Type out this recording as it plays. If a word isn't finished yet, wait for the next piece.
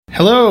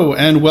Hello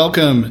and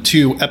welcome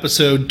to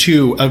episode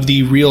 2 of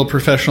the Real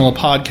Professional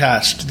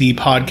Podcast, the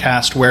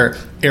podcast where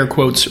air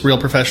quotes real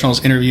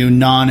professionals interview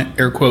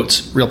non-air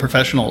quotes real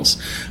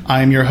professionals.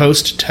 I'm your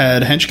host,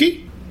 Ted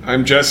Henschke.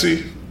 I'm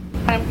Jesse.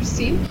 I'm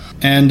Christine.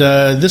 And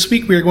this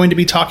week we are going to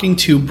be talking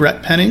to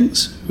Brett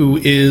Pennings, who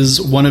is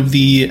one of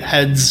the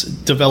heads,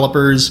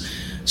 developers,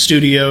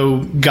 studio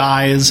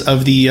guys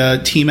of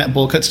the team at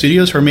Bullcut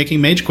Studios who are making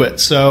Mage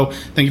Quit. So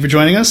thank you for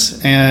joining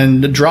us,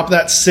 and drop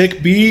that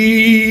sick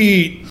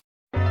beat!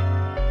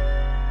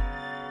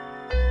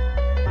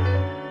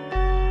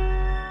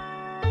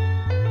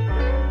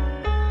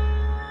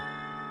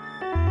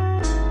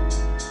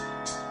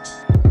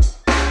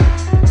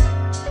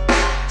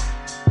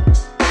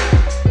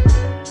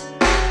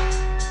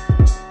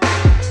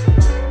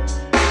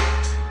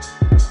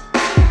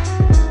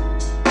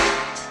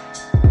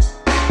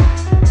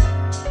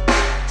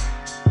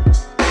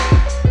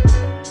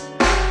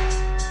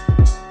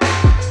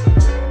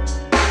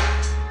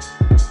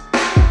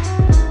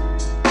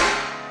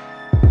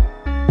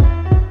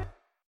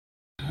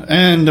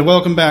 And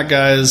welcome back,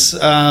 guys.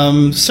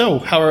 So,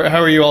 how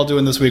are you all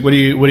doing this week? What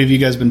have you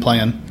guys been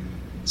playing?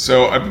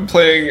 So I've been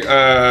playing.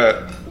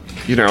 I've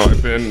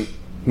been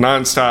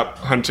nonstop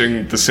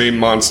hunting the same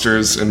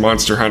monsters in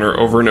Monster Hunter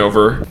over and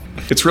over.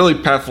 It's really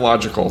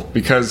pathological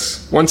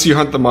because once you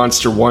hunt the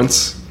monster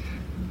once,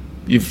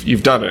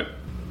 you've done it.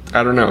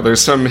 I don't know.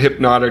 There's some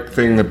hypnotic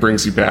thing that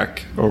brings you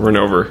back over and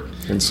over,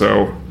 and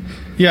so.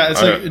 Yeah,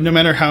 it's like no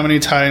matter how many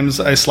times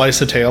I slice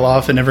the tail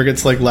off, it never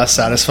gets less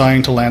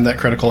satisfying to land that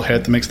critical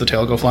hit that makes the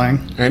tail go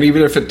flying. And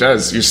even if it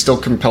does, you're still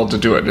compelled to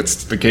do it.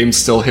 The game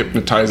still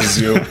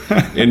hypnotizes you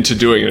into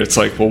doing it. It's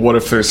like, well, what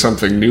if there's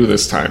something new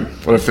this time?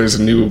 What if there's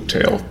a new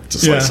tail to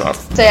slice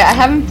off? So yeah, I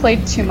haven't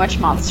played too much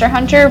Monster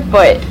Hunter,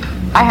 but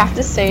I have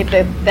to say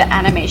that the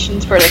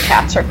animations where the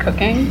cats are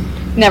cooking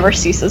never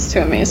ceases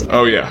to amaze me.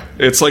 Oh yeah,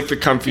 it's like the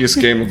comfiest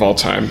game of all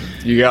time.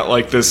 You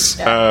got this.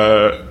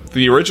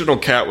 The original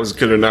cat was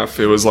good enough.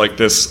 It was like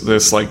this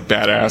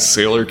badass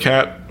sailor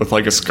cat with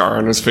a scar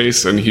on his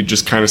face, and he'd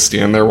just kind of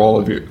stand there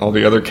while all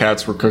the other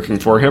cats were cooking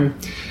for him.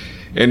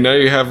 And now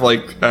you have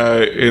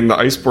in the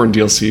Iceborne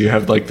DLC, you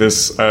have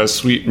this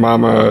sweet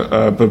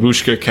mama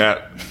babushka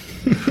cat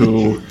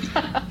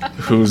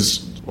who's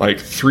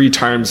 3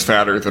 times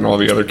fatter than all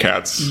the other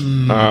cats,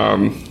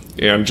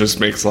 and just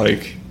makes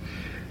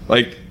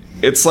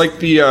it's like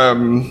the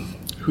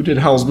who did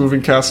Howl's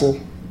Moving Castle?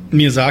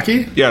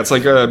 Miyazaki? Yeah, it's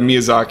like a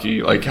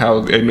Miyazaki,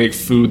 how they make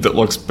food that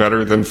looks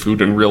better than food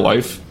in real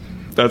life.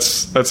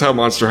 That's how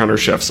Monster Hunter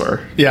chefs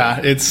are.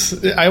 Yeah,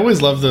 I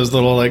always love those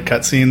little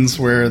cutscenes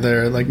where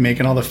they're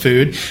making all the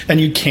food, and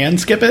you can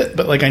skip it,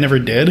 but I never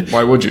did.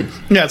 Why would you?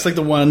 Yeah, it's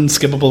the one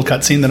skippable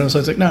cutscene that I was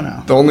always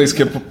no. The only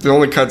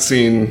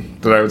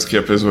cutscene that I would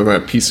skip is when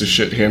that piece of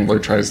shit handler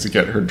tries to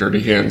get her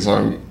dirty hands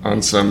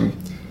on some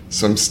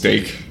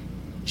steak.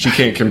 She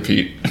can't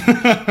compete.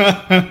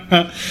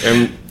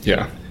 And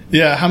yeah.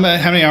 Yeah, how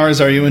many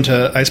hours are you into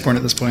Iceborne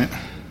at this point?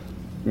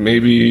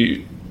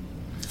 Maybe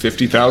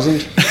 50,000.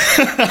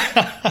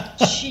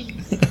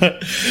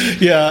 Jeez.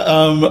 Yeah,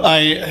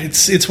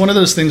 it's one of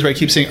those things where I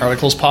keep seeing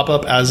articles pop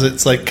up as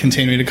it's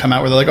continuing to come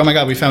out, where they're oh my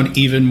god, we found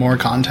even more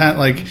content.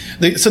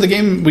 So the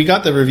game, we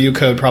got the review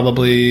code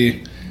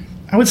probably,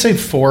 I would say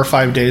 4 or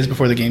 5 days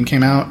before the game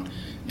came out,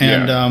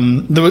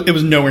 and it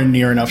was nowhere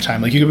near enough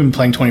time. You could have been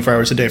playing 24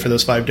 hours a day for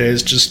those 5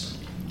 days, just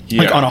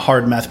on a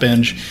hard meth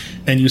binge,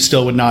 and you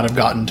still would not have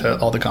gotten to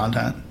all the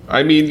content.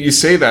 I mean, you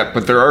say that,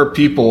 but there are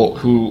people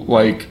who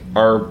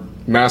are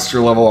master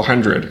level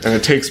 100, and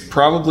it takes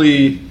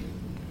probably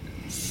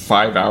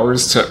 5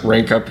 hours to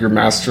rank up your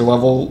master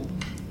level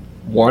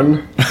 1.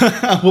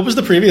 What was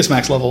the previous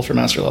max level for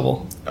master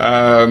level?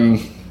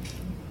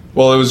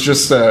 Well, it was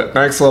just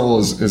max level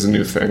is a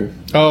new thing.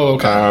 Oh,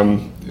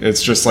 okay.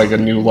 It's just a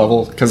new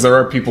level, because there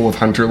are people with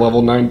hunter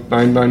level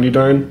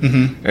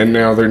 999, and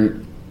now they're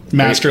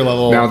master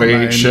level. Now they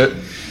 9. ain't shit.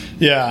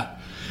 Yeah,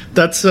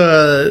 that's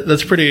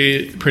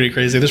pretty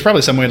crazy. There's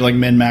probably some way to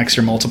min max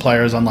your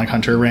multipliers on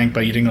hunter rank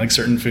by eating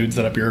certain foods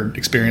that up your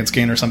experience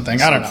gain or something.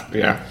 I don't know.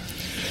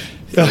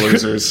 Yeah,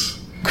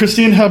 losers.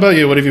 Christine, how about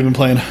you? What have you been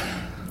playing?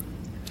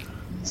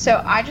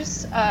 So I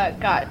just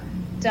got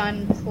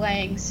done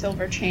playing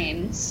Silver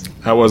Chains.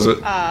 How was it?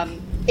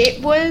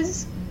 It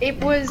was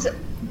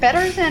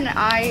better than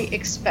I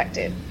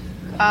expected.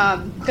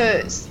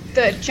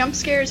 The jump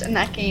scares in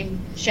that game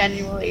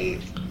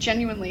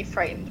genuinely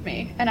frightened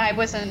me, and I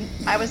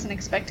wasn't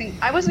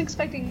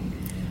expecting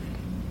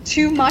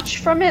too much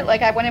from it.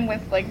 I went in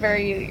with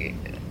very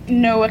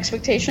no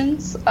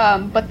expectations,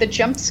 but the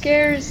jump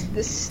scares,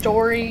 the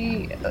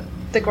story,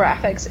 the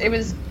graphics, it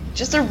was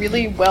just a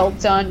really well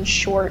done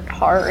short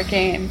horror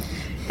game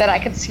that I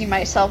could see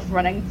myself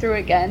running through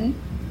again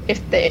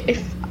if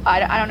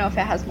I don't know if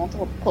it has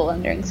multiple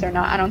endings or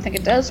not. I don't think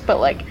it does,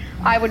 but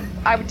I would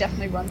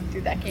definitely run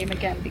through that game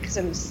again because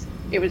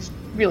it was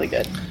really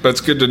good. That's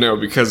good to know,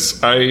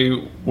 because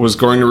I was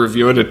going to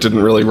review it. It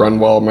didn't really run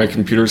well on my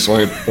computer, so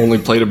I only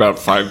played about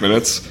 5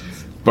 minutes.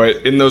 But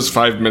in those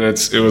 5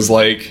 minutes, it was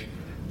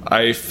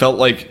I felt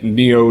like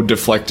Neo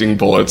deflecting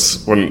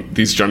bullets when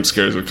these jump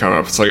scares would come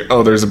up. It's like,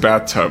 oh, there's a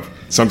bathtub.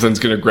 Something's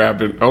gonna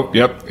grab it. Oh,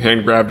 yep,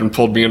 hand grabbed and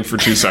pulled me in for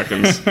 2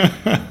 seconds. There's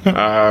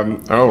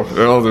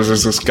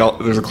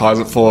a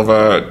closet full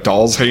of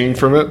dolls hanging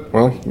from it.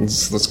 Well,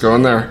 let's go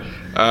in there.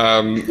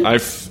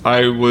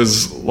 I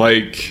was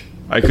like,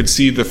 I could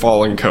see the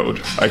falling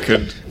code. I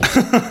could.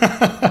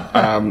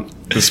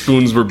 The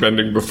spoons were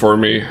bending before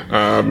me.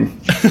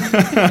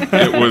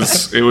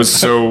 It was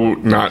so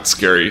not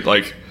scary.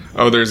 Like,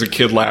 oh, there's a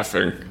kid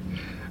laughing.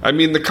 I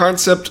mean, the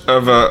concept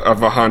of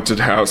a haunted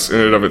house in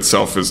and of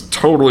itself is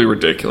totally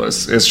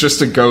ridiculous. It's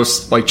just a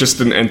ghost, like just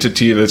an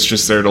entity that's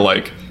just there to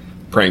like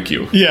prank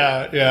you.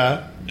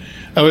 Yeah.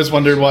 I always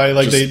wondered why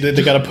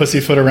they got to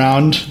pussyfoot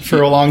around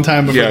for a long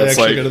time before they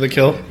actually go to the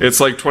kill. It's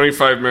like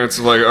 25 minutes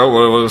of like, oh,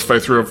 well, if I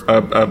threw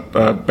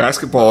a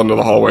basketball into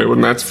the hallway,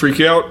 wouldn't that freak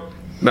you out?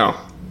 No.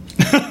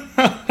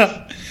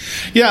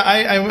 Yeah,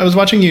 I was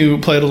watching you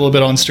play it a little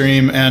bit on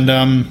stream, and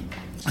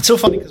it's so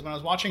funny because when I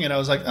was watching it, I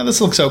was like, oh,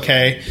 this looks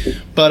okay.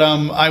 But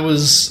I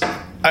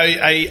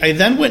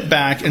then went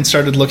back and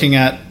started looking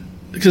at,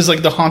 because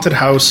like the haunted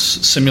house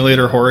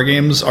simulator horror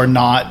games are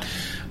not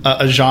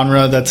a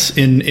genre that's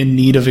in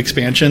need of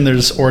expansion.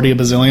 There's already a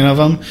bazillion of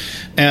them.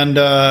 And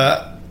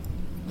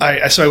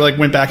so I like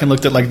went back and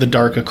looked at like The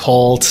Dark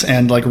Occult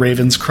and like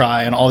Raven's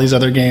Cry and all these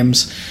other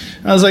games.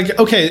 And I was like,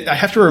 okay, I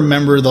have to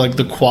remember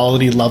the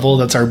quality level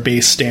that's our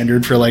base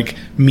standard for like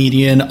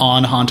median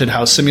on haunted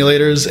house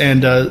simulators.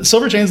 And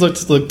Silver Chains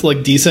looked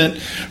like decent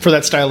for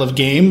that style of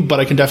game, but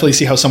I can definitely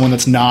see how someone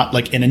that's not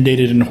like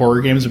inundated in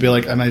horror games would be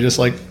like, am I just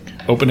like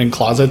opening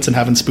closets and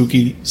having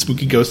spooky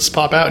ghosts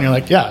pop out? And you're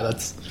like, yeah,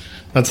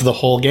 that's the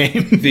whole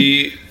game.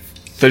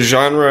 The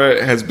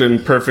genre has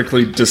been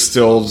perfectly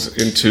distilled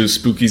into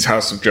Spooky's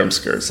House of Jump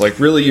Scares. Like,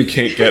 really, you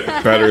can't get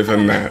better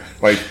than that.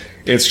 Like,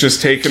 it's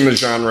just taken the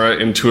genre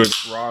into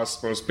its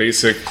rawest, most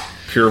basic,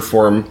 pure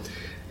form,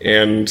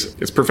 and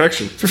it's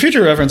perfection. For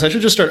future reference, I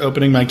should just start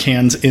opening my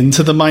cans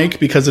into the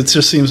mic because it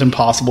just seems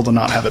impossible to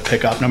not have it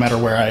pick up no matter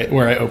where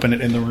I open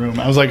it in the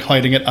room. I was like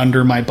hiding it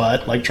under my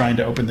butt, like trying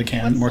to open the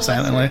can more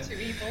silently.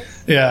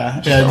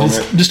 Yeah,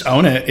 just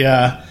own it.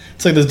 Yeah.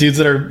 It's like those dudes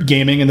that are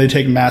gaming and they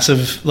take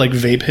massive like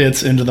vape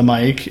hits into the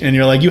mic, and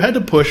you're like, you had to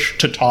push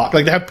to talk.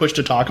 Like they have push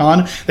to talk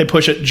on. They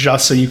push it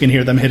just so you can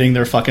hear them hitting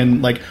their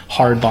fucking like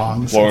hard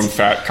bongs. Blowing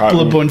fat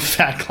cotton. Blowing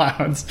fat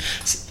clouds.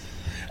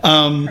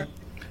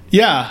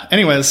 Yeah.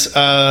 Anyways,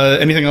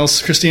 anything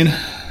else, Christine?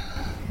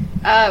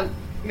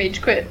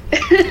 Mage Quit.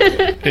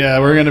 Yeah,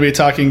 we're going to be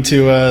talking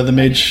to the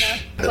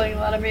Mage. Playing a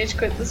lot of Mage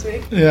Quit this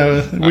week.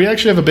 Yeah, we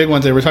actually have a big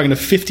one today. We're talking to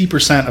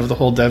 50% of the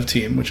whole dev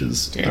team, which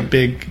is a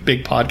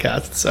big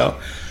podcast. So,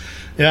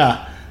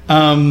 yeah.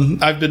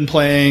 I've been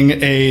playing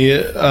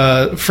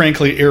a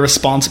frankly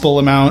irresponsible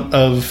amount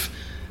of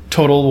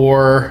Total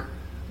War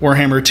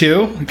Warhammer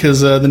 2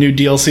 because the new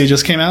DLC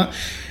just came out.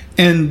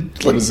 And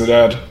what does it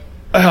add?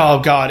 Oh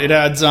god, it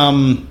adds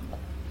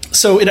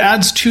so it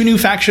adds 2 new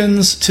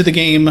factions to the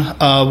game.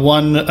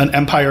 One, an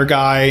Empire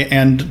guy,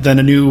 and then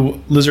a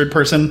new lizard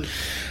person.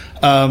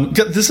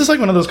 This is like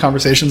one of those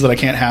conversations that I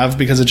can't have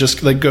because it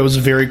just like goes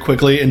very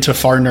quickly into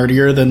far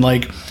nerdier than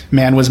like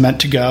man was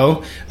meant to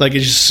go. Like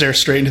it just stares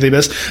straight into the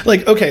abyss.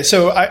 Like, okay,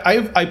 so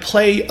I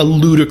play a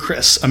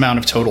ludicrous amount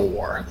of Total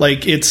War.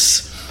 Like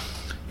it's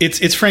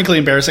frankly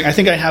embarrassing. I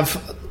think I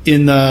have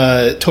in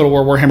the Total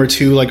War Warhammer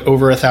 2 like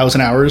over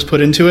 1,000 hours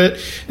put into it,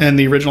 and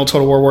the original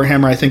Total War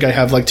Warhammer I think I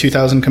have like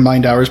 2,000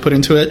 combined hours put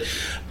into it.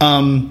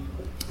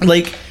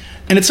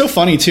 And it's so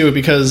funny too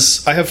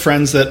because I have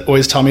friends that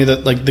always tell me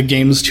that like the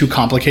game's too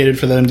complicated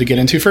for them to get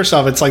into. First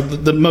off, it's like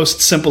the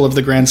most simple of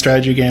the grand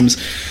strategy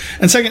games,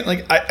 and second,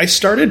 like I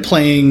started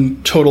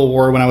playing Total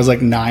War when I was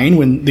like 9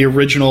 when the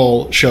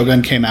original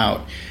Shogun came out,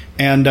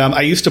 and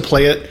I used to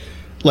play it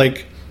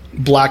like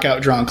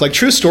blackout drunk. Like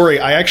true story,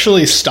 I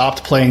actually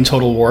stopped playing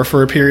Total War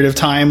for a period of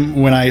time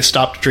when I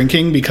stopped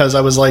drinking because I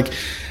was like,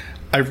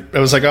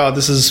 oh,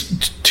 this is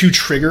too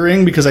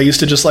triggering because I used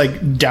to just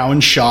like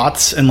down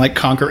shots and like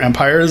conquer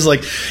empires.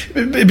 Like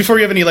before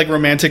you have any like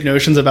romantic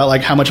notions about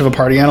like how much of a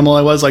party animal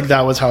I was, like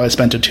that was how I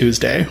spent a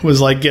Tuesday, was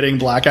like getting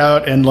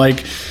blackout and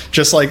like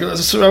just like,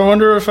 so I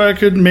wonder if I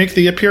could make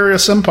the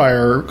Epirus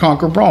Empire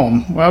conquer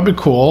Rome. Well, that'd be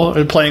cool.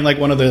 And playing like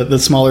one of the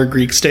smaller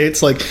Greek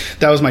states, like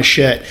that was my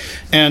shit.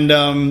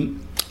 And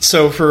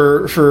so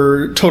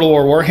for Total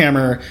War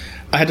Warhammer,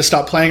 I had to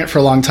stop playing it for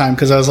a long time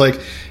because I was like,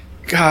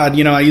 God,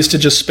 you know, I used to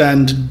just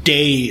spend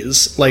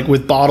days like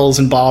with bottles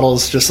and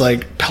bottles just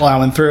like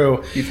plowing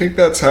through. You think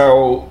that's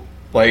how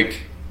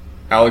like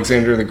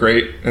Alexander the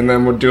Great and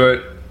them would do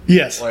it?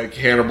 Yes. Like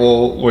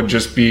Hannibal would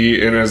just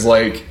be in his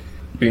like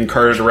being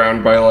carted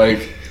around by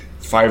like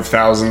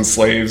 5,000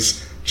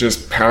 slaves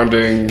just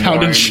pounding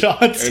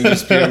shots and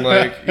just being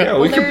like, yeah,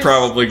 we could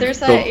probably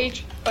there's that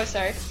age. Oh,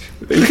 sorry.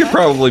 We could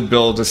probably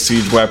build a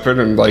siege weapon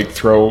and like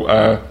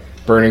throw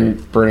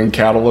burning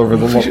cattle over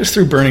the wall. Just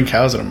threw burning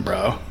cows at them,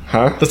 bro.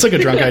 Huh? That's like a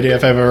drunk idea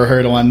if I've ever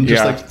heard one.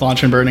 Just like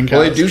launching burning cows.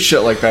 Well, they do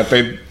shit like that.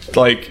 They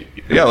like,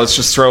 yeah, let's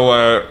just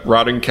throw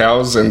rotting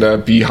cows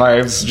and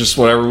beehives, just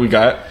whatever we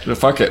got.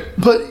 Fuck it.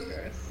 But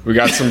We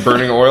got some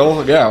burning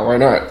oil. Yeah, why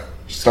not?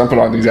 Just dump it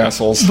on these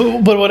assholes.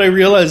 But what I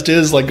realized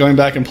is, like, going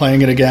back and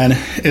playing it again,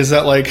 is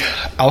that, like,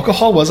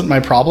 alcohol wasn't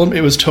my problem.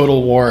 It was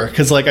Total War.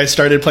 Because, like, I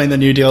started playing the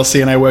new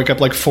DLC and I woke up,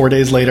 like, 4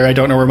 days later. I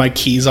don't know where my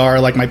keys are.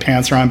 Like, my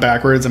pants are on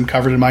backwards. I'm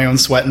covered in my own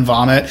sweat and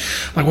vomit.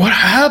 I'm like, what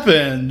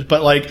happened?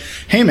 But, like,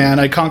 hey, man,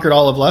 I conquered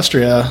all of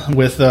Lestria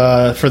with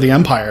for the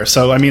Empire.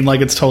 So, I mean,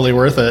 like, it's totally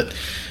worth it.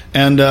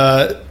 And,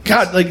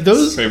 God, like,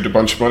 those... Saved a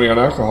bunch of money on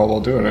alcohol while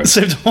doing it.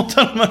 Saved a whole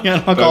ton of money on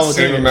alcohol. The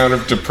same amount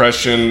of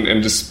depression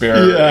and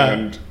despair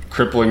and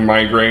crippling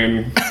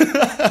migraine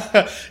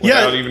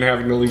without even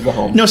having to leave the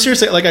home. No,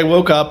 seriously, like, I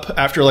woke up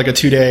after, like, a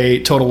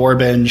 2-day Total War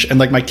binge, and,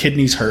 like, my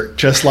kidneys hurt,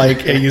 just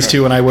like I used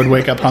to when I would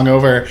wake up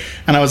hungover.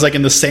 And I was, like,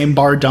 in the same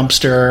bar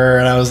dumpster,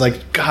 and I was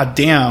like, God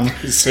damn.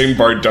 The same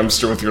bar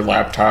dumpster with your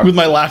laptop. With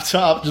my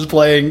laptop, just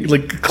playing,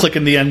 like,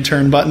 clicking the end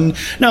turn button.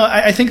 No,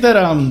 I think that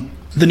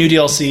the new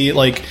DLC,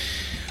 like...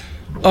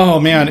 Oh,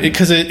 man,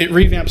 because it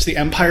revamps the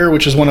Empire,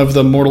 which is one of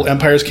the Mortal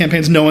Empires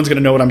campaigns. No one's going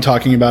to know what I'm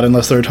talking about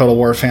unless they're a Total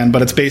War fan,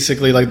 but it's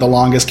basically like the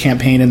longest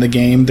campaign in the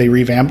game they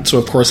revamped, so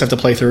of course I have to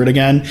play through it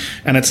again.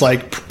 And it's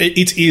like,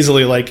 it's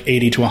easily like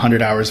 80 to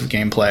 100 hours of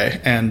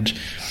gameplay. And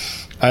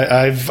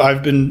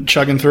I've been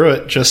chugging through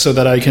it just so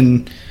that I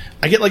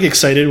get like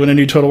excited when a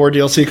new Total War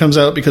DLC comes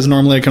out, because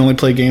normally I can only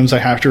play games I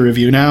have to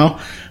review now.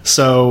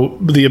 So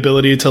the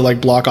ability to like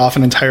block off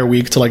an entire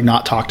week to like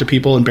not talk to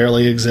people and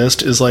barely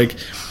exist is like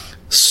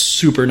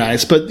super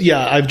nice. But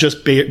yeah, I've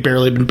just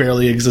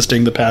barely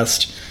existing the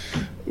past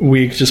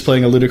week, just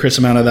playing a ludicrous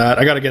amount of that.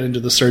 I got to get into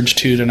the Surge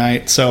 2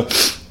 tonight. So,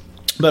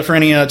 but for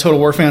any Total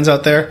War fans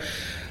out there,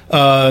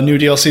 new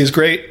DLC is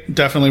great.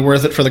 Definitely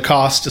worth it for the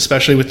cost,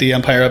 especially with the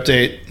Empire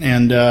update,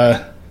 and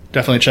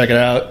definitely check it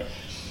out.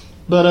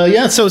 But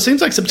yeah, so it seems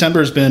like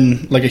September has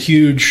been like a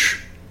huge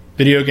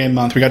video game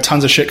month. We got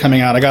tons of shit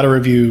coming out. I got to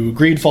review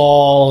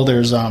Greedfall.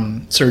 There's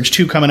Surge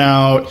 2 coming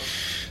out.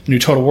 New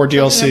Total War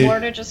DLC. Children of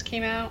Morta just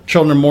came out.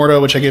 Children of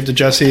Morta, which I gave to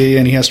Jesse,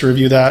 and he has to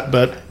review that,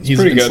 but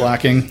he's been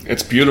slacking.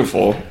 It's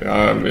beautiful.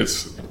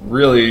 It's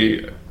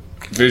really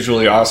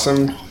visually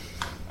awesome.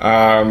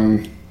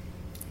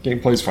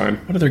 Gameplay's fine.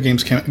 What other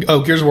games came out?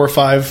 Oh, Gears of War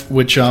 5,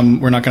 which we're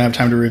not going to have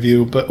time to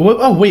review. But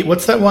wait,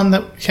 what's that one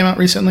that came out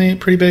recently?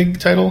 Pretty big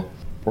title?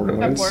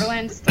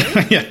 Borderlands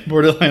 3? Yeah,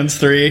 Borderlands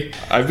 3.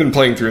 I've been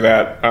playing through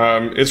that.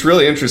 It's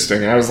really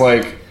interesting. I was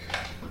like...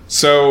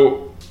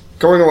 So...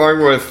 Going along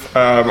with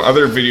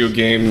other video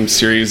game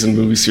series and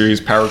movie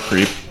series power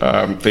creep,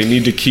 they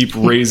need to keep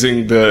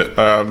raising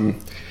the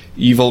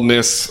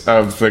evilness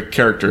of the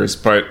characters.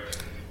 But,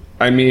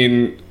 I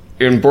mean,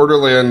 in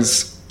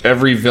Borderlands,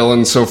 every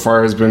villain so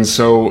far has been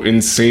so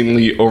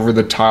insanely over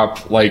the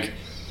top, like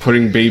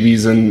putting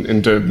babies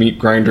into meat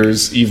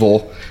grinders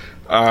evil,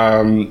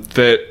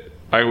 that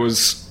I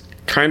was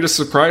kind of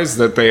surprised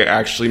that they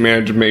actually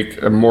managed to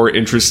make a more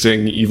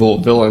interesting evil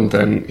villain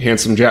than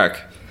Handsome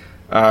Jack.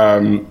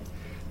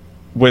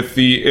 With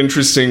the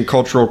interesting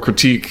cultural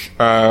critique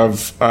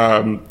of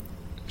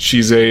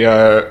she's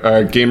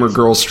a gamer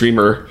girl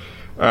streamer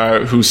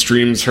who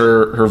streams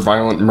her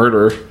violent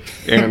murder,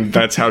 and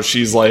that's how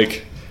she's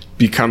like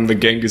become the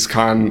Genghis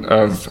Khan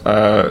of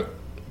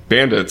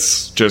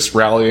bandits, just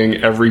rallying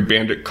every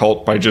bandit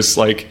cult by just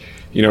like,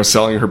 you know,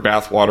 selling her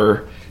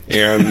bathwater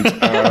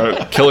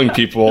and killing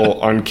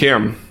people on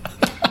cam.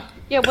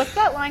 Yeah, what's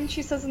that line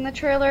she says in the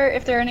trailer?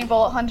 If there are any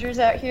bullet hunters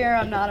out here,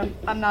 I'm not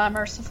a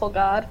merciful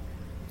god.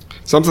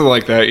 Something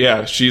like that,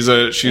 yeah. She's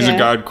a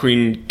god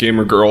queen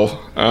gamer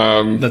girl.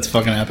 That's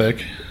fucking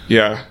epic.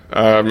 Yeah,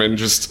 and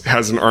just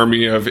has an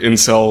army of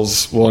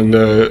incels willing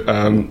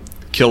to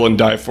kill and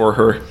die for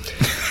her.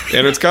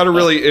 And it's got a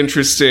really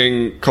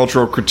interesting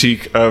cultural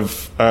critique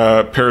of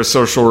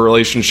parasocial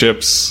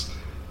relationships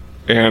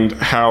and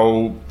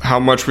how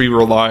much we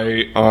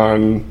rely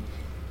on,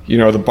 you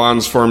know, the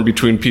bonds formed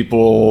between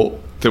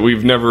people that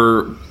we've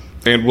never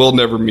and will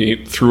never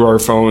meet through our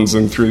phones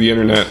and through the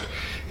internet.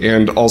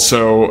 And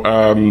also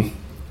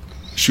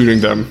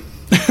shooting them.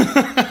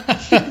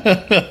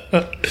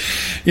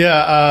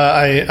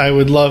 Yeah, I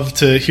would love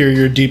to hear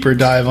your deeper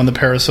dive on the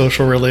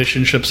parasocial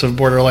relationships of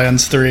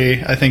Borderlands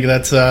 3. I think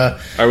that's... I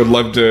would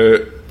love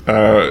to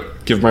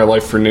give my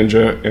life for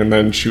Ninja and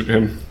then shoot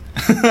him.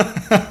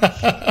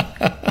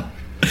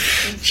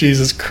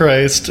 Jesus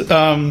Christ.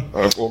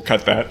 We'll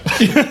cut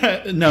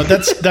that. No,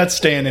 that's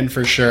staying in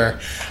for sure.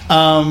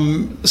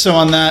 So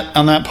on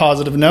that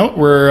positive note,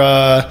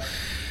 we're...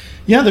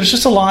 Yeah, there's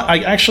just a lot.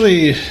 I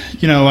actually,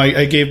 you know,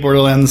 I gave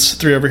Borderlands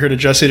 3 over here to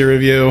Jesse to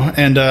review,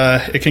 and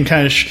it can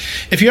kind of...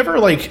 if you ever,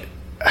 like,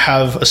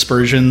 have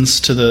aspersions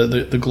to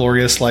the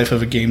glorious life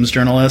of a games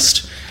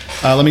journalist,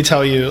 let me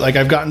tell you, like,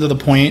 I've gotten to the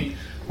point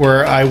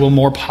where I will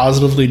more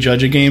positively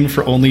judge a game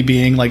for only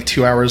being, like,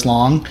 2 hours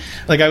long.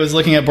 Like, I was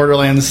looking at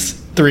Borderlands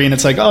 3, and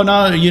it's like, oh,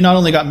 no, you not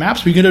only got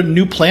maps, but you get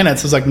new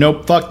planets. It's like,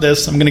 nope, fuck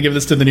this. I'm going to give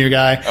this to the new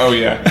guy. Oh,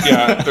 yeah.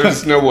 Yeah,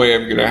 there's no way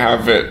I'm going to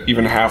have it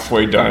even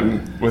halfway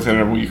done within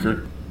a week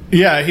or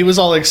Yeah, he was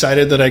all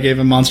excited that I gave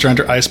him Monster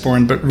Hunter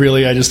Iceborne, but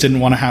really I just didn't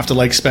want to have to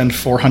like spend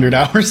 400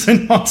 hours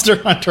in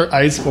Monster Hunter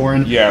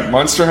Iceborne. Yeah,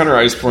 Monster Hunter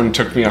Iceborne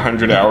took me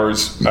 100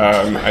 hours.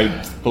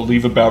 I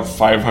believe about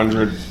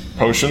 500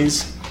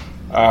 potions,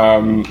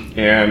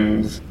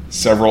 and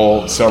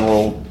several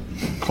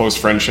close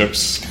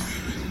friendships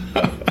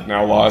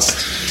now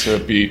lost to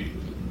beat.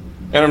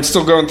 And I'm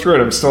still going through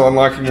it. I'm still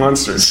unlocking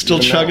monsters. Still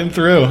chugging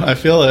through. I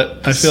feel it.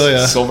 I feel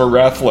ya. Silver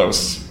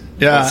Rathlos.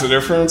 Yeah. What's the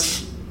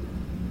difference?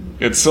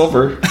 It's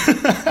silver.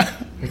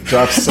 It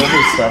drops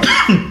silver stuff.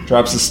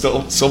 Drops a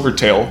silver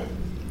tail.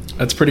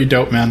 That's pretty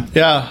dope, man.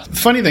 Yeah. The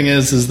funny thing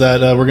is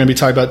that we're going to be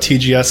talking about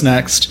TGS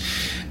next.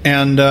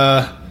 And,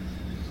 I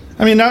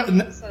mean, that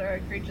are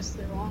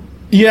egregiously long.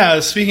 Yeah,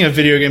 speaking of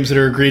video games that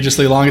are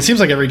egregiously long, it seems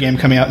like every game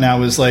coming out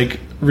now is, like,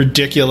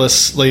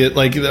 ridiculously...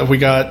 Like, we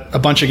got a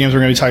bunch of games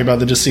we're going to be talking about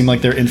that just seem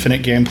like they're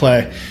infinite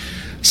gameplay.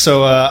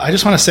 So, I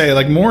just want to say,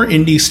 like, more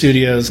indie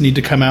studios need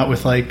to come out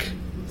with, like...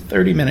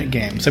 30-minute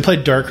games. I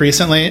played Dark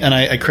recently, and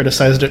I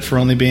criticized it for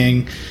only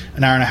being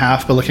an hour and a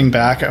half. But looking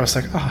back, I was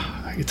like,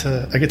 "Oh, I get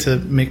to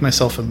make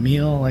myself a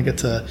meal. I get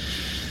to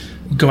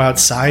go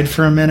outside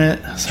for a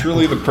minute."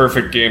 Truly, the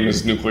perfect game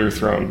is Nuclear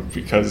Throne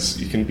because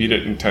you can beat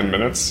it in 10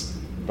 minutes,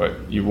 but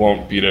you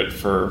won't beat it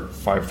for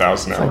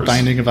 5,000 hours. Like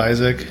Binding of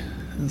Isaac.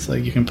 It's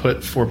like you can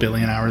put 4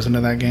 billion hours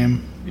into that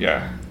game.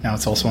 Yeah. Now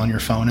it's also on your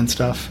phone and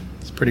stuff.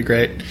 It's pretty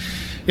great.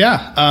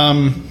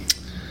 Yeah.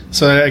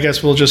 So I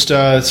guess we'll just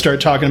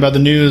start talking about the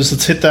news.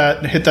 Let's hit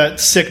that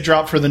sick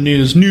drop for the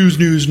news. News.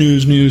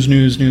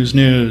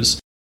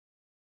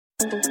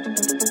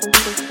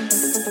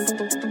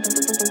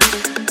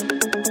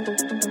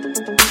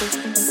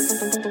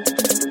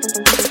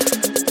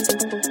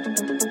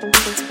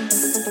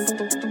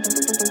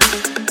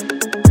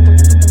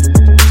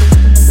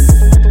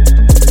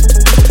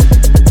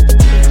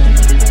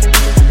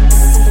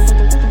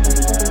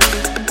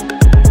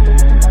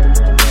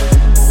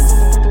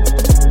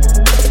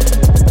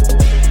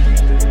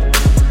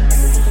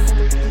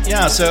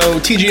 So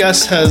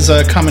TGS has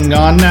come and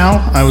gone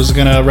now. I was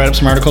going to write up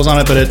some articles on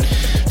it, but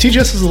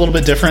TGS is a little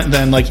bit different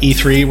than like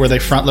E3, where they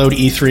front load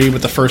E3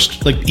 with the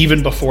first, like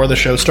even before the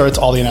show starts,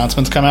 all the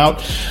announcements come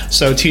out.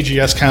 So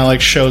TGS kind of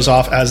like shows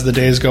off as the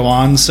days go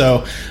on.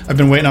 So I've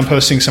been waiting on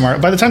posting some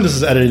art. By the time this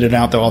is edited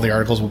out, though, all the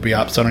articles will be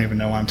up, so I don't even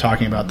know why I'm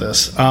talking about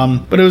this.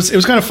 But it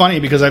was kind of funny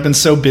because I've been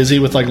so busy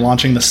with like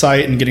launching the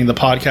site and getting the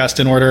podcast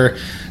in order.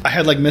 I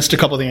had like missed a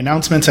couple of the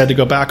announcements I had to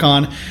go back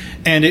on.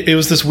 And it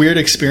was this weird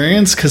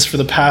experience because for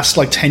the past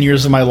like 10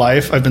 years of my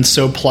life, I've been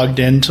so plugged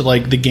into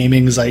like the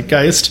gaming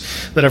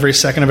zeitgeist that every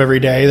second of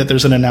every day that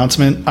there's an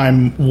announcement,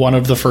 I'm one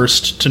of the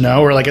first to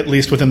know, or like at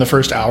least within the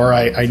first hour,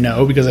 I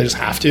know because I just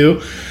have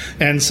to.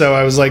 And so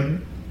I was like,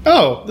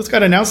 oh, this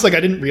got announced. Like I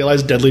didn't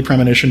realize Deadly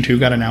Premonition 2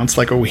 got announced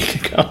like a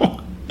week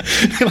ago.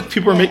 Like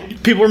people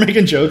were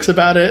making jokes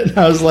about it. And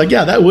I was like,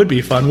 yeah, that would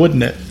be fun,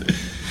 wouldn't it?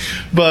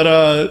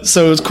 But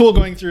so it was cool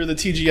going through the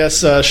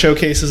TGS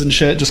showcases and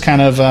shit, just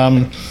kind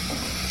of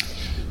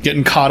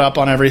getting caught up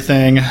on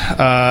everything.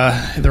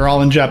 They're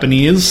all in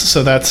Japanese,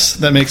 so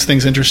that makes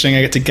things interesting.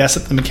 I get to guess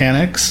at the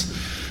mechanics.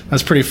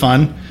 That's pretty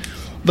fun.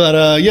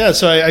 But yeah,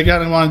 so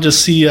I wanted to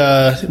see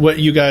what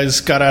you guys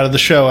got out of the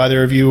show.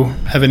 Either of you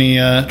have any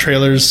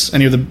trailers,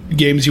 any of the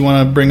games you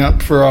want to bring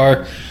up for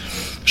our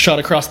shot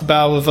across the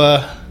bow of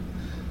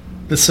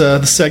this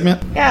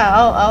segment? Yeah,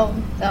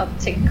 I'll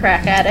take a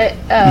crack at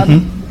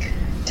it.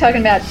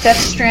 Talking about Death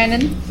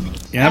Stranding,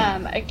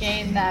 yep. A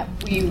game that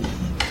we've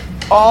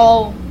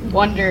all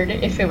wondered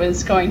if it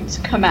was going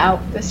to come out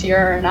this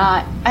year or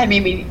not. I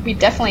mean, we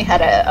definitely had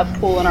a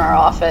pool in our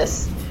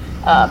office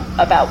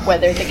about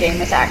whether the game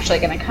was actually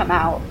going to come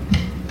out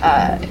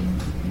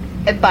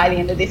by the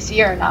end of this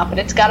year or not, but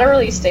it's got a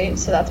release date,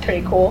 so that's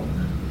pretty cool.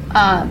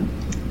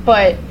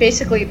 But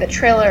basically the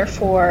trailer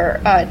for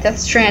Death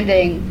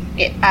Stranding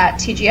at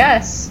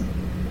TGS,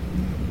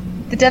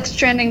 the Death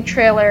Stranding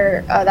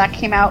trailer that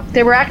came out,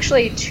 there were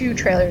actually 2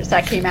 trailers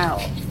that came out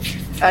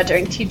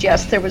during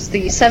TGS. There was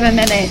the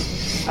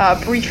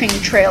 7-minute briefing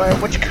trailer,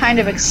 which kind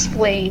of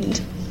explained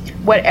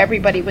what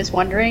everybody was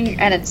wondering,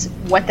 and it's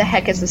what the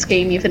heck is this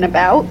game even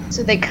about?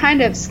 So they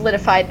kind of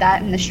solidified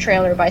that in this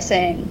trailer by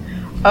saying,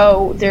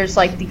 oh, there's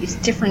like these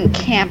different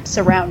camps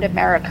around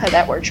America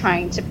that we're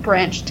trying to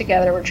branch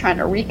together, we're trying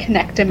to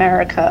reconnect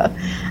America,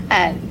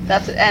 and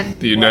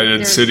the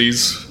United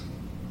Cities.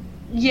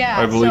 Yeah,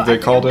 I believe they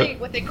called it.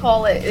 What they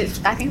call it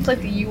is, I think it's like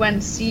the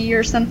UNC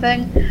or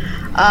something.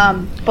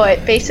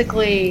 But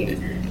basically,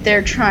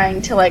 they're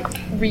trying to like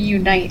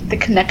reunite the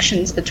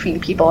connections between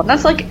people, and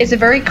that's like is a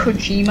very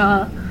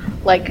Kojima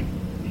like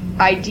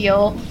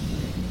ideal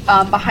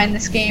behind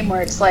this game,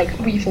 where it's like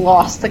we've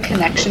lost the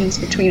connections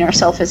between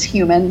ourselves as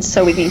humans,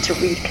 so we need to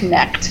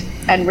reconnect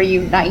and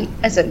reunite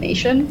as a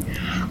nation.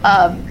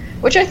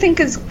 Which I think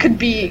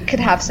could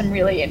have some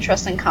really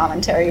interesting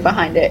commentary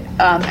behind it.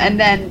 And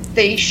then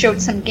they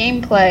showed some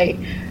gameplay,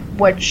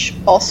 which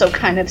also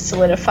kind of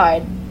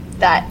solidified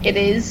that it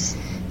is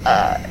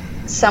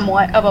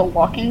somewhat of a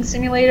walking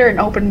simulator, an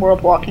open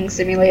world walking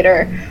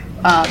simulator,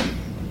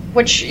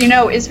 which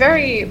is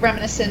very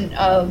reminiscent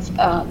of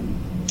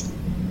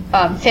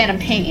Phantom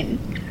Pain,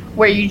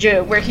 where he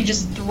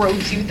just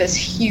throws you this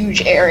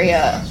huge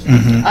area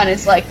and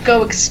it's like,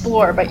 go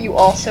explore, but you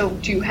also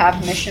do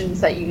have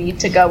missions that you need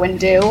to go and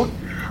do.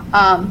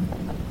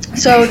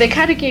 So they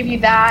kind of gave you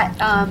that.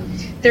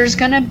 There's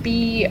going to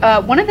be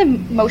one of the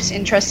most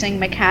interesting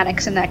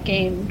mechanics in that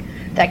game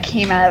that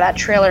came out of that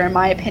trailer, in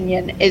my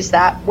opinion, is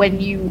that when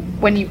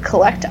you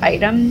collect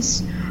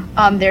items,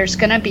 there's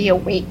going to be a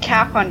weight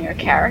cap on your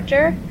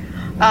character,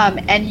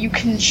 and you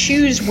can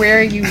choose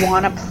where you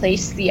want to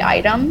place the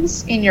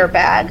items in your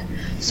bag.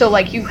 So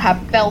like you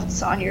have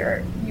belts on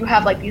you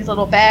have like these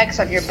little bags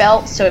on your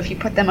belt. So if you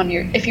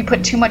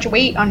put too much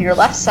weight on your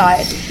left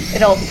side,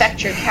 it'll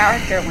affect your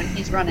character when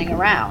he's running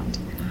around.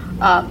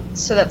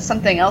 So that's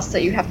something else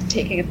that you have to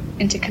take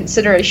into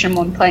consideration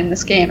when playing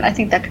this game. And I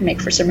think that could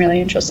make for some really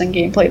interesting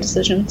gameplay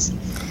decisions.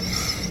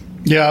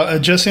 Yeah,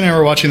 Jesse and I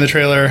were watching the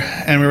trailer,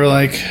 and we were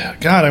like,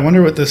 God, I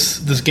wonder what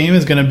this game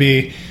is going to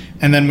be.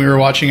 And then we were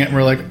watching it, and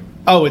we were like,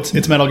 oh,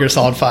 it's Metal Gear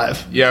Solid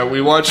 5. Yeah,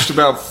 we watched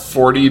about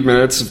 40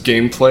 minutes of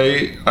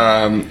gameplay,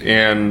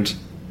 and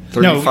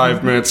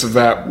 35 minutes of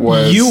that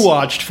was... You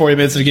watched 40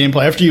 minutes of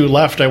gameplay. After you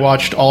left, I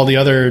watched all the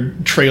other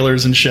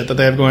trailers and shit that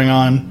they have going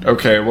on.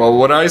 Okay, well,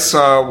 what I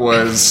saw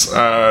was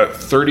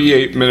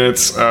 38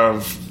 minutes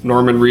of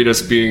Norman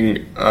Reedus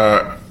being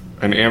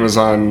an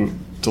Amazon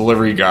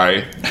delivery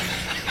guy,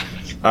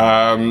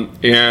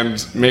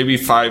 and maybe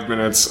 5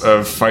 minutes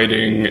of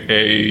fighting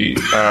a,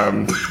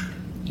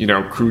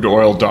 crude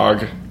oil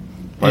dog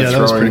by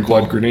throwing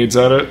blood grenades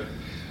at it.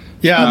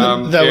 Yeah,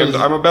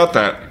 I'm about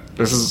that.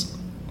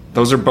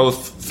 Those are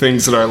both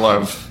things that I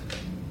love.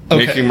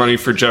 Okay. Making money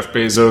for Jeff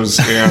Bezos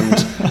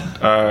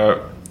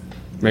and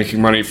making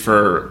money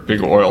for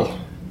big oil.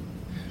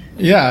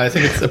 Yeah, I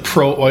think it's a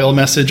pro-oil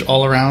message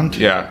all around.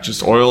 Yeah,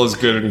 just oil is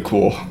good and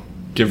cool.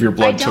 Give your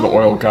blood to the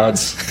oil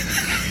gods.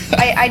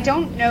 I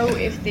don't know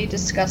if they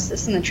discussed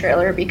this in the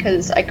trailer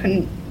because I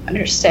couldn't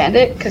understand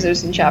it because it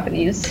was in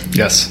Japanese.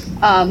 Yes.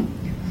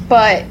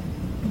 But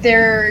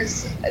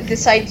there's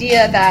this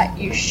idea that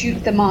you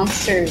shoot the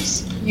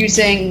monsters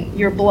using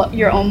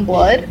your own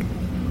blood,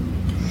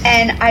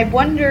 and I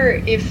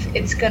wonder if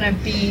it's gonna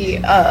be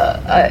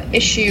a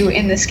issue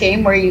in this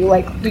game where you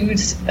like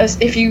lose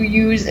if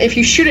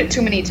you shoot it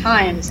too many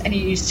times and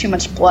you use too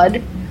much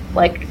blood.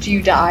 Like, do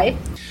you die?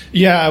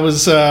 Yeah, I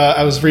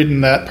was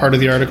reading that part of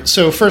the article.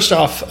 So first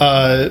off,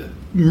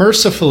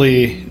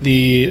 mercifully,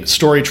 the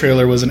story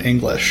trailer was in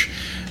English.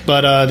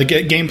 But the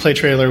gameplay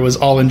trailer was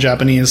all in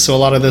Japanese, so a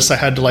lot of this I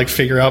had to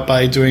figure out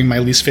by doing my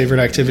least favorite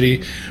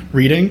activity,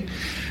 reading.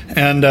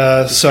 And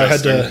so I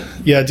had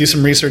to do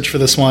some research for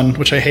this one,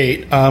 which I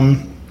hate.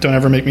 Don't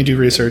ever make me do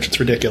research. It's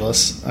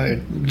ridiculous.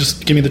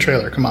 Just give me the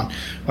trailer. Come on.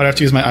 Why'd I have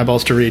to use my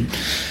eyeballs to read?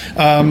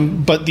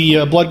 But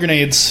the blood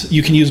grenades,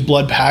 you can use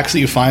blood packs that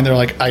you find. They're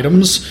like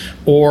items,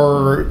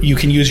 or you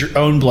can use your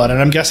own blood. And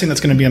I'm guessing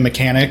that's going to be a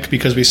mechanic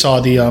because we saw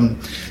the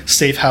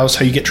safe house,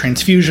 how you get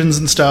transfusions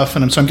and stuff.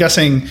 And so I'm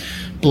guessing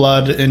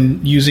blood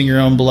and using your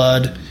own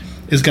blood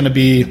is going to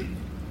be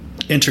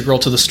integral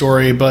to the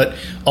story. But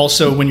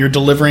also when you're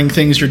delivering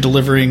things, you're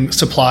delivering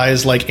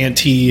supplies like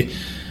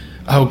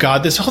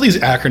there's all these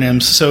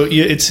acronyms. So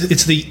it's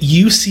the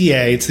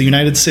UCA, it's the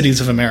United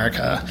Cities of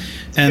America.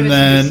 And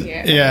then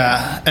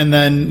and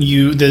then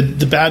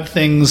the bad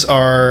things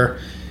are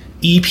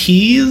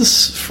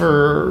EPs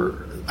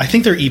for, I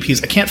think they're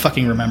EPs. I can't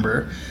fucking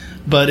remember.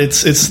 But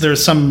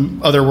there's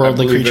some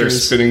otherworldly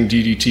creatures. They're spinning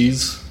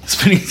DDTs.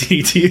 Spinning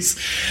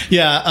DDTs.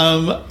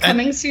 Yeah.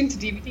 Coming soon to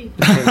DVD.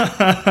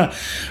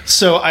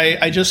 So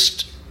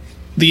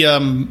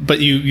but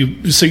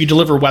you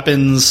deliver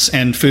weapons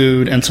and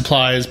food and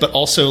supplies, but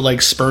also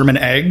sperm and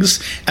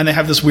eggs, and they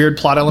have this weird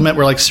plot element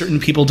where certain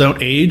people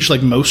don't age,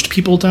 most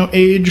people don't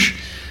age,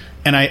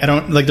 and I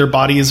don't their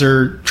bodies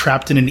are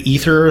trapped in an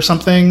ether or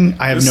something.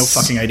 I have no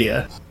fucking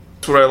idea.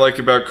 That's what I like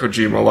about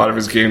Kojima. A lot of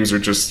his games are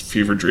just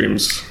fever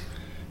dreams.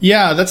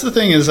 Yeah, that's the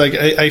thing is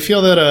I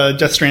feel that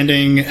Death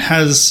Stranding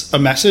has a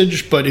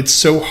message, but it's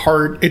so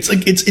hard.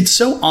 It's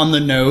so on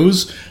the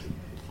nose,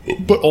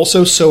 but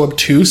also so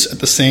obtuse at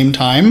the same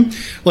time.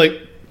 I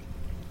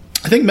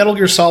think Metal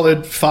Gear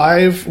Solid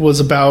 5 was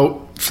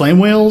about flame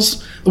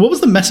whales. What was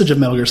the message of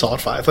Metal Gear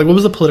Solid 5? What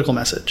was the political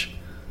message?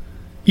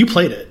 You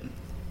played it.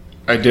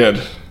 I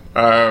did.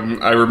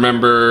 I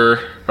remember...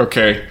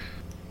 Okay.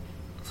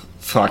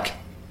 Fuck.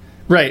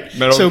 Right.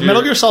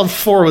 Metal Gear Solid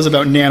 4 was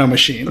about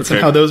nanomachines and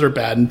how those are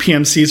bad, and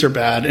PMCs are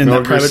bad, and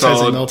that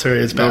privatizing the military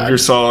is bad. Metal Gear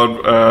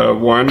Solid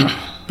 1...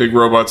 Big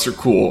robots are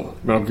cool.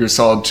 Metal Gear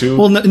Solid 2.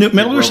 Well,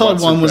 Metal Gear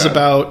Solid 1 was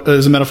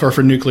a metaphor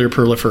for nuclear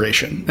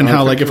proliferation and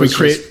how if we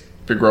create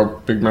big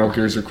Metal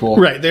Gears are cool.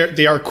 Right,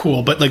 they are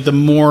cool, but the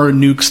more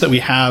nukes that we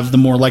have, the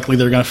more likely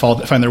they're going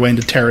to find their way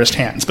into terrorist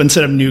hands. But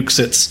instead of nukes,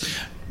 it's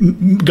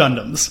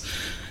Gundams.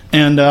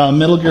 And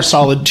Metal Gear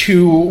Solid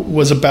 2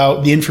 was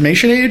about the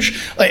information age,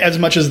 as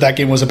much as that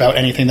game was about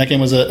anything. That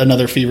game was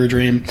another fever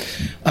dream.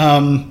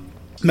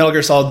 Metal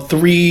Gear Solid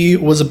 3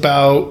 was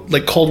about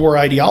like Cold War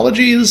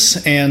ideologies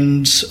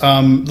and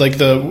like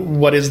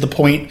what is the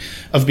point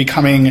of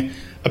becoming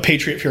a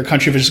patriot for your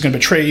country if it's just going to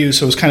betray you.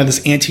 So it was kind of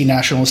this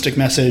anti-nationalistic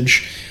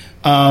message.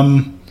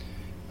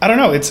 I don't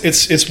know.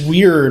 It's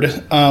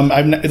weird.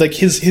 I'm not, like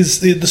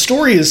the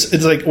story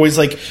is like always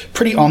like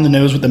pretty on the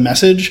nose with the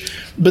message,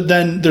 but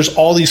then there's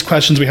all these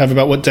questions we have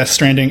about what Death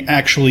Stranding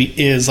actually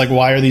is. Like,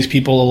 why are these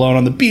people alone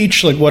on the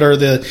beach? Like,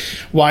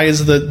 why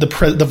is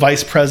the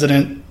vice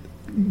president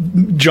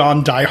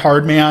John Die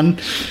Hardman?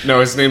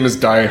 No, his name is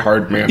Die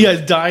Hardman. Yeah,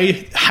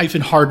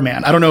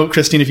 Die-Hardman. I don't know,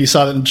 Christine, if you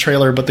saw that in the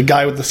trailer, but the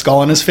guy with the skull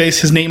on his face,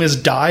 his name is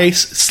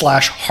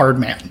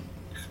Die/Hardman.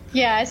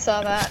 Yeah, I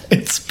saw that.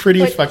 It's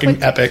pretty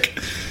fucking epic.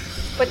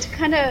 But to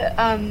kind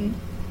of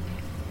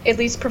at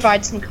least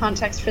provide some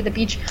context for the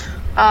beach,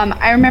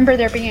 I remember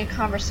there being a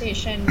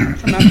conversation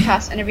from a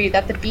past interview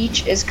that the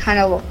beach is kind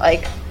of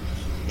like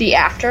the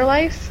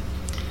afterlife,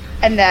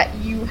 and that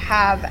you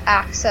have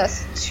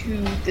access to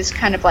this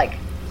kind of like,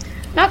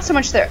 not so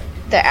much the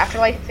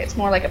afterlife, it's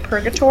more like a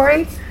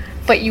purgatory,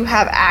 but you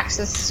have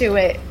access to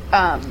it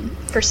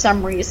for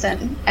some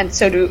reason, and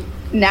so do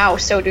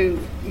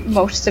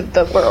most of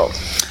the world.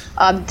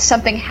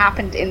 Something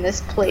happened in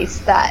this place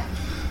that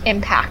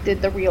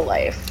impacted the real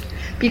life,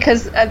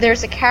 because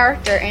there's a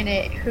character in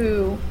it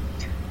who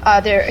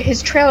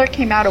his trailer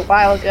came out a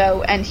while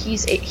ago, and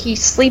he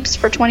sleeps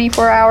for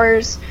 24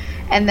 hours,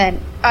 and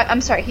then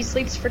he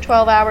sleeps for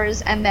 12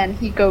 hours, and then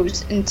he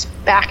goes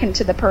back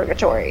into the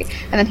purgatory,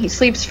 and then he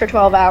sleeps for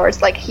 12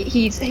 hours. Like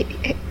he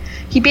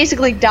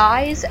basically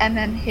dies, and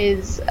then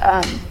his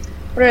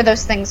what are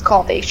those things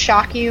called? They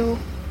shock you,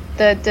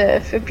 the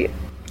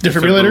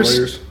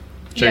defibrillators.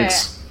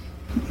 Jinx.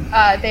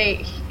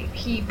 Yeah.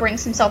 He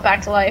brings himself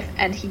back to life,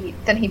 and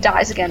then he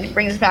dies again. He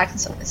brings back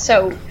himself.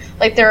 So,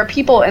 like, there are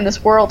people in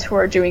this world who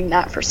are doing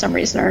that for some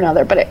reason or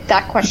another, but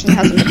that question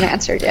hasn't been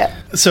answered yet.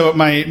 So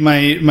my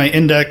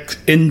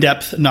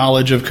in-depth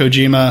knowledge of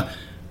Kojima,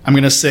 I'm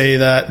going to say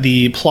that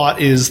the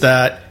plot is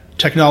that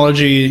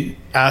technology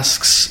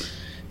asks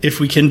if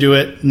we can do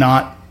it,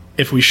 not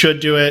if we should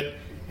do it,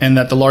 and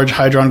that the Large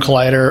Hadron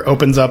Collider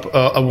opens up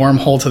a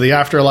wormhole to the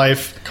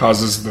afterlife.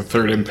 Causes the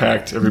third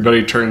impact.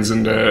 Everybody turns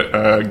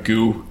into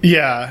goo.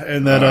 Yeah,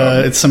 and that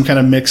it's some kind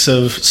of mix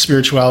of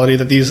spirituality,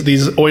 that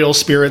these oil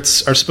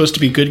spirits are supposed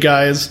to be good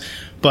guys,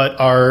 but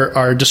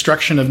our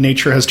destruction of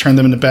nature has turned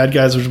them into bad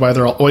guys, which is why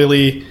they're all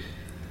oily.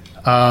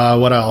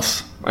 What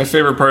else? My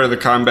favorite part of the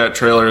combat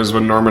trailer is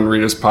when Norman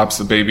Reedus pops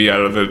the baby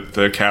out of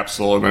the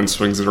capsule and then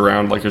swings it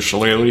around like a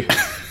shillelagh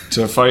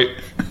to fight.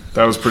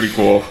 That was pretty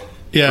cool.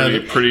 Yeah,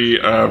 pretty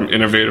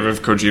innovative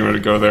of Kojima to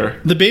go there.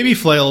 The baby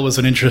flail was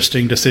an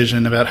interesting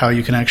decision about how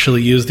you can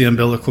actually use the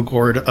umbilical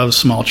cord of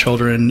small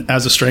children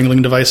as a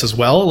strangling device as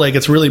well. Like,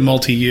 it's really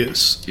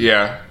multi-use.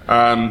 Yeah.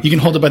 You can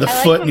hold it by the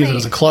foot and use it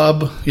as a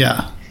club.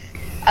 Yeah.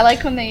 I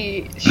like when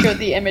they showed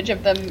the image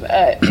of them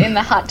in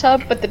the hot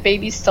tub, but the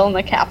baby's still in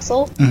the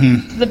capsule.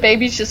 Mm-hmm. The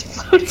baby's just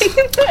floating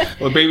in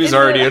the baby's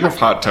already in a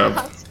hot tub.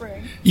 Hot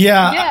spring.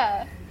 Yeah. Yeah.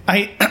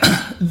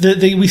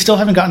 We still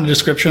haven't gotten a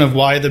description of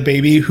why the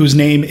baby, whose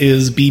name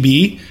is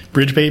BB,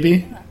 Bridge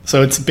Baby,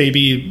 so it's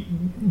baby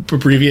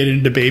abbreviated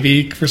into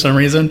baby for some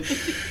reason.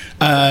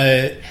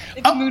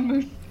 It's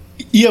Moon.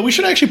 Yeah, we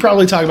should actually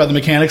probably talk about the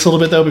mechanics a little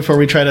bit, though, before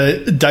we try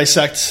to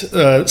dissect,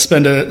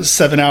 spend a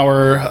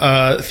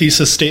 7-hour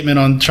thesis statement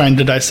on trying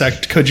to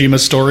dissect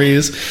Kojima's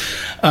stories.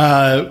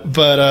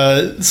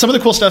 But some of the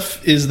cool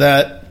stuff is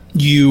that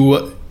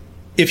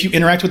if you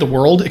interact with the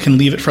world, it can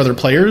leave it for other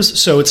players.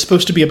 So it's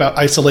supposed to be about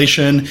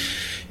isolation.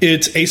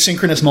 It's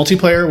asynchronous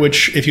multiplayer,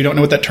 which, if you don't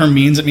know what that term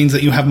means, it means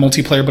that you have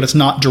multiplayer, but it's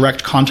not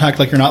direct contact,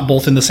 like you're not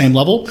both in the same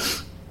level.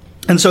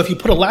 And so if you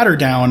put a ladder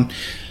down,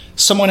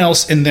 someone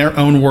else in their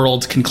own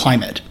world can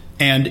climb it.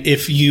 And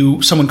if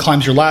someone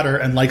climbs your ladder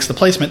and likes the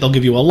placement, they'll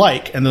give you a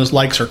like, and those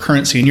likes are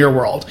currency in your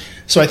world.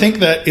 So I think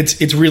that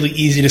it's really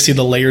easy to see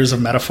the layers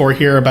of metaphor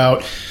here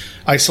about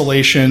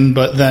isolation,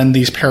 but then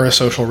these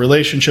parasocial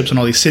relationships, and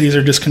all these cities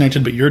are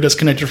disconnected, but you're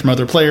disconnected from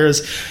other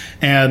players,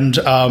 and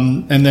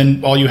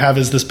then all you have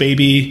is this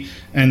baby,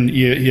 and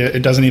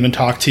it doesn't even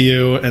talk to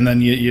you, and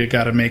then you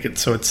got to make it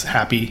so it's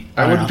happy.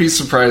 I wouldn't be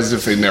surprised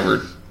if they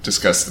never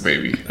discuss the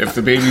baby. If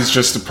the baby's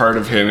just a part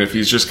of him, if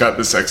he's just got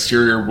this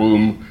exterior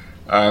womb,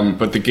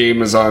 but the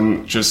game is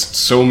on just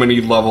so many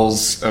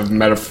levels of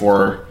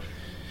metaphor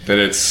that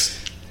it's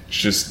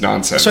just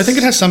nonsense. So I think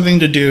it has something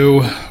to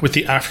do with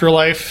the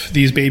afterlife.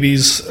 These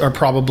babies are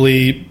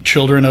probably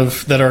children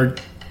that are,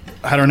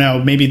 I don't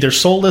know, maybe they're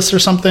soulless or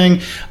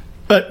something.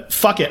 But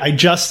fuck it, I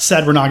just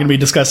said we're not going to be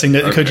discussing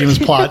Kojima's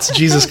plots.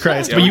 Jesus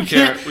Christ! Yeah, but we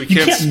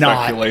can't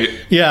speculate. Not.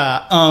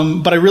 Yeah,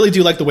 but I really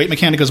do like the weight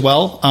mechanic as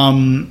well.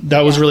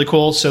 That was really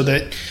cool, so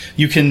that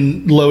you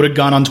can load a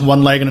gun onto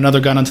one leg and another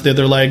gun onto the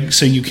other leg.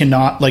 So you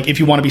cannot, like, if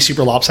you want to be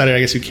super lopsided,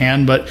 I guess you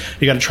can, but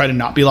you got to try to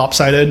not be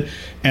lopsided.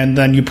 And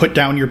then you put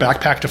down your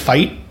backpack to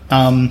fight.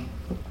 And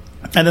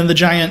then the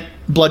giant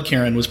blood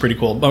Karen was pretty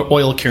cool.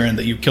 Oil Karen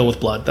that you kill with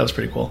blood. That was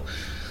pretty cool.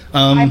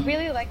 I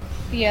really like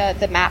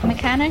the map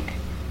mechanic.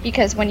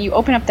 because when you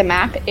open up the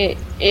map, it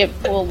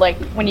will, like,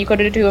 when you go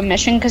to do a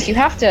mission, because you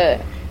have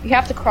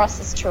to cross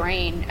this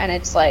terrain, and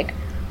it's like,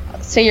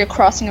 say you're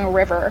crossing a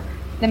river,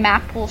 the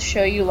map will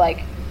show you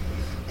like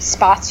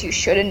spots you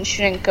should and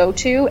shouldn't go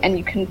to, and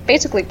you can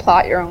basically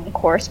plot your own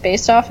course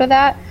based off of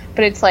that.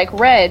 But it's like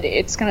red,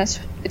 it's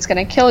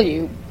gonna kill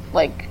you.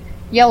 Like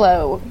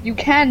yellow, you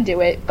can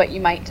do it, but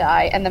you might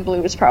die, and then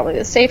blue is probably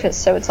the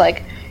safest. So it's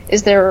like,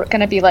 is there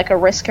going to be like a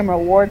risk and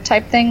reward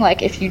type thing?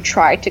 Like if you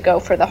try to go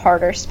for the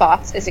harder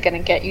spots, is it going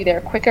to get you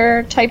there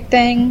quicker type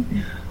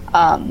thing?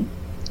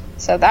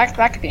 So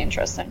that could be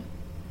interesting.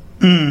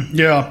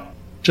 Yeah.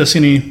 Jesse,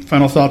 any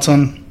final thoughts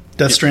on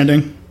Death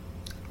Stranding?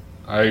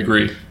 I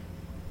agree.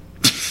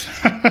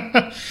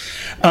 I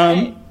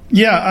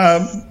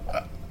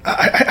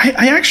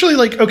actually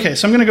like, okay,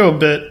 so I'm going to go a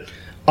bit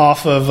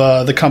off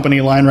of the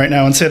company line right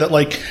now and say that,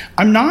 like,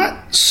 I'm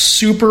not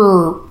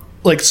super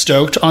like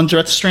stoked on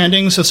Death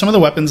Stranding. So some of the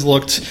weapons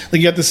looked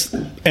like, you got this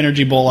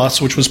energy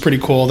bolus, which was pretty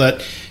cool,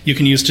 that you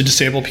can use to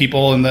disable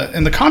people, and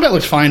the combat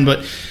looked fine,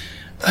 but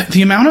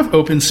the amount of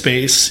open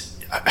space,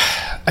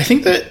 I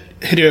think that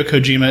Hideo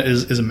Kojima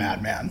is a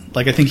madman.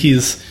 Like, I think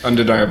he's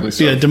undeniably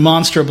so. Yeah,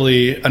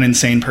 demonstrably an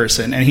insane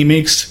person, and he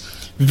makes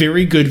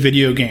very good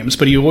video games,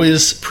 but he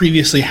always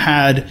previously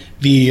had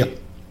the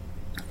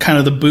kind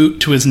of the boot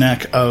to his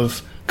neck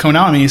of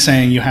Konami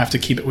saying you have to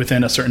keep it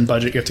within a certain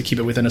budget, you have to keep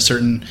it within a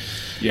certain...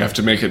 You have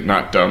to make it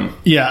not dumb.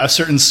 Yeah, a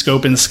certain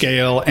scope and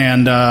scale,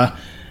 and I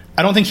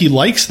don't think he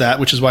likes that,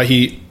 which is why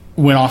he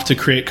went off to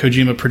create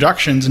Kojima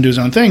Productions and do his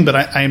own thing, but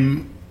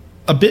I'm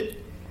a bit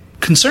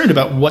concerned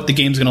about what the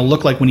game's going to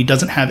look like when he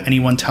doesn't have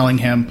anyone telling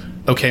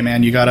him, okay,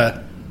 man, you got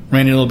to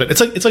rein it a little bit.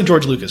 It's like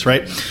George Lucas,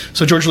 right?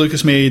 So George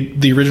Lucas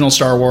made the original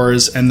Star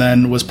Wars and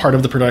then was part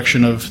of the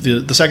production of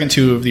the second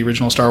two of the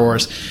original Star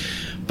Wars.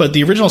 But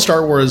the original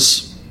Star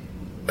Wars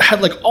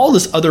had like all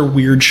this other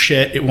weird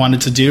shit it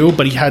wanted to do,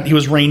 but he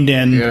was reined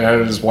in. Yeah,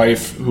 had his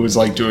wife who was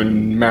like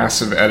doing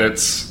massive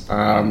edits.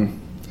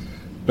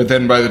 But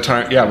then by the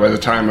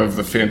time of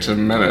the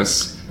Phantom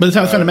Menace, by the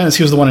time of Phantom Menace,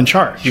 he was the one in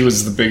charge. He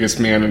was the biggest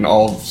man in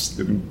all of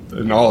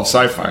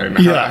sci-fi. And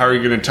how are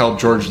you going to tell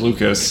George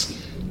Lucas,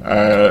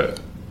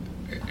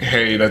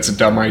 hey, that's a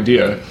dumb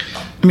idea?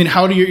 I mean,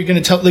 how are you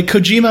going to tell, like,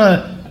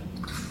 Kojima?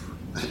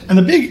 And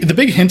the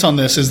big hint on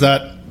this is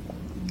that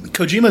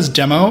Kojima's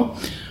demo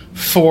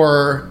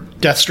for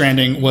Death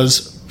Stranding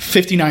was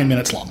 59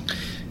 minutes long.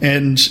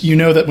 And you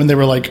know that when they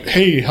were like,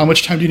 hey, how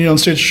much time do you need on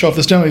stage to show off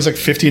this demo? He's like,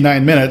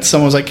 59 minutes.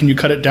 Someone was like, can you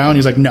cut it down?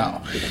 He's like, no.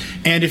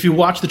 And if you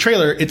watch the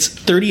trailer, it's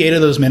 38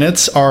 of those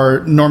minutes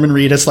are Norman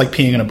Reedus like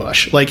peeing in a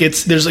bush. Like,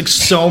 there's like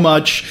so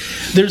much.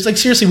 There's like,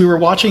 seriously, we were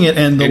watching it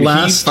and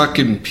he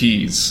fucking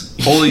pees.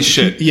 Holy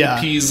shit. Yeah.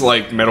 He pees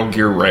like Metal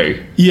Gear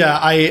Ray. Yeah,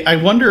 I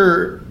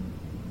wonder.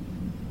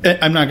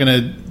 I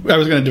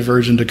was going to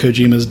diverge into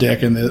Kojima's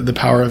dick and the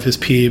power of his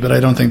pee, but I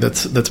don't think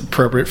that's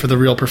appropriate for the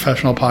Real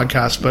Professional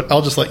podcast. But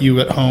I'll just let you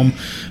at home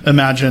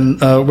imagine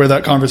where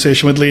that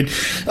conversation would lead.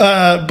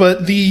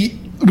 But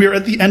we're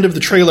at the end of the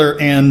trailer,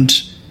 and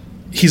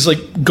he's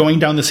like going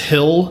down this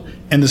hill,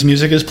 and this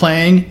music is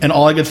playing, and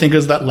all I could think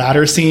is that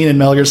ladder scene in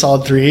Metal Gear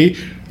Solid 3.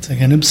 It's like,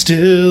 and I'm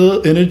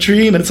still in a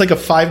dream, and it's like a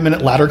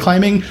 5-minute ladder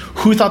climbing.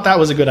 Who thought that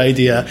was a good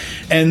idea?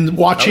 And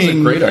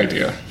watching, that was a great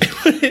idea.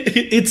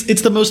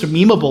 It's the most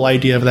memeable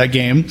idea of that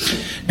game,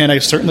 and I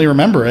certainly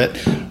remember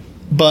it.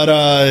 But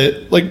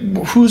like,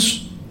 who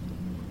was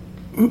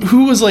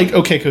like,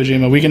 okay,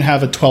 Kojima, we can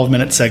have a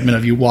 12-minute segment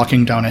of you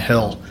walking down a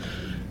hill,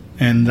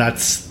 and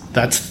that's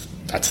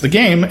the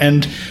game.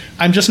 And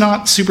I'm just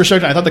not super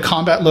stoked. I thought the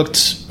combat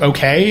looked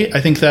okay.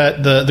 I think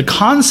that the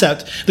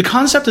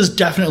concept is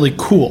definitely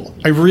cool.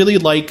 I really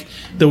like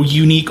the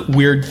unique,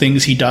 weird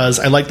things he does.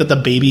 I like that the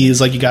baby is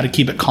like, you got to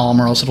keep it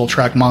calm or else it'll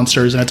attract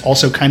monsters, and it's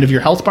also kind of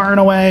your health bar in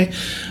a way.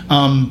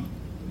 I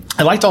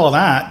liked all of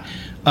that.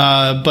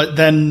 But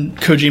then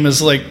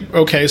Kojima's like,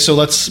 okay, so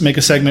let's make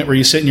a segment where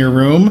you sit in your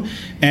room,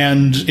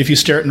 and if you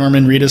stare at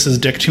Norman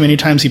Reedus' dick too many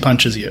times, he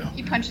punches you.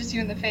 He punches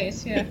you in the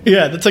face, yeah.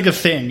 Yeah, that's like a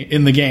thing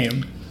in the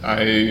game.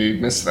 I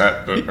missed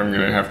that, but I'm going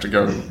to have to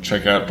go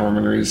check out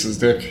Norman Reedus'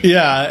 dick.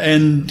 Yeah,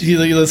 and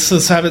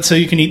let's have it so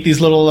you can eat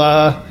these little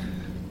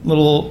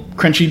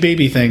crunchy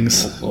baby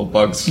things. Little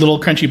bugs.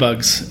 Little crunchy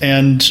bugs.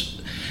 And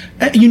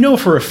you know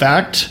for a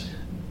fact,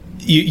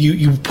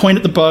 you point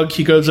at the bug,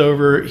 he goes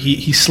over,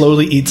 he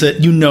slowly eats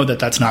it. You know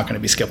that's not going to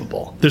be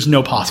skippable. There's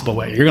no possible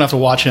way. You're going to have to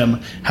watch him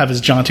have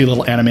his jaunty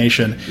little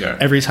animation. Yeah.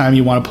 Every time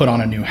you want to put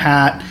on a new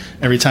hat,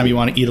 every time you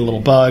want to eat a little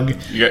bug.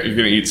 You're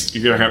going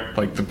to have,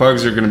 like, the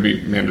bugs are going to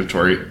be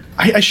mandatory.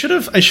 I should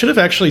have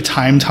actually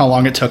timed how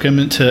long it took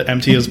him to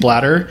empty his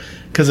bladder,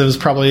 because it was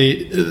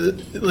probably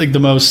like the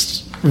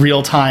most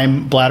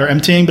real-time bladder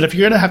emptying. But if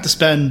you're going to have to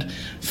spend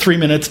 3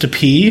 minutes to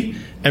pee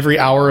every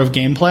hour of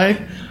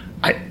gameplay,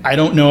 I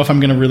don't know if I'm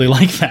going to really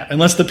like that,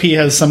 unless the pee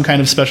has some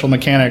kind of special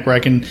mechanic where I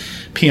can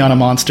pee on a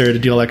monster to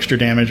deal extra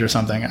damage or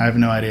something. I have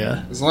no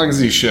idea. As long as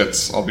he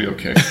shits, I'll be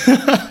okay.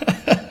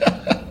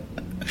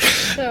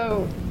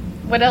 So,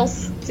 what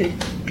else did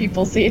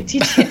people see a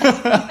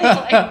TGS?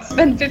 Like,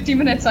 spend 50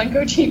 minutes on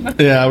Kojima.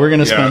 Yeah, we're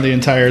gonna spend Yeah. the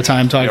entire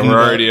time talking. We're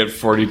about already at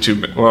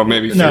 42. Well,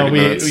 maybe 30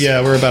 minutes.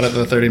 we're about at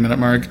the 30-minute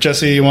mark.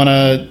 Jesse, you want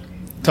to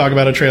talk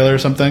about a trailer or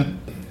something?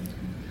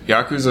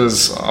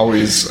 Yakuza's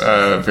always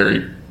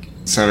very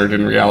centered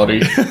in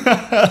reality.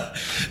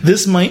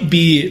 This might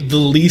be the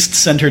least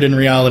centered in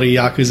reality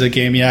Yakuza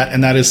game yet,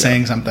 and that is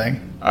saying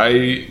something.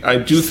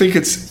 I do think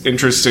it's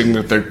interesting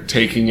that they're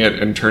taking it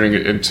and turning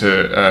it into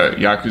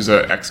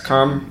Yakuza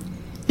XCOM,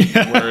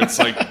 where it's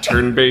like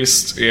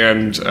turn-based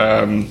and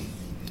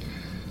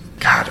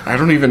God, I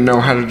don't even know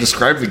how to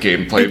describe the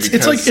gameplay.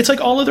 It's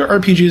like all other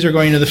RPGs are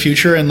going into the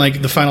future, and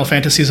like the Final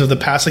Fantasies of the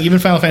past. Like even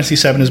Final Fantasy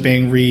VII is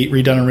being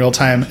redone in real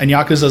time, and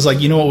Yakuza is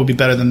like, you know what would be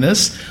better than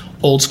this?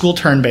 Old school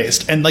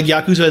turn-based. And like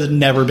Yakuza has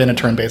never been a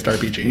turn-based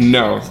RPG.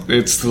 No,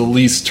 it's the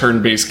least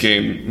turn-based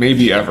game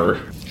maybe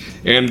ever,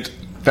 and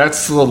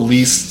that's the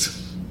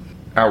least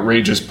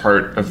outrageous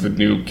part of the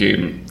new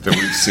game that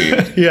we've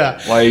seen.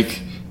 Yeah. Like,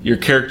 your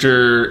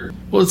character...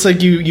 Well, it's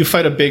like you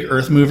fight a big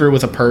earth mover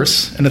with a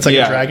purse, and it's like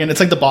a dragon. It's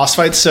like the boss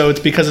fights, so it's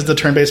because it's a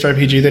turn-based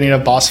RPG, they need to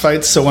have boss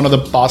fights, so one of the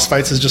boss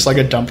fights is just like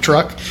a dump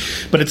truck,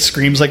 but it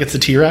screams like it's a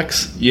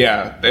T-Rex.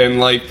 Yeah, and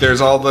like, there's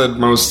all the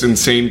most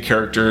insane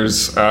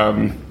characters,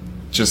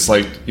 just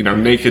like, you know,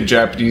 naked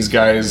Japanese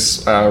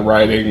guys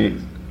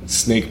riding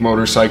snake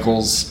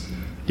motorcycles.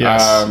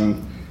 Yes.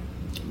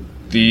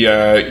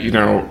 You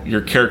know,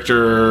 your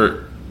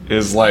character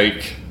is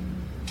like...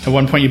 At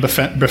one point you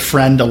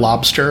befriend a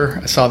lobster.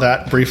 I saw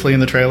that briefly in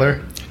the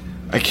trailer.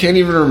 I can't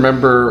even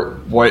remember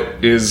what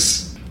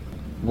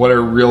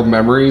are real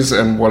memories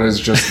and what is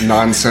just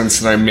nonsense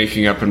that I'm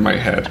making up in my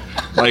head.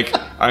 Like,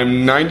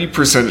 I'm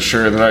 90%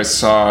 sure that I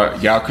saw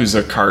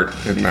Yakuza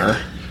Kart in there.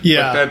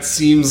 Yeah. But that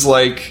seems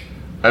like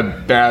a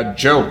bad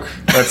joke.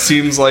 That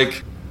seems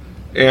like...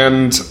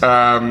 And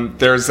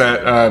there's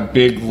that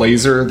big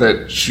laser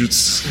that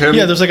shoots him.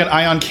 Yeah, there's like an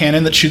ion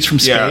cannon that shoots from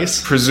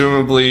space. Yeah,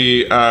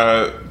 presumably,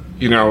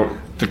 you know,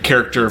 the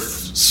character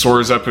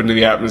soars up into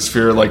the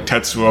atmosphere like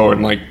Tetsuo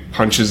and like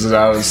punches it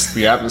out of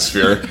the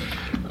atmosphere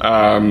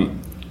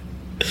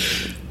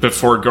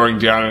before going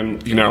down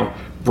and, you know,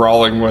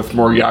 brawling with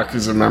more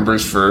Yakuza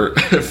members for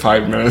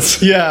 5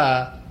 minutes.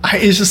 Yeah.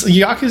 It's just,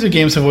 Yakuza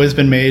games have always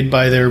been made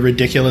by their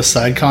ridiculous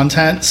side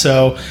content,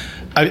 so...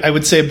 I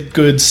would say a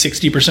good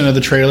 60% of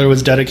the trailer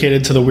was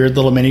dedicated to the weird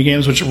little mini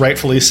games, which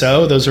rightfully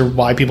so. Those are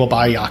why people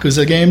buy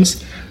Yakuza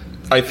games.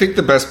 I think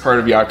the best part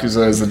of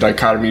Yakuza is the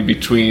dichotomy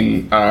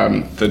between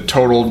the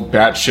total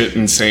batshit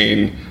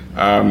insane,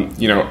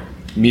 you know,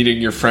 meeting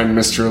your friend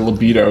Mr.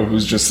 Libido,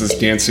 who's just this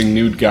dancing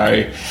nude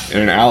guy in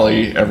an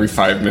alley every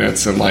 5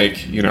 minutes, and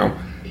like, you know,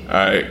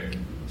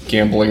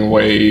 gambling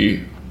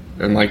away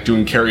and like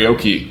doing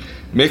karaoke,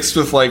 mixed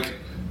with like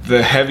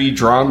the heavy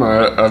drama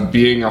of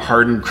being a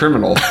hardened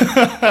criminal.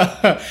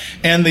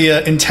 And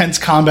the intense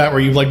combat where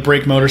you like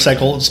break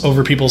motorcycles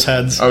over people's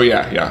heads. Oh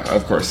yeah,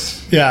 of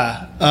course.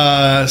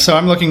 Yeah. So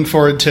I'm looking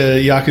forward to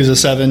Yakuza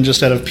 7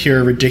 just out of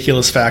pure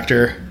ridiculous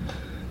factor.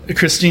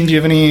 Christine, do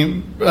you have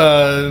any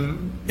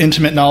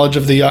intimate knowledge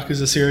of the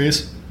Yakuza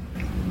series?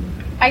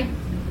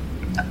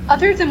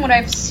 Other than what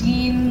I've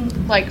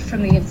seen, like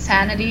from the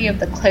insanity of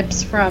the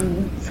clips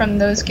from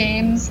those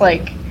games,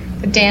 like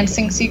the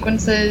dancing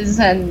sequences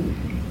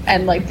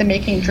and like the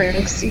making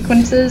drink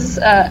sequences,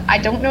 I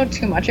don't know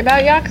too much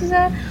about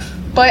Yakuza,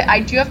 but I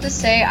do have to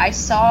say I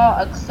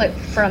saw a clip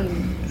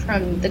from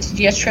the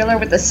TGS trailer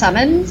with the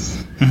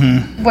summons,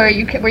 where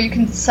you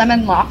can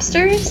summon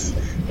lobsters,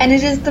 and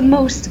it is the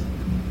most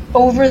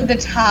over the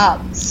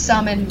top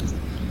summoned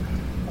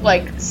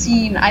like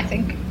scene I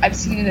think I've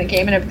seen in a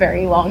game in a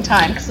very long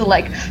time, because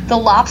like the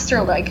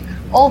lobster, like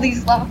all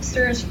these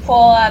lobsters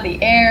fall out of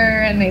the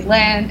air and they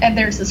land, and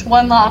there's this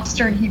one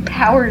lobster and he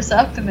powers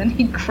up and then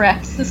he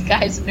grabs this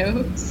guy's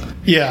nose.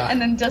 Yeah.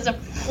 And then does a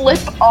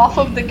flip off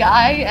of the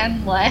guy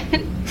and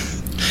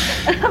lands.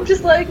 And I'm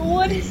just like,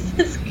 what is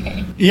this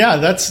game? Yeah,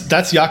 that's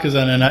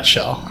Yakuza in a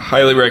nutshell.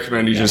 Highly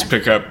recommend you just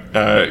pick up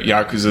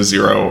Yakuza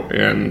 0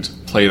 and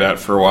play that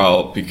for a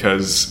while,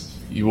 because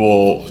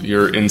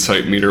your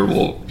insight meter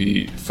will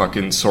be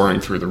fucking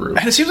soaring through the roof.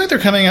 And it seems like they're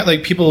coming at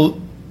like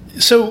people.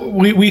 So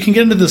we can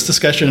get into this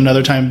discussion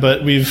another time,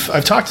 but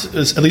I've talked,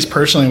 at least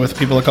personally, with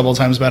people a couple of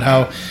times about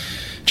how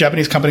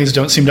Japanese companies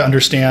don't seem to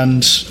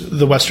understand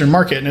the Western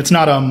market, and it's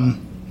not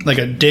like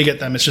a dig at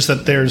them. It's just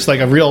that there's like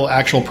a real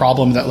actual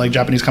problem that like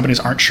Japanese companies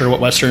aren't sure what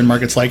Western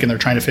market's like, and they're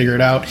trying to figure it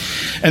out.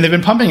 And they've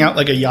been pumping out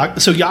like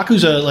so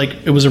Yakuza, like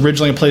it was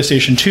originally a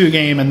PlayStation 2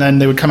 game, and then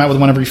they would come out with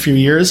one every few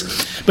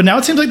years. But now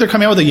it seems like they're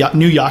coming out with a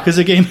new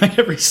Yakuza game like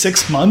every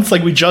 6 months.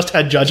 Like we just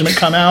had Judgment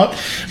come out,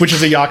 which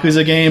is a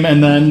Yakuza game,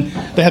 and then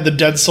they had the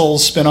Dead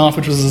Souls spinoff,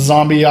 which was a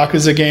zombie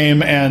Yakuza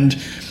game. And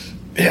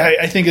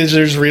I think they're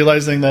just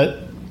realizing that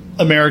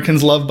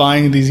Americans love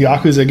buying these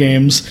Yakuza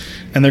games,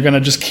 and they're going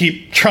to just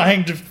keep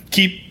trying to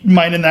keep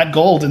mining that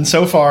gold. And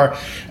so far,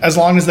 as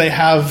long as they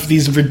have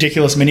these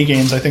ridiculous mini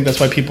games, I think that's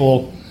why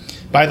people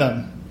buy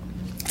them.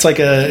 It's like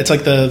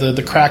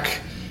the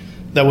crack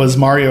that was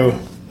Mario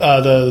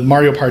the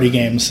Mario Party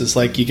games is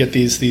like you get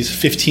these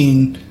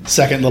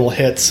 15-second little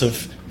hits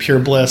of pure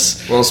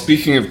bliss. Well,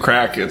 speaking of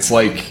crack, it's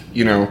like,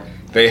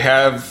 they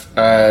have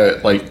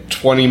like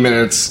 20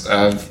 minutes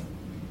of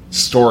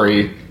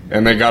story,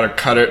 and they got to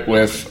cut it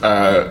with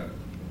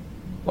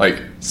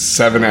like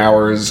 7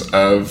 hours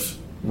of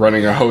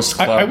running a host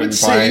club I would and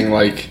say, buying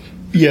like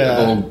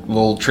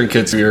little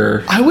trinkets.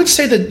 I would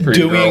say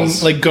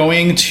that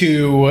going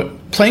to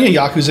playing a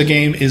Yakuza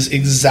game is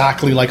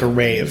exactly like a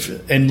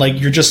rave, and like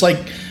you're just like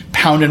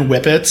pounding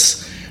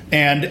whippets,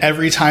 and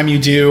every time you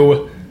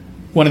do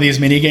one of these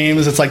mini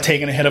games, it's like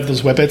taking a hit of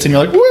those whippets, and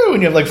you're like, woo,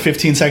 and you have like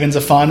 15 seconds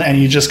of fun, and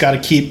you just got to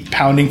keep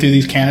pounding through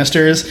these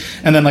canisters,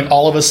 and then like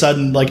all of a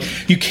sudden,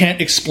 like you can't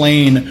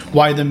explain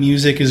why the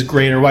music is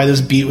great, or why this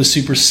beat was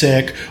super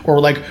sick, or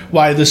like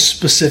why this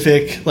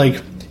specific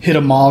like hit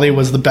a molly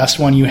was the best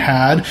one you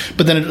had,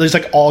 but then it just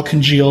like all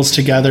congeals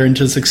together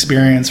into this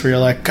experience where you're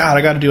like, God,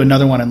 I got to do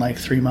another one in like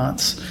 3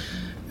 months,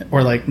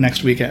 or like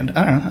next weekend.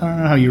 I don't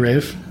know how you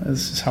rave.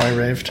 This is how I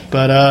raved,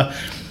 but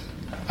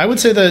I would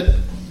say that.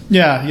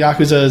 Yeah,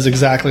 Yakuza is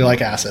exactly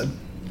like acid.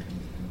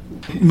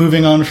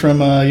 Moving on from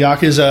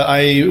Yakuza,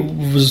 I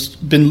was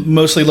been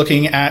mostly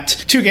looking at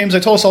 2 games. I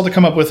told us all to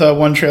come up with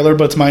one trailer,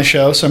 but it's my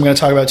show, so I'm going to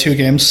talk about 2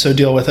 games, so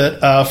deal with it.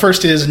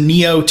 First is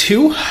Nioh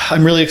 2.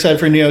 I'm really excited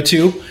for Nioh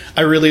 2.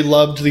 I really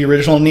loved the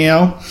original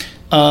Nioh.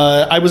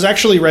 I was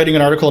actually writing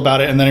an article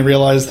about it, and then I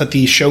realized that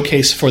the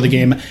showcase for the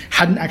game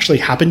hadn't actually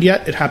happened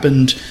yet. It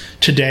happened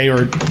today,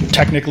 or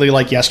technically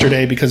like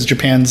yesterday, because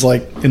Japan's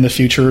like in the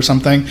future or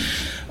something,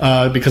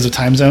 because of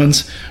time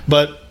zones.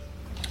 But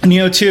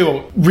Nioh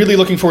 2, really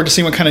looking forward to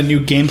seeing what kind of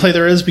new gameplay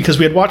there is, because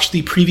we had watched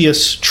the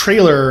previous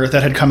trailer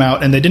that had come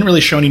out, and they didn't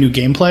really show any new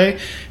gameplay,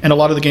 and a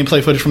lot of the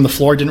gameplay footage from the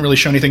floor didn't really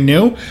show anything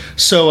new.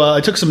 So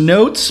I took some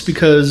notes,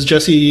 because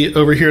Jesse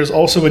over here is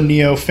also a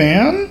Nioh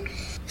fan.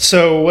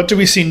 So what do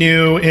we see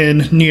new in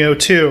Nioh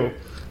 2?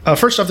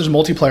 First off, there's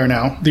multiplayer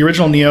now. The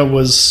original Nioh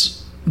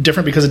was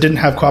different because it didn't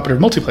have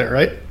cooperative multiplayer,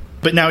 right?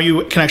 But now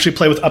you can actually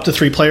play with up to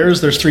 3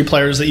 players. There's 3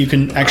 players that you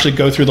can actually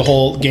go through the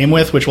whole game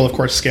with, which will, of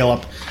course, scale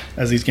up,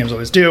 as these games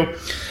always do.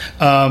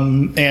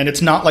 And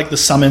it's not like the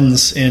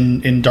summons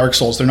in Dark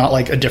Souls. They're not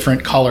like a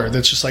different color.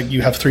 That's just like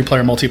you have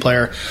 3-player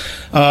multiplayer.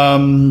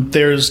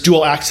 There's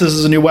dual axes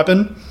as a new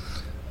weapon.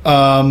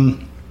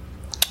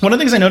 One of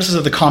the things I noticed is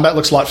that the combat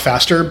looks a lot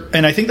faster,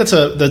 and I think that's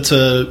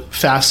a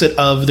facet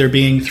of there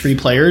being 3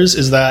 players,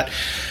 is that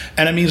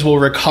enemies will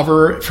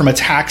recover from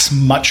attacks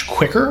much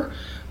quicker.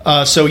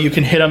 So you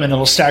can hit them and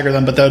it'll stagger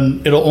them, but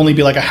then it'll only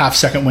be like a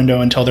half-second window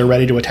until they're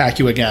ready to attack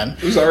you again.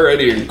 It was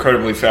already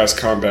incredibly fast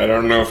combat. I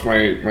don't know if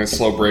my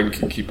slow brain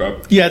can keep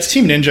up. Yeah, it's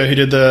Team Ninja who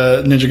did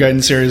the Ninja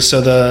Gaiden series, so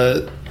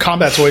the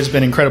combat's always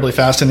been incredibly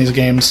fast in these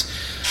games.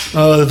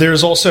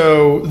 There's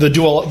also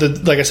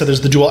like I said,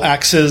 there's the dual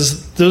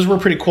axes. Those were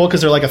pretty cool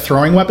because they're like a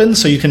throwing weapon,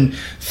 so you can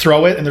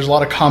throw it, and there's a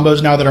lot of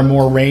combos now that are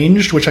more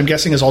ranged, which I'm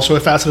guessing is also a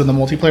facet of the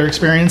multiplayer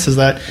experience, is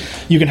that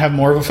you can have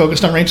more of a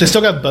focus on range. They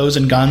still got bows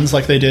and guns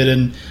like they did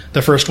in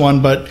the first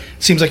one, but it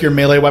seems like your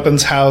melee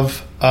weapons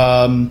have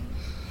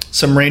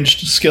some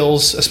ranged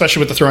skills, especially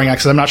with the throwing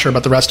axes. I'm not sure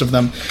about the rest of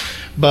them,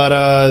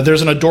 but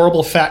there's an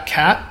adorable fat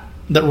cat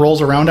that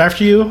rolls around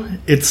after you.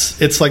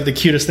 It's like the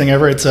cutest thing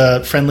ever. It's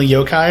a friendly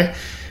yokai,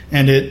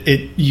 and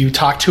you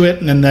talk to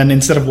it, and then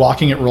instead of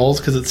walking, it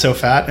rolls because it's so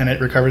fat, and it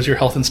recovers your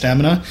health and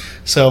stamina.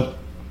 So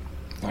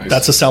nice.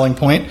 That's a selling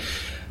point.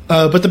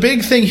 But the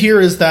big thing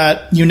here is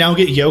that you now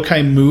get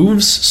yokai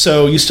moves.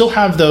 So you still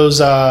have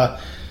those.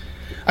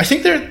 I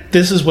think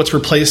this is what's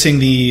replacing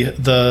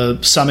the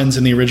summons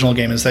in the original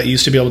game, is that you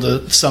used to be able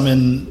to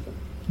summon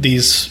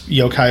these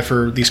yokai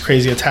for these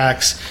crazy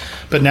attacks,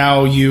 but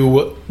now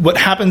what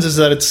happens is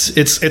that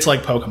it's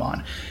like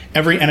Pokemon.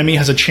 Every enemy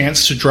has a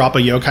chance to drop a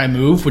yokai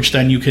move, which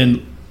then you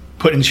can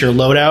put into your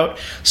loadout.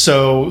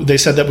 So they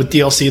said that with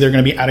DLC they're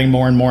going to be adding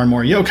more and more and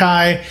more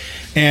yokai,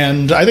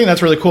 and I think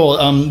that's really cool.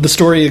 The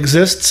story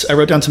exists. I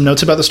wrote down some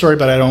notes about the story,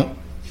 but I don't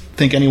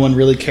think anyone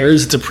really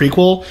cares. It's a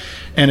prequel,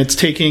 and it's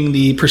taking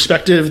the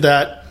perspective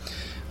that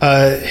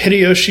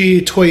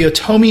Hideyoshi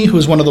Toyotomi, who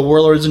was one of the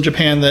warlords in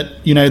Japan that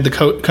united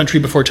the country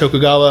before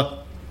Tokugawa,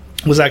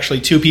 was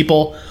actually 2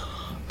 people.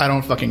 I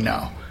don't fucking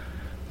know.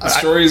 The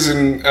story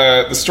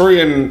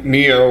in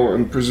Nioh,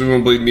 and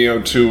presumably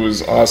Nioh 2,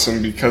 is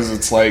awesome because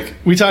it's like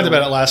we talked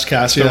about it last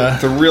cast. Yeah,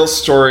 the real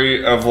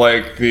story of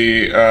like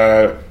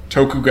the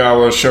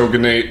Tokugawa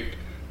shogunate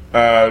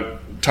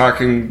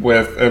talking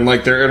with, and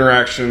like their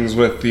interactions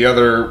with the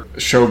other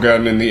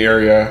shogun in the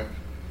area,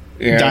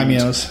 and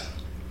daimyos.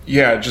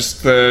 Yeah,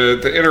 just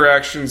the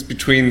interactions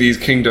between these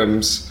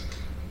kingdoms,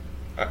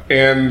 but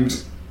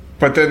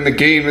then the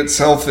game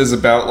itself is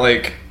about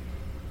like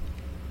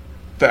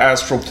the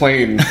astral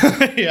plane.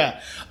 Yeah.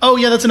 Oh,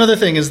 yeah, that's another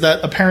thing, is that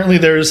apparently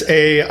there's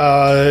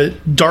a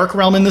dark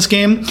realm in this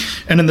game,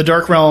 and in the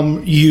dark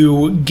realm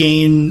you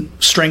gain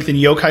strength in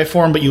yokai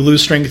form, but you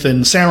lose strength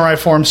in samurai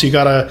form, so you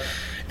gotta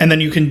and then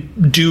you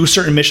can do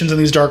certain missions in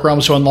these dark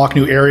realms to unlock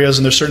new areas,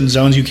 and there's certain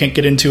zones you can't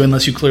get into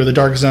unless you clear the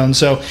dark zone.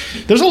 So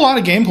there's a lot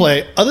of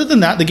gameplay. Other than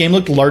that, the game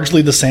looked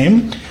largely the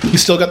same. You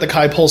still got the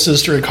Kai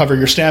pulses to recover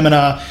your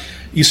stamina.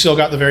 You still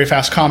got the very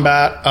fast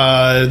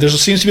combat. There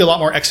seems to be a lot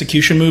more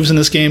execution moves in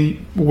this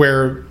game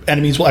where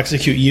enemies will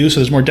execute you,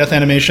 so there's more death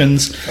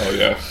animations. Oh,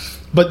 yeah.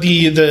 But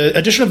the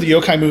addition of the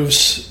yokai moves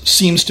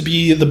seems to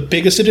be the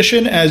biggest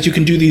addition, as you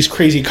can do these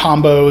crazy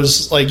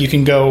combos. Like, you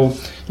can go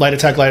light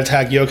attack,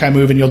 yokai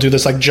move, and you'll do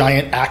this like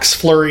giant axe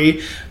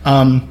flurry.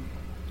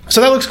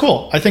 So that looks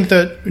cool. I think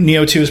that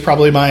Nioh 2 is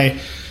probably my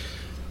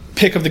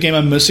pick of the game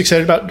I'm most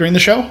excited about during the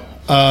show,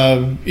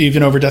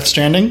 even over Death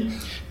Stranding,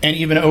 and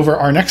even over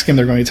our next game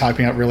they're going to be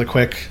talking about really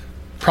quick,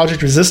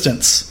 Project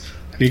Resistance.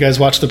 Have you guys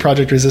watched the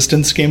Project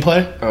Resistance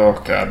gameplay?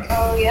 Oh, God.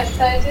 Oh, yes,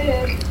 I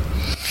did.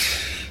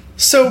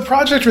 So,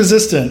 Project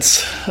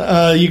Resistance,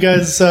 you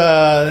guys,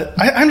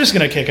 I'm just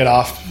going to kick it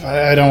off.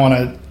 I don't want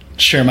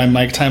to share my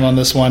mic time on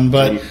this one,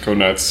 but... Go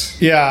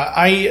nuts. Yeah,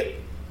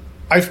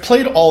 I've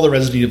played all the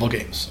Resident Evil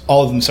games,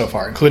 all of them so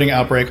far, including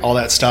Outbreak, all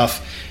that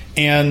stuff,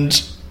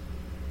 and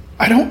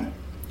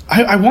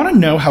I want to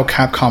know how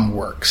Capcom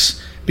works,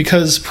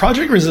 because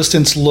Project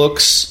Resistance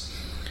looks...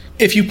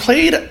 If you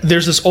played...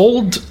 There's this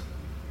old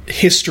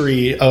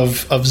history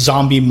of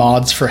zombie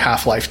mods for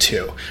Half-Life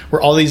 2,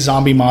 where all these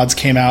zombie mods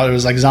came out. It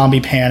was like Zombie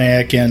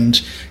Panic and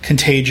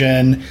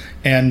Contagion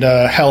and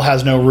Hell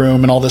Has No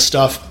Room and all this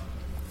stuff.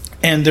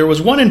 And there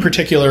was one in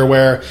particular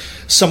where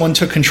someone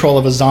took control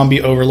of a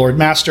zombie overlord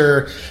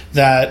master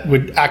that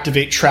would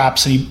activate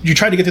traps, and you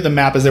tried to get through the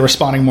map as they were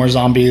spawning more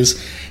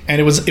zombies. And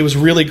it was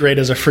really great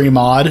as a free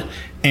mod,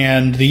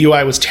 and the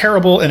UI was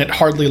terrible, and it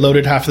hardly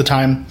loaded half the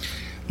time.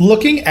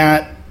 Looking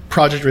at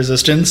Project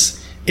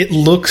Resistance, it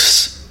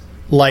looks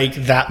like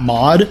that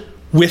mod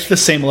with the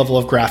same level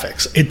of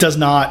graphics. It does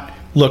not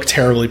look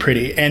terribly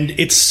pretty, and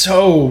it's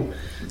so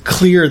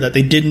clear that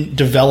they didn't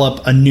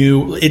develop a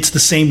new... It's the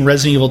same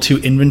Resident Evil 2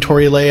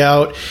 inventory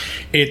layout.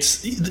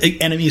 It's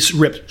enemies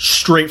ripped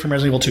straight from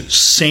Resident Evil 2.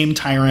 Same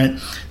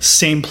tyrant,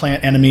 same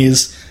plant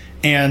enemies,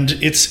 and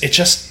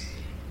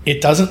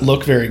it doesn't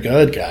look very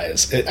good,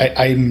 guys.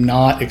 I'm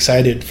not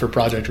excited for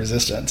Project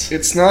Resistance.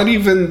 It's not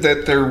even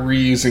that they're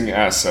reusing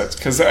assets,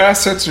 because the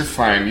assets are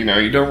fine. You know,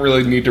 you don't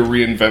really need to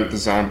reinvent the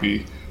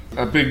zombie.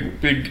 A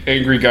big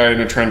angry guy in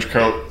a trench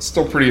coat,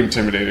 still pretty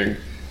intimidating.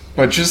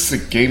 But just the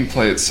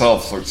gameplay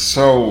itself looks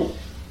so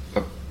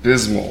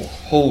abysmal.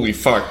 Holy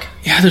fuck.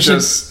 Yeah, there's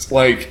just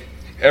like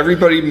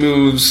everybody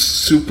moves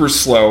super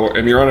slow,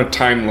 and you're on a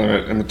time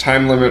limit. And the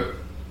time limit,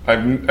 I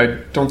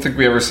don't think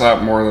we ever saw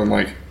it more than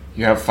like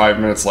you have 5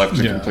 minutes left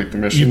to complete the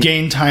mission. You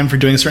gain time for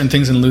doing certain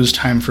things and lose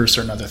time for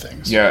certain other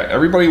things. Yeah,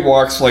 everybody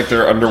walks like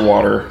they're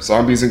underwater,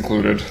 zombies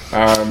included.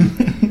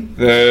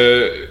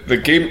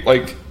 The game,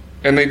 like,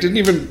 and they didn't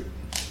even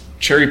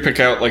cherry pick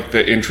out like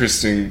the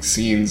interesting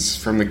scenes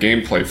from the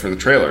gameplay for the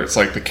trailer. It's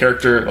like the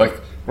character, like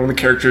one of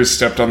the characters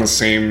stepped on the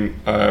same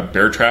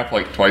bear trap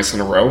like twice in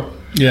a row.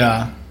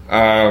 Yeah.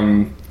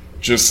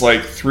 Just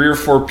like 3 or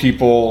 4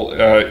 people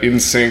in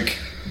sync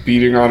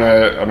beating on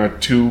a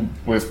tube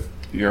with,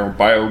 you know,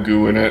 bio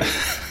goo in it,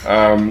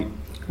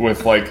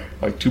 with like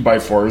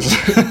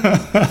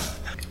 2x4s,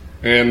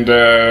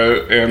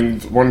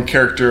 and one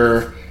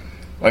character,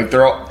 like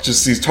they're all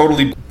just these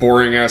totally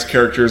boring ass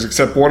characters,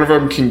 except one of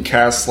them can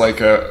cast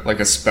like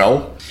a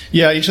spell.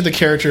 Yeah, each of the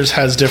characters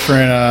has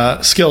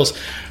different skills.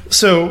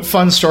 So,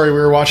 fun story. We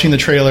were watching the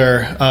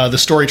trailer, the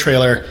story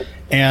trailer,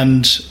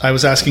 and I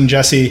was asking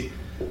Jesse,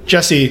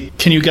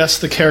 can you guess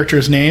the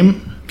character's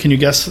name? Can you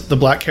guess the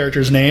black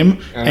character's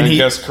name? And I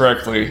guessed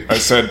correctly. I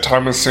said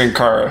Thomas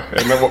Sankara,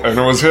 and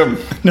it was him.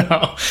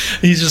 No,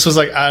 he just was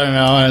like, I don't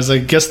know. And I was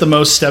like, guess the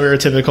most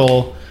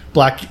stereotypical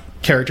black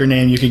character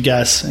name you could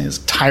guess. And he's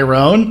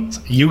Tyrone.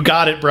 You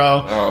got it,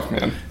 bro. Oh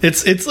man,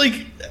 it's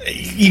like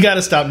you got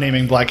to stop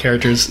naming black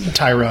characters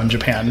Tyrone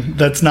Japan.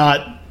 That's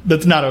not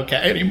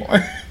okay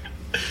anymore.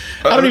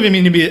 I don't even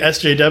mean to be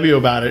SJW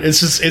about it. It's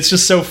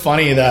just so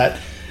funny that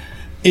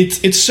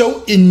it's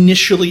so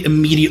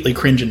immediately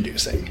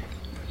cringe-inducing.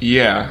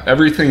 Yeah,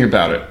 everything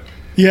about it.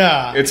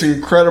 Yeah. It's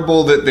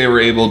incredible that they were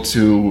able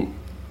to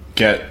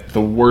get the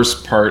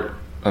worst part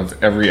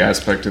of every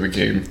aspect of the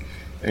game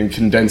and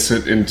condense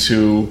it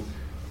into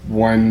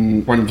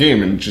one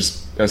game and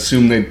just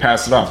assume they'd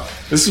pass it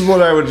off. This is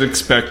what I would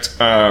expect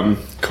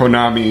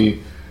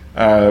Konami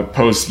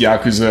post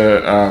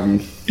Yakuza,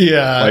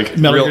 like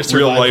real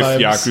life vibes.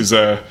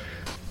 Yakuza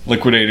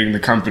liquidating the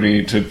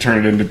company to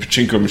turn it into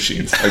pachinko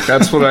machines. Like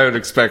that's what I would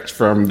expect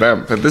from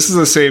them. But this is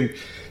the same.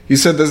 He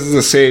said this is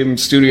the same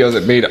studio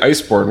that made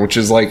Iceborne, which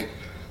is like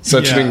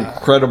such an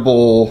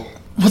incredible...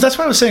 Well, that's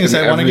what I was saying, is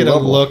I want to get a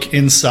look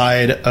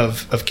inside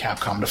of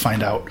Capcom to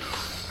find out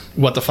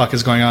what the fuck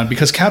is going on.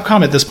 Because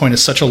Capcom at this point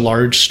is such a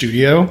large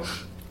studio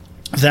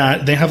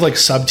that they have like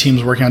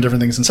sub-teams working on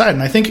different things inside.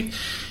 And I think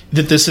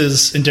that this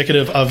is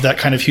indicative of that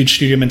kind of huge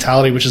studio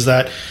mentality, which is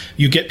that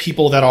you get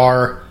people that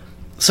are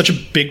such a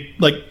big,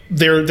 like,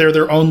 they're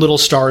their own little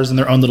stars and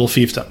their own little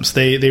fiefdoms.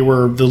 They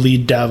were the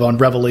lead dev on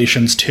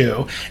Revelations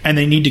 2, and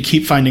they need to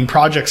keep finding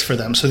projects for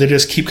them. So they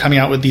just keep coming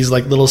out with these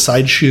like little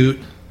side shoot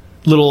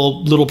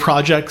little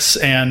projects,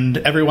 and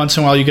every once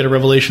in a while you get a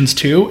Revelations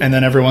 2, and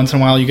then every once in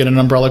a while you get an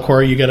Umbrella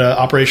Corps, you get a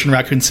Operation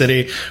Raccoon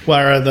City,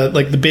 where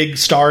the big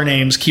star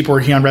names keep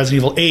working on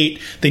Resident Evil 8.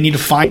 They need to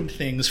find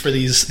things for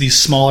these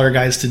smaller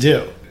guys to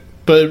do.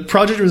 But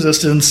Project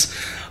Resistance,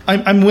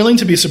 I'm willing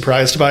to be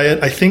surprised by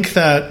it. I think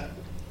that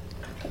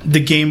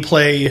the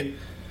gameplay,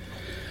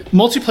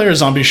 multiplayer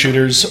zombie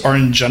shooters are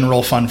in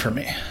general fun for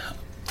me.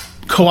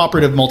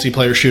 Cooperative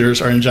multiplayer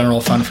shooters are in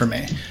general fun for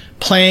me.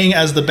 Playing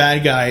as the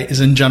bad guy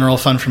is in general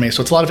fun for me.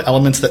 So it's a lot of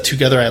elements that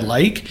together I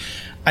like.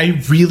 I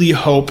really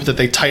hope that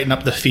they tighten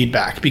up the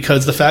feedback,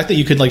 because the fact that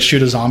you could like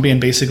shoot a zombie and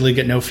basically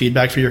get no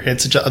feedback for your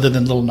hits other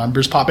than little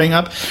numbers popping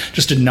up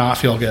just did not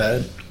feel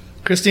good.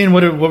 Christine,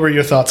 what were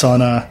your thoughts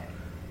on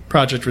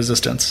Project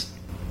Resistance?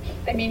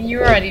 I mean, you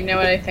already know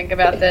what I think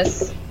about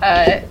this.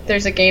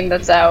 There's a game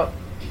that's out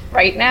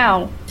right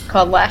now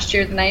called Last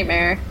Year the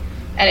Nightmare,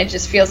 and it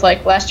just feels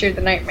like Last Year the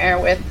Nightmare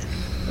with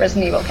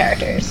Resident Evil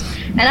characters.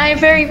 And I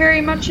very,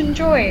 very much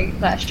enjoy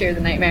Last Year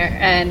the Nightmare,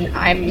 and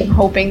I'm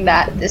hoping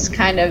that this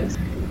kind of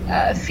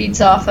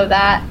feeds off of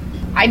that.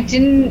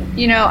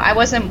 I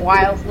wasn't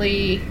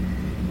wildly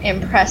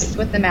impressed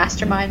with the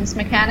Masterminds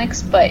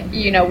mechanics, but,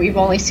 we've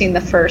only seen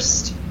the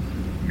first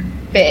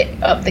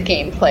bit of the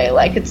gameplay.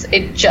 Like,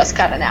 it just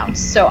got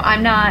announced. So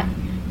I'm not,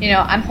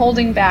 I'm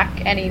holding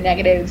back any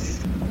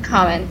negative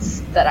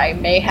comments that I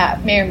may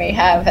or may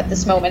have at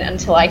this moment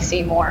until I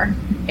see more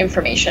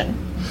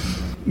information.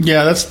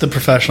 Yeah, that's the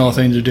professional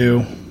thing to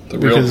do.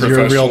 Because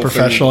you're a real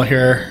professional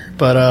here.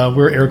 But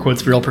we're air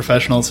quotes real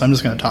professionals, so I'm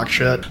just going to talk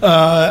shit.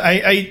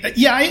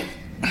 I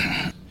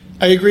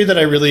agree that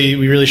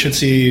we really should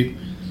see...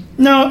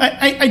 No,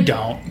 I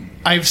don't.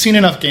 I've seen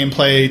enough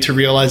gameplay to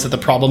realize that the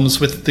problems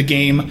with the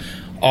game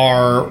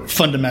are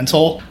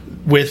fundamental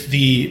with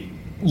the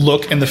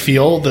look and the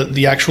feel,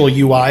 the actual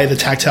UI, the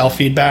tactile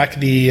feedback,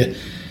 the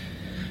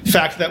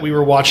fact that we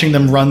were watching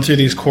them run through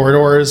these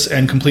corridors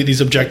and complete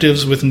these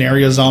objectives with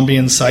nary a zombie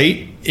in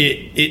sight.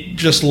 It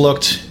just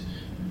looked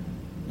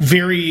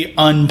very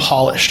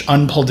unpolished,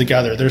 unpulled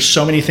together. There's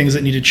so many things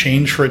that need to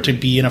change for it to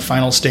be in a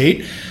final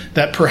state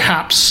that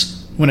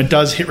perhaps when it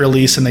does hit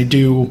release and they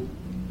do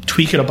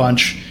tweak it a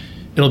bunch,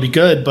 it'll be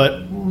good.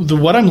 But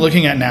what I'm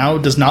looking at now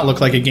does not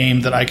look like a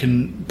game that I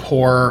can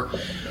pour...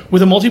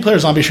 With a multiplayer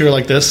zombie shooter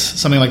like this,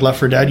 something like Left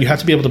 4 Dead, you have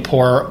to be able to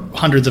pour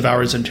hundreds of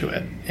hours into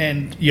it.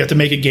 And you have to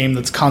make a game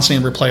that's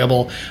constantly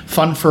replayable,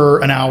 fun for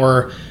an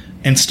hour,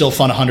 and still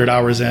fun 100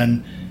 hours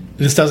in.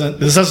 This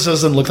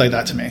doesn't look like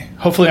that to me.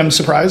 Hopefully I'm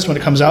surprised when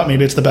it comes out.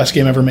 Maybe it's the best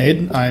game ever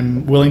made.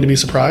 I'm willing to be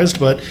surprised,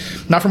 but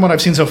not from what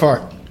I've seen so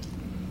far.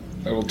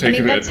 I will take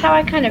it. That's how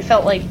I kind of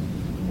felt like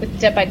with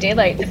Dead by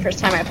Daylight the first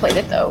time I played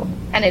it, though.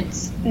 And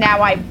it's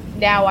now I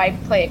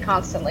play it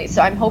constantly,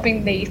 so I'm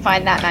hoping they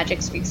find that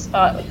magic sweet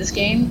spot with this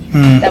game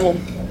that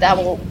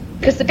will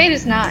because the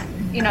beta's not,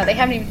 they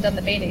haven't even done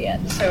the beta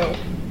yet, so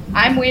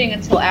I'm waiting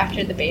until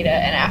after the beta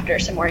and after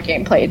some more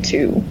gameplay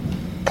to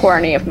pour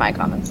any of my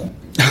comments in.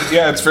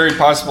 Yeah, it's very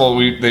possible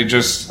they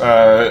just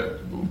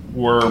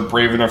were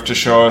brave enough to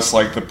show us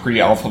like the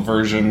pre-alpha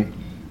version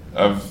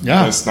of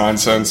this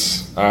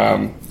nonsense.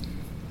 It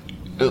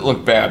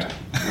looked bad.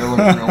 It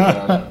looked real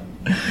bad.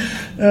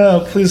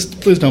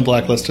 Please don't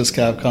blacklist us,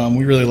 Capcom.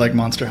 We really like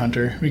Monster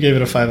Hunter. We gave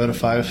it a 5 out of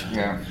 5.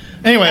 Yeah.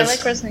 Anyways. I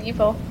like Resident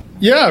Evil.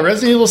 Yeah,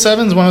 Resident Evil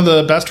 7 is one of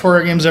the best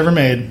horror games ever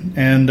made.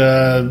 And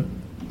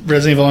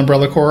Resident Evil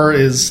Umbrella Corps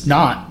is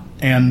not.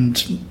 And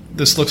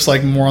this looks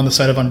like more on the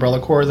side of Umbrella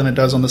Corps than it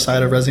does on the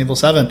side of Resident Evil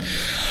 7.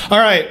 All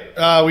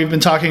right. We've been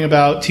talking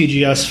about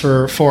TGS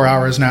for 4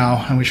 hours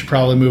now, and we should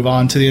probably move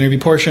on to the interview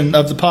portion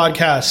of the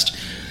podcast.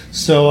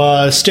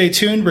 So stay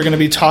tuned. We're going to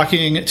be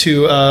talking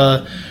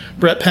to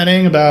Brett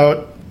Penning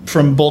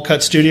from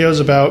Bullcut Studios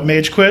about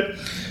Mage Quit.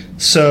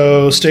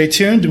 So stay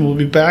tuned, and we'll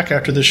be back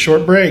after this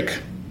short break.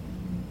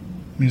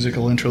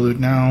 Musical interlude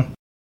now.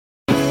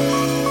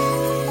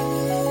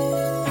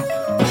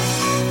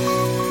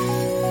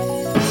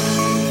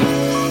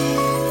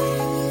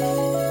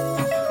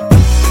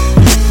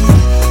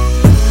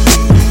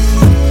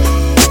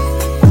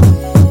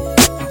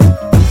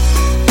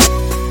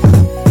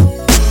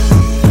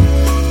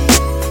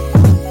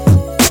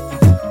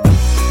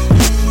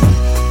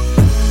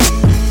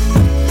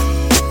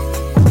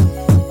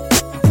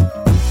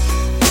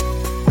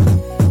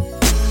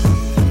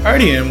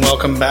 And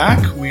welcome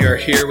back. We are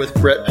here with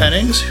Brett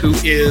Pennings, who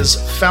is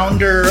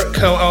founder,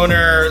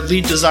 co-owner,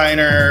 lead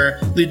designer,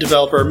 lead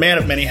developer, man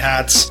of many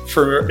hats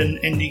for an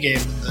indie game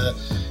in the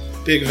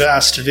big,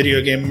 vast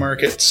video game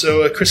market.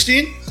 So,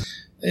 Christine,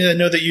 I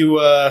know that you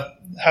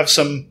have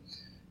some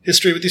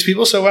history with these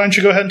people, so why don't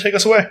you go ahead and take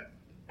us away?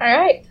 All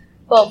right.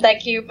 Well,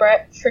 thank you,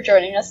 Brett, for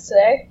joining us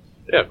today.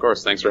 Yeah, of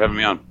course. Thanks for having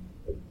me on.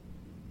 All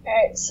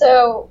right.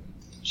 So,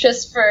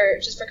 just for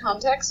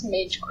context,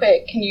 Mage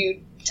Quit, can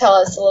you tell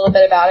us a little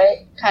bit about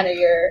it, kind of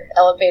your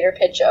elevator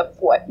pitch of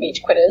what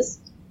Mage Quit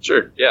is?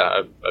 Sure,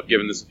 yeah, I've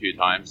given this a few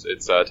times.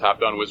 It's a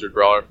top-down wizard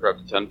brawler for up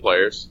to 10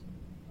 players.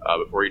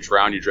 Before each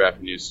round, you draft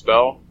a new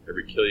spell.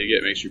 Every kill you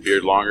get makes your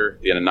beard longer.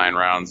 At the end of 9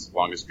 rounds,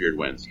 longest beard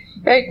wins.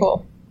 Very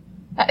cool.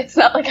 It's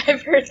not like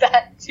I've heard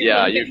that too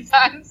many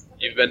times.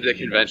 You've been to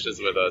conventions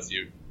with us.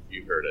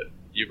 You've heard it.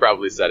 You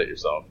probably said it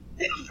yourself.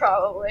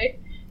 Probably.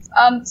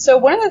 So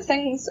one of the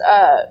things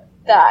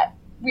that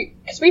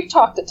because we've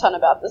talked a ton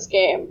about this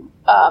game.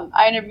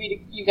 I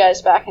interviewed you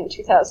guys back in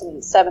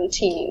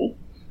 2017.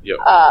 Yep.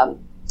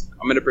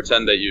 I'm going to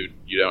pretend that you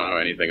don't know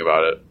anything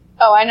about it.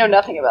 Oh, I know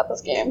nothing about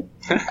this game.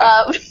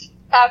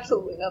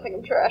 Absolutely nothing.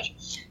 I'm trash.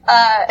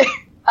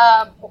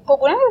 But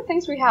one of the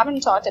things we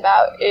haven't talked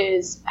about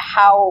is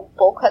how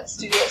Bowl Cut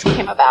Studios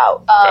came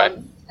about.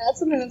 Okay. That's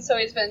something that's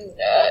always been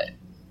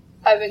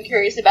I've been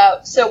curious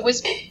about. So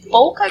was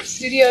Bowl Cut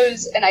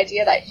Studios an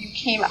idea that you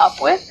came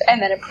up with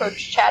and then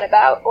approached Chad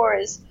about, or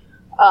is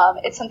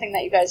it something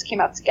that you guys came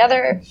up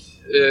together?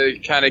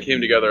 It kind of came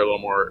together a little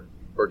more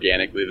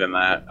organically than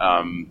that.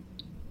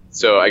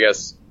 So I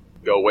guess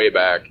go way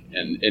back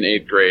in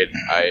 8th grade.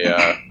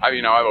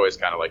 I've always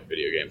kind of liked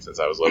video games since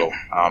I was little.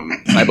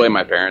 I blame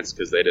my parents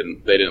because they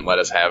didn't let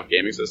us have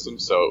gaming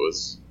systems, so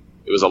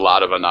it was a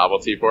lot of a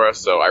novelty for us.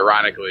 So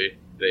ironically,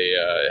 they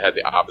had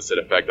the opposite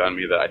effect on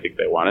me that I think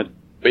they wanted.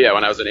 But yeah,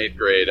 when I was in 8th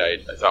grade, I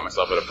taught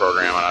myself how to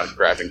program on a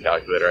graphing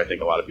calculator. I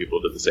think a lot of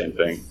people did the same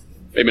thing.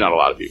 Maybe not a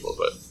lot of people,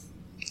 but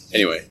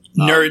anyway.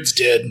 Nerds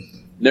did.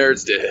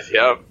 Nerds did,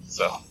 yep.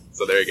 So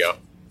there you go.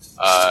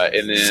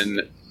 And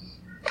then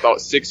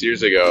about 6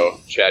 years ago,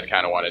 Chad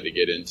kind of wanted to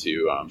get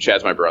into,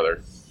 Chad's my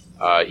brother.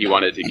 He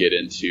wanted to get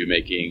into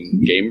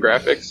making game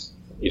graphics.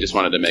 He just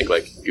wanted to make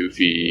like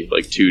goofy,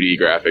 like 2D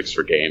graphics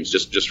for games,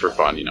 just for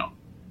fun, you know.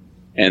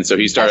 And so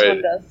he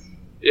started,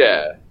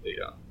 yeah,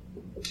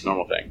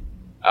 normal thing.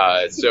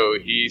 So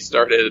he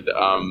started, so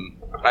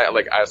I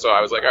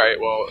was like, all right,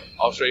 well,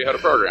 I'll show you how to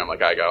program.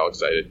 Like I got all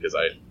excited because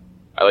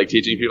I like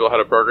teaching people how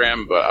to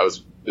program, but it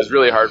was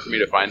really hard for me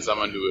to find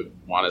someone who would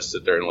want to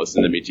sit there and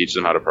listen to me teach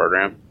them how to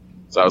program.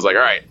 So I was like,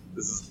 all right,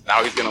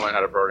 now he's going to learn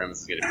how to program.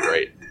 This is going to be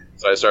great.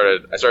 So I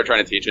started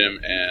trying to teach him,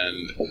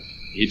 and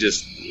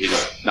he's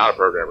not a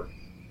programmer.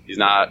 He's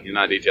not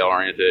detail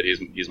oriented.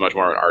 He's much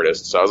more an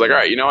artist. So I was like, all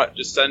right, you know what?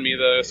 Just send me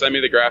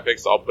the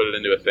graphics. I'll put it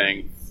into a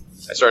thing.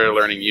 I started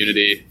learning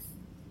Unity,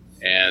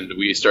 and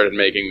we started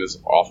making this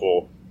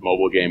awful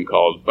mobile game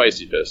called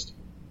Feisty Fist.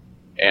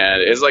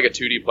 And it's like a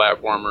 2D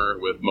platformer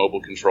with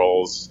mobile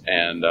controls.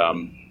 And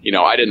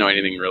I didn't know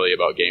anything really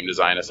about game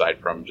design aside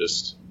from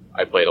just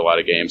I played a lot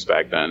of games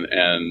back then.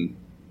 And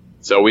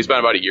so we spent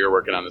about a year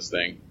working on this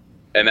thing.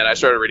 And then I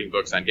started reading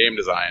books on game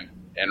design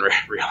and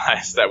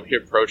realized that we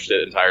approached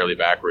it entirely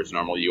backwards.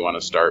 Normally you want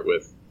to start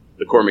with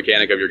the core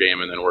mechanic of your game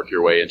and then work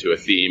your way into a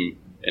theme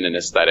and an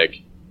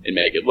aesthetic and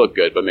make it look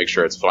good, but make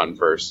sure it's fun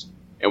first.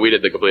 And we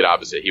did the complete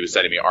opposite. He was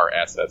sending me art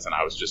assets and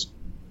I was just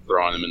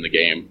throwing them in the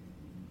game,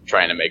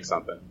 trying to make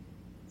something.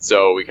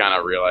 So we kind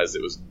of realized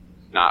it was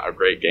not a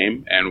great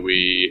game, and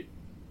we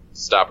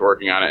stopped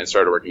working on it and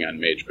started working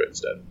on Mage Quit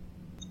instead.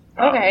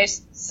 Okay,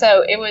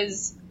 so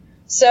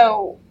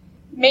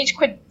Mage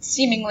Quit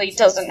seemingly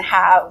doesn't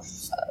have,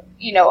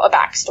 a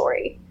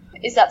backstory.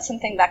 Is that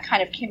something that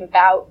kind of came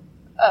about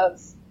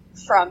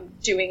from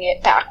doing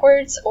it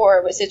backwards,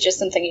 or was it just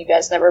something you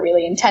guys never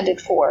really intended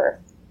for?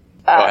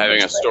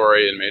 Having a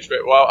story in Mage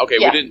Quit. Well, okay,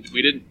 yeah.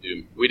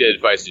 we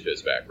did Feisty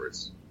Fist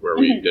backwards, where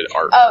we did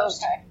art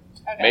first. Okay.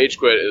 Mage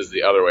Quit is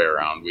the other way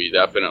around. We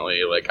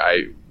definitely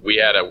we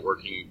had a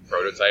working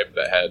prototype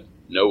that had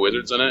no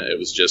wizards in it. It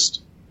was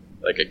just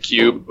like a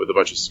cube with a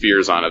bunch of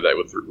spheres on it that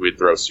we'd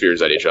throw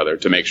spheres at each other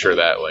to make sure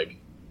that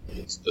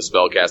the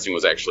spell casting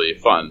was actually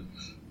fun,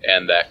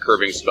 and that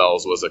curving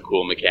spells was a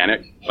cool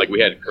mechanic. Like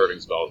we had curving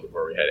spells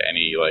before we had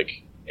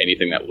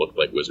anything that looked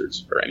like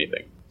wizards or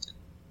anything.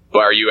 But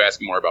are you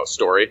asking more about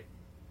story?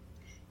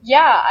 Yeah,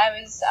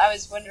 I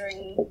was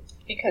wondering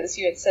because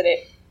you had said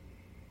it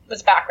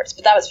was backwards,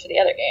 but that was for the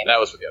other game. That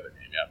was for the other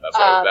game, yeah.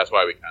 That's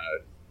why we kind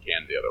of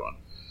canned the other one.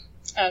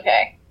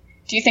 Okay.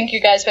 Do you think you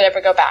guys would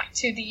ever go back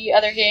to the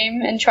other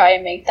game and try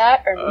and make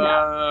that, or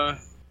no?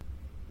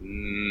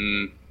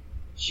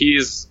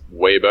 He's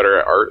way better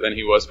at art than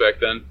he was back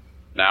then,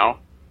 now.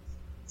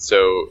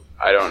 So,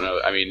 I don't know.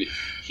 I mean,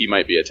 he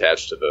might be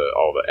attached to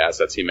all the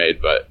assets he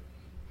made, but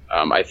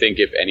I think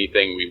if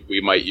anything,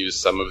 we might use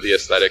some of the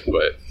aesthetic,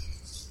 but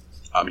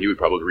he would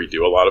probably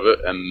redo a lot of it,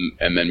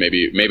 and then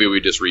maybe we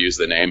just reuse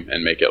the name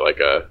and make it like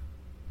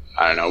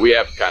I don't know. We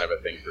have kind of a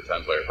thing for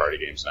 10-player party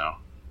games now.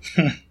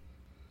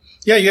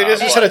 Yeah, you guys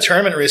just had a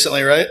tournament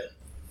recently, right?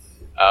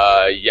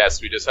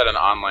 Yes, we just had an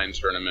online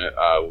tournament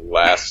a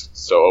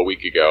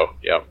week ago.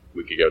 Yeah, a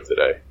week ago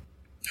today.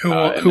 Who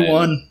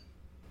won?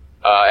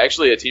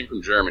 Actually, a team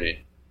from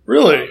Germany.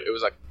 Really? It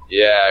was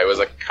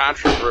a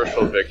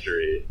controversial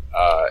victory.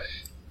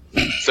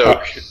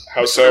 So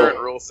how so? Current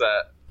rule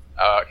set.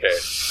 Okay,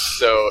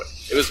 so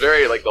it was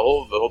very the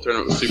whole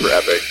tournament was super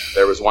epic.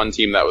 There was one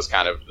team that was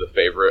kind of the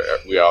favorite.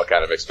 We all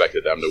kind of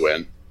expected them to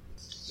win.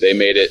 They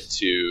made it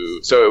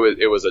to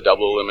it was a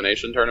double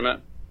elimination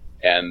tournament,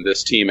 and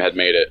this team had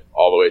made it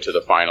all the way to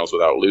the finals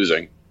without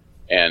losing.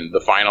 And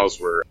the finals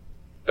were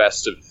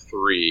best of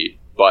 3,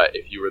 but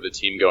if you were the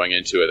team going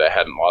into it that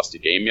hadn't lost a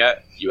game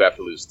yet, you have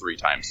to lose 3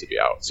 times to be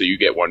out. So you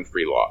get 1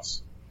 free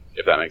loss,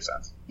 if that makes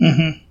sense.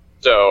 Mm-hmm.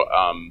 So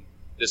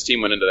this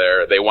team went into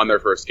there. They won their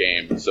first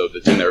game. So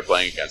the team they were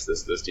playing against,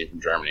 this team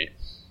from Germany,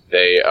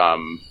 they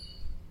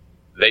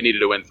needed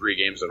to win 3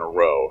 games in a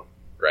row,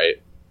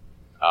 right?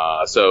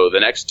 So the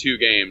next 2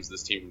 games,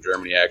 this team from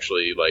Germany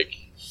actually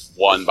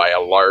won by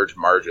a large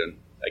margin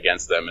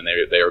against them, and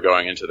they were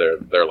going into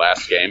their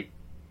last game.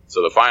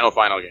 So the final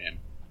game,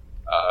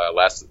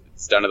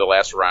 it's down to the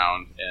last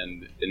round,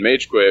 and in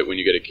Mage Quit, when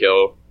you get a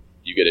kill,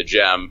 you get a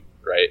gem,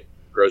 right?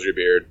 Grows your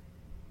beard.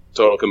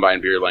 Total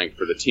combined beard length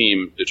for the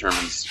team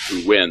determines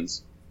who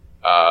wins.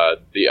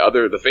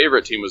 The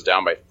favorite team was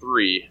down by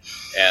 3,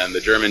 and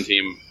the German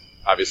team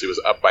obviously was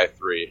up by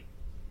 3.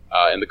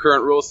 And the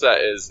current rule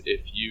set is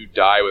if you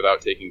die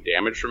without taking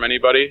damage from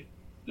anybody,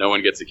 no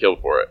one gets a kill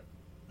for it.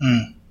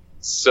 Mm.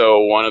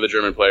 So one of the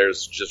German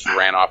players just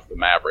ran off the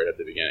map right at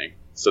the beginning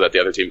so that the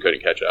other team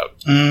couldn't catch up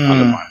on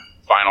the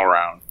final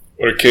round.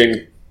 What a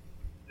king.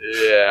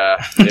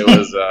 Yeah, it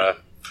was...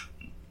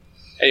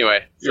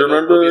 anyway. You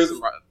remember...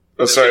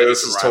 sorry,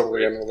 this is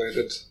totally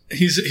unrelated.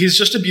 He's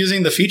just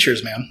abusing the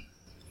features, man.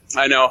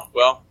 I know.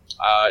 Well,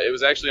 it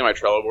was actually on my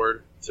Trello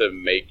board to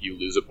make you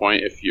lose a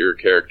point if your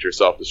character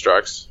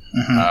self-destructs.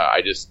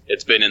 Mm-hmm.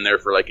 It's been in there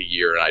for a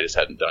year, and I just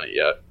hadn't done it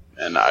yet.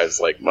 And I was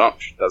like, well,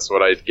 that's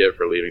what I get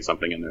for leaving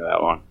something in there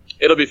that long.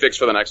 It'll be fixed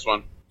for the next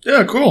one.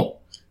 Yeah,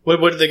 cool. What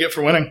did they get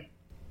for winning?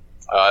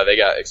 They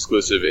got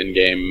exclusive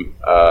in-game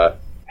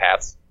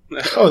hats.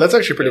 Oh, that's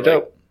actually pretty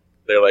dope.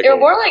 They're They're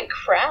more like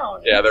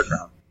crowns. Yeah, they're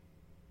crowns.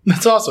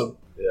 That's awesome.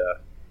 Yeah.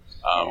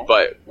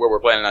 But what we're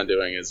planning on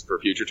doing is for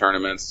future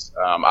tournaments,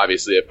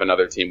 obviously if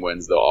another team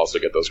wins, they'll also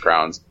get those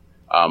crowns.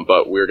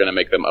 But we're going to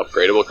make them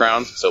upgradable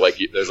crowns. So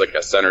there's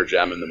a center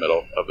gem in the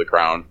middle of the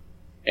crown.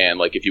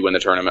 And if you win the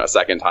tournament a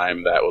second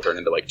time, that will turn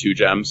into 2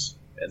 gems.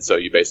 And so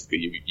you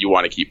basically, you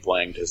want to keep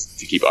playing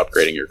to keep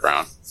upgrading your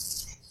crown.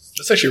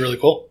 That's actually really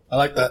cool. I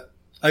like that.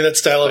 I like that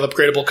style of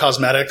upgradable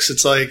cosmetics.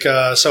 It's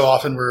so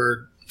often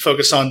we're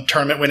focused on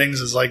tournament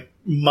winnings as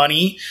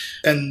money,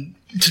 and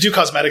to do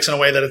cosmetics in a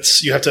way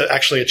that you have to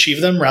actually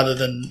achieve them rather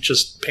than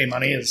just pay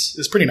money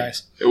is pretty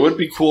nice. It would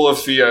be cool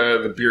if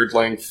the beard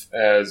length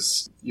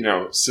as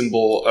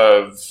symbol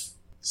of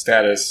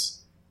status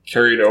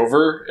carried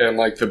over, and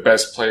the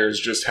best players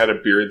just had a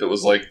beard that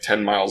was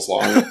 10 miles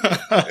long.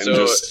 And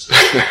so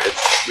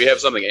we have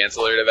something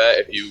ancillary to that.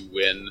 If you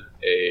win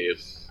a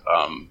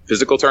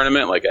physical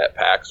tournament at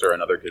PAX or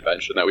another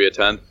convention that we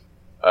attend,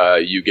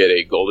 you get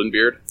a golden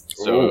beard.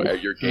 So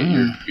your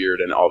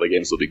beard and all the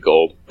games will be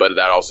gold, but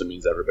that also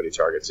means everybody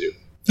targets you.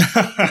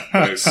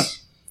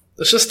 Nice.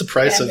 That's just the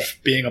price of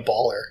being a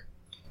baller.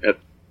 Yeah,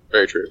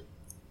 very true.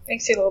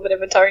 Makes you a little bit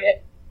of a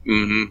target.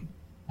 Mm-hmm.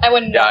 I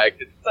wouldn't know.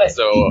 But.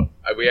 So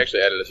we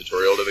actually added a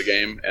tutorial to the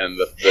game, and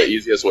the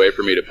easiest way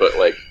for me to put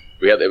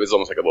it was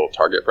almost like a little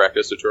target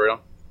practice tutorial.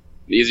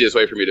 The easiest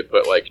way for me to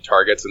put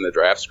targets in the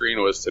draft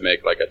screen was to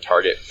make a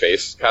target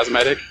face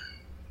cosmetic.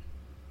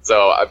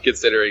 So I'm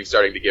considering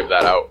starting to give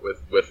that out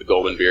with the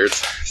golden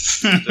beards,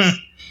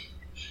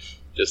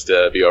 just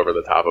to be over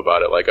the top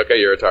about it. Okay,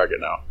 you're a target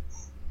now.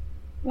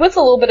 With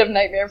a little bit of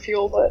nightmare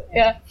fuel, but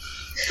yeah,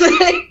 a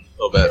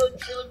little bit.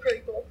 It looked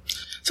pretty cool.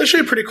 It's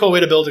actually a pretty cool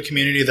way to build a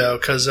community, though,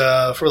 because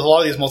for a lot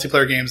of these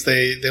multiplayer games,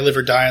 they live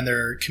or die on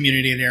their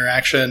community and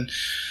interaction.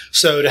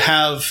 So to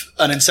have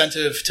an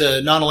incentive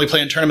to not only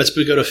play in tournaments,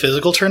 but go to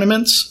physical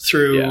tournaments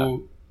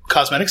through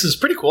cosmetics is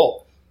pretty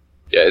cool.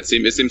 Yeah, it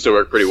seems to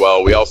work pretty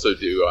well. We also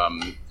do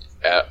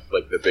at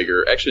the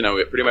bigger. Actually,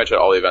 no, pretty much at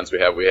all the events we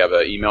have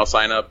an email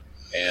sign up,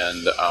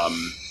 and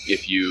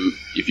if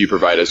you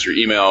provide us your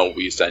email,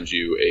 we send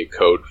you a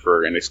code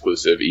for an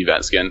exclusive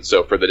event skin.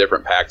 So for the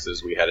different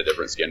PAXs, we had a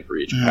different skin for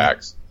each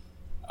PAX.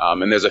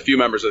 And there's a few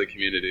members of the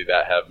community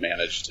that have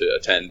managed to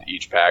attend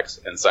each PAX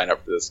and sign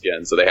up for the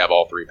skin. So they have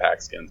all 3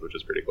 PAX skins, which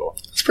is pretty cool.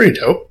 It's pretty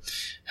dope.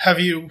 Have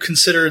you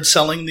considered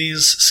selling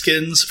these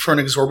skins for an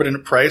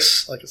exorbitant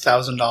price,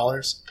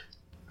 $1,000?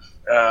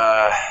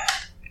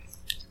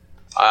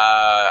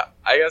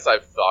 I guess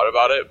I've thought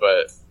about it,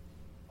 but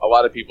a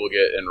lot of people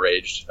get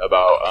enraged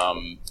about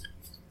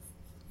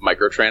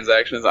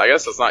microtransactions. I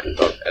guess it's not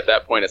at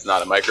that point. It's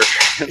not a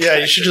microtransaction. Yeah,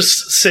 you should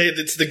just say that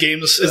it's the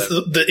game's, it's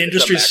the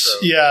industry's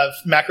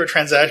macro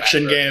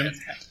transaction game.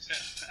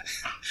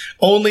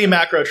 Only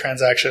macro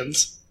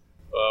transactions.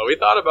 We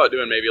thought about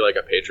doing maybe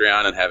a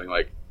Patreon and having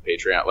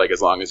Patreon,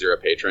 as long as you're a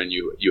patron,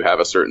 you have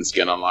a certain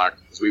skin unlocked.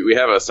 So we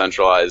have a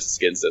centralized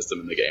skin system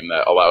in the game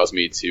that allows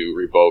me to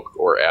revoke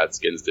or add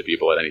skins to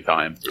people at any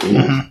time,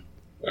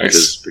 which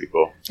is pretty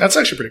cool. That's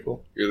actually pretty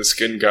cool. You're the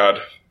skin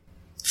god.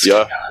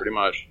 Pretty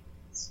much.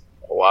 It's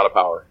a lot of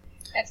power.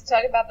 And to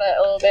talk about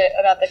a little bit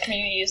about the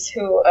communities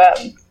who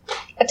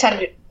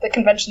attend the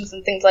conventions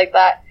and things like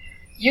that,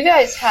 you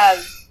guys have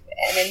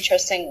an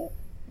interesting.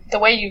 The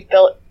way you've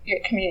built your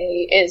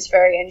community is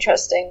very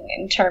interesting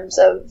in terms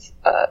of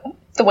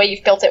the way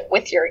you've built it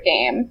with your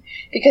game,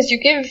 because you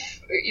give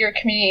your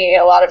community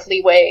a lot of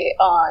leeway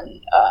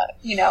on,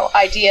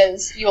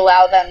 ideas. You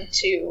allow them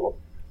to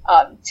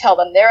tell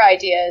them their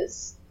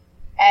ideas,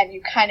 and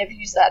you kind of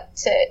use that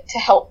to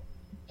help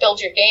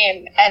build your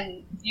game.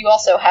 And you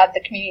also have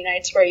the community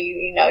nights where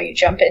you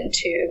jump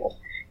into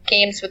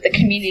games with the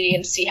community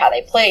and see how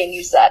they play, and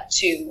use that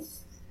to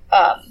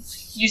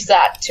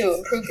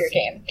improve your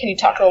game. Can you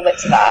talk a little bit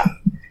to that?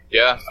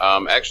 Yeah,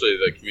 actually,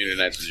 the community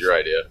nights was your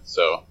idea,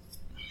 so.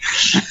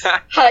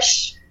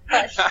 Hush.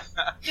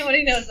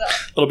 Nobody knows that.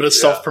 A little bit of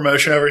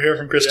self-promotion over here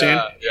from Christine.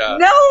 Yeah.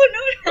 No.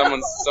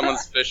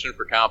 Someone's fishing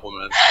for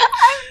compliments.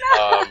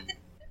 I'm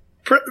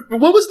not.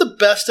 What was the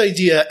best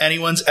idea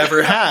anyone's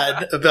ever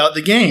had about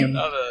the game?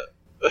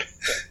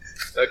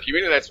 The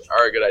community nights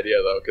are a good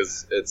idea though,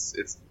 because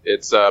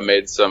it's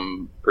made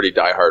some pretty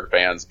diehard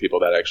fans, people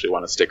that actually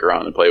want to stick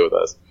around and play with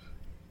us.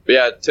 But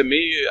yeah, to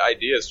me,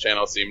 Ideas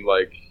Channel seemed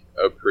like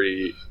a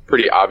pretty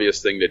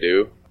obvious thing to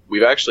do.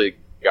 We've actually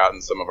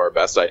gotten some of our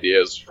best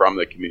ideas from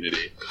the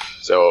community.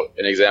 So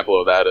an example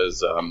of that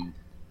is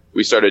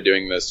we started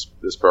doing this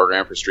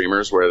program for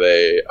streamers where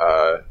they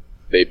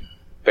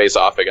face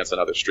off against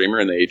another streamer,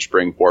 and they each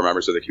bring 4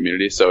 members of the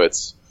community. So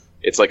it's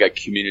like a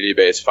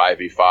community-based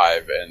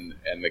 5v5,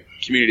 and the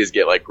communities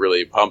get like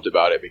really pumped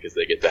about it because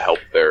they get to help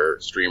their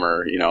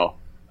streamer,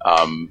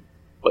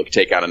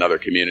 take on another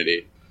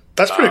community.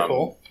 That's pretty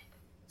cool.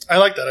 I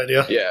like that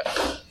idea.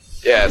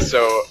 Yeah.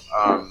 So,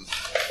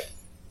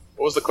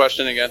 what was the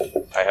question again?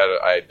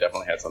 I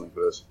definitely had something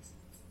for this.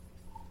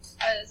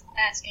 I was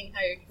asking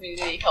how your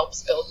community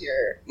helps build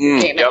your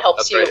game and helps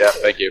that's you. Right. Yeah,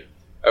 thank you.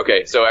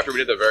 Okay, so after we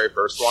did the very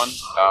first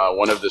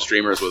one of the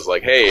streamers was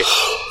like, "Hey,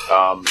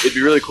 it'd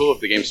be really cool if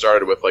the game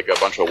started with like a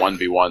bunch of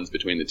 1v1s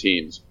between the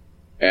teams."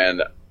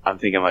 And I'm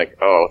thinking like,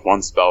 "Oh, with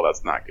one spell,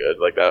 that's not good.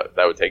 Like that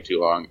would take too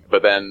long."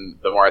 But then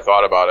the more I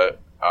thought about it,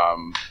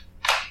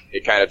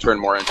 it kind of turned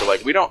more into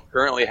like, we don't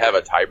currently have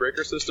a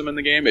tiebreaker system in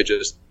the game. It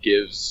just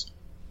gives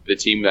the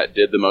team that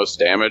did the most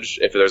damage,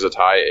 if there's a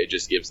tie, it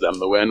just gives them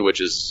the win, which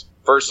is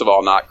first of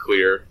all not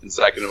clear, and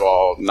second of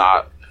all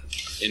not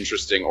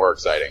interesting or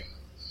exciting.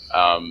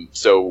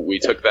 So we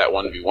took that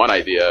 1v1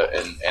 idea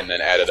and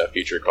then added a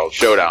feature called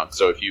Showdown.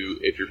 So if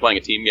you're playing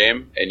a team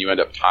game and you end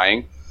up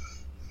tying,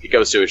 it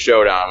goes to a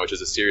showdown, which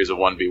is a series of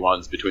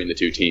 1v1s between the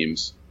two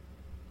teams.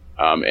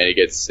 And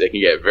it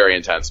can get very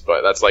intense,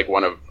 but that's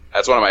one of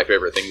my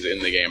favorite things in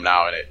the game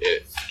now, and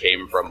it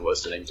came from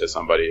listening to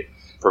somebody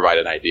provide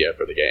an idea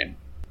for the game.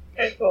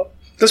 Very cool.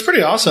 That's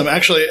pretty awesome,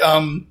 actually.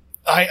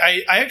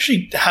 I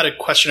actually had a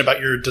question about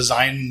your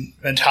design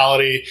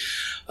mentality.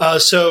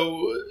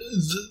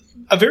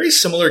 A very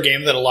similar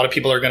game that a lot of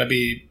people are going to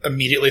be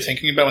immediately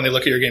thinking about when they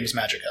look at your game is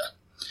Magicka.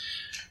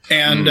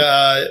 And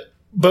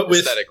but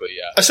with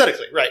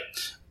aesthetically, right,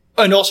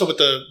 and also with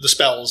the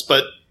spells,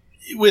 but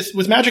with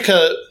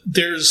Magicka,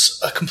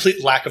 there's a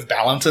complete lack of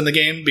balance in the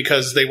game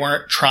because they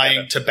weren't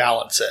trying to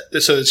balance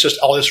it. So it's just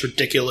all this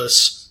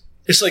ridiculous.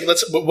 It's like,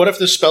 what if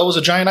this spell was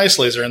a giant ice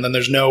laser, and then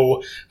there's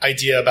no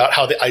idea about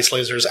how the ice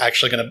laser is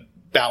actually going to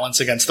balance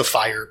against the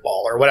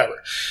fireball or whatever.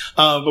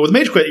 But with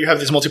Mage Quit, you have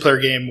this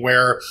multiplayer game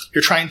where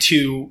you're trying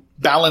to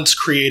balance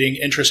creating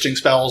interesting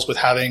spells with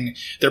having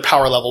their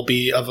power level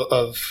be of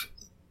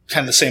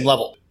kind of the same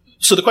level.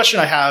 So the question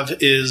I have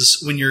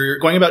is, when you're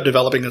going about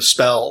developing a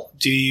spell,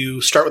 do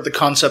you start with the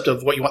concept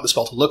of what you want the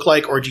spell to look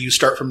like, or do you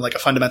start from like a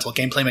fundamental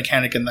gameplay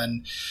mechanic and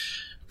then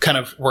kind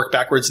of work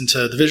backwards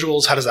into the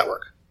visuals? How does that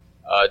work?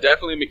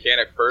 Definitely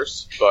mechanic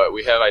first, but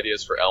we have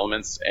ideas for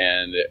elements,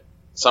 and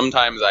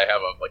sometimes I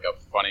have a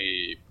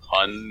funny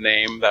pun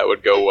name that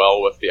would go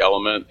well with the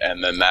element,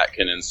 and then that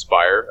can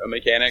inspire a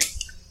mechanic.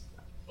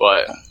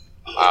 But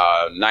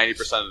 90%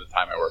 of the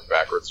time I work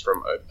backwards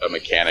from a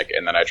mechanic,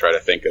 and then I try to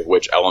think of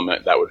which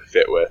element that would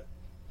fit with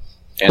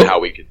and how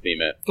we could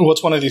theme it.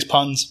 What's one of these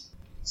puns?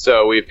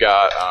 So we've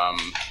got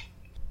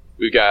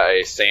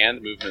a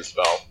sand movement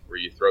spell where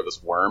you throw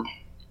this worm,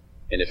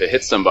 and if it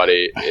hits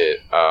somebody,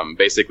 it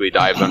basically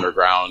dives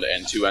underground,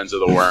 and 2 ends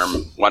of the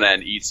worm, one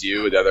end eats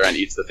you, the other end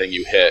eats the thing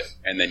you hit,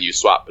 and then you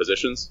swap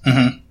positions.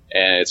 Mm-hmm.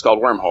 And it's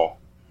called Wormhole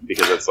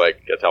because it's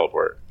like a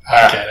teleport.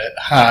 I get it.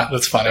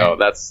 That's funny. So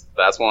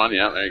that's one.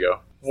 Yeah, there you go.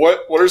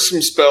 What are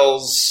some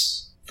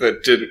spells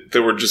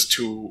that were just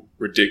too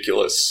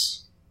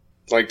ridiculous?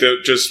 Like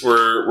that just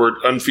were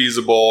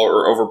unfeasible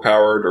or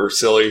overpowered or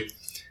silly?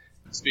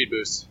 Speed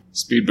boost.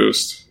 Speed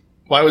boost.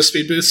 Why was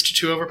Speed Boost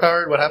too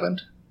overpowered? What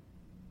happened?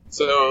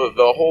 So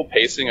the whole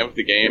pacing of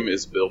the game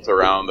is built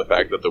around the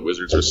fact that the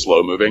wizards are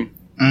slow moving.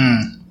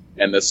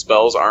 And the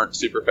spells aren't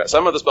super fast.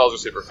 Some of the spells are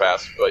super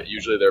fast, but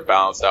usually they're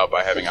balanced out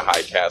by having a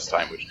high cast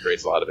time, which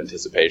creates a lot of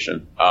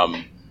anticipation.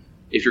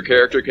 If your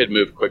character could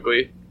move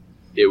quickly,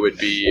 it would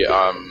be...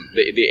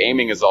 the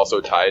aiming is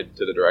also tied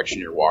to the direction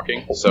you're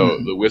walking. So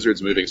the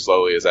wizards moving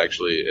slowly is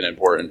actually an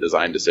important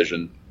design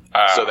decision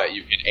so that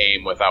you can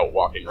aim without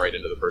walking right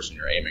into the person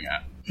you're aiming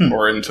at.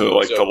 Or into,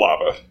 the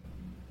lava.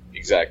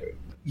 Exactly.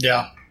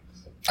 Yeah.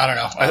 I don't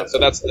know. So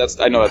that's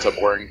I know that's a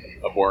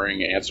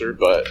boring answer,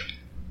 but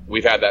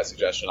we've had that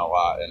suggestion a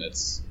lot, and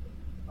it's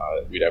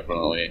we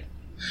definitely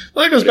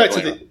Well, that goes back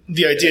to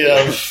the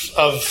idea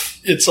of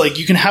it's like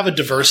you can have a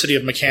diversity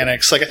of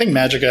mechanics. Like I think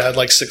Magicka had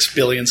like 6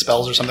 billion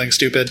spells or something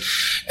stupid,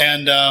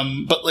 and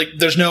but like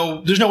there's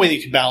no way that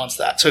you can balance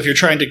that. So if you're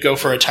trying to go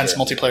for a tense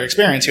multiplayer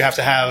experience, you have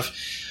to have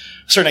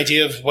a certain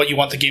idea of what you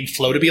want the game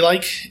flow to be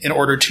like in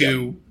order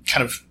to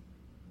kind of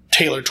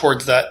tailor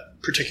towards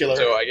that particular.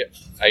 So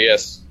I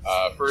guess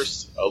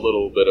first a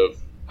little bit of.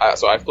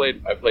 So I've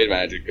played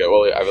Magicka.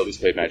 Well, I've at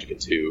least played Magicka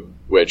 2,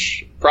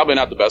 which probably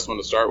not the best one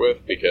to start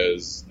with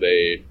because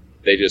they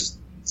just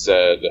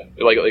said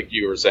like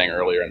you were saying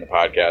earlier in the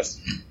podcast,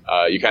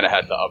 you kind of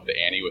had to up the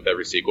ante with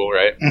every sequel,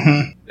 right?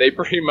 Mm-hmm. They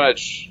pretty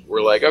much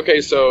were like,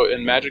 okay, so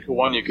in Magicka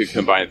 1 you could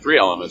combine 3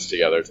 elements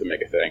together to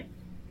make a thing.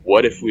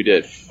 What if we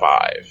did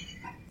 5?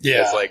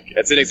 Yeah,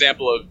 it's an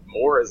example of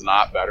more is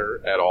not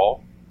better at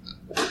all.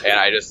 And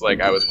I just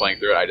I was playing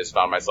through it, I just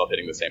found myself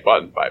hitting the same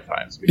button 5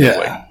 times because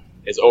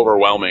it's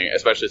overwhelming,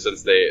 especially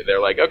since they're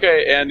like,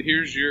 okay, and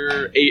here's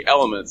your 8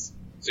 elements.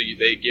 So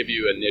they give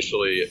you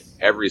initially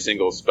every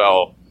single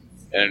spell,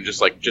 and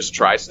just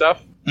try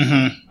stuff.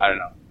 Mm-hmm. I don't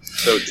know.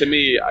 So to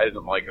me, I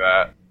didn't like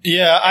that.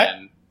 Yeah,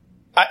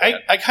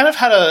 I kind of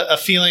had a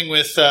feeling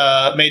with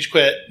Mage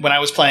Quit when I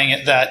was playing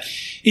it that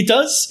it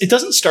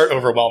doesn't start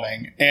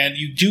overwhelming, and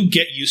you do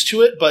get used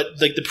to it, but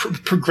like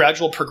the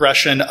gradual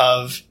progression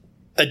of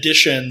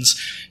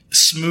additions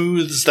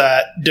smooths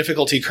that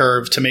difficulty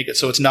curve to make it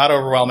so it's not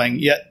overwhelming.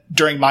 Yet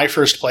during my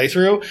first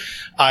playthrough,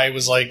 I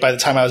was like, by the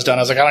time I was done,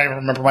 I was like, I don't even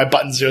remember my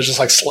buttons. It was just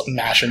like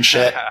mashing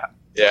shit.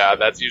 Yeah,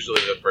 that's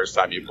usually the first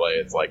time you play.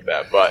 It's like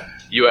that, but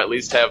you at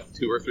least have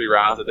 2 or 3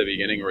 rounds at the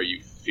beginning where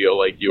you feel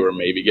like you were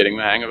maybe getting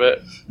the hang of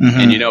it,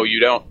 and you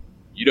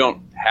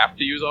don't have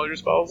to use all your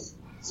spells.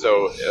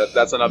 So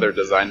that's another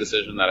design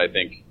decision that I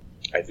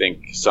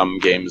think some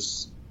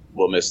games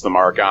will miss the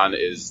mark on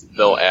is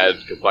they'll add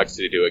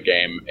complexity to a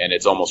game, and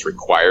it's almost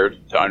required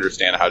to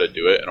understand how to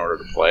do it in order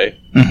to play.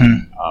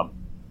 Mm-hmm.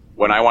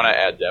 When I want to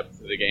add depth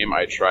to the game,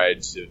 I try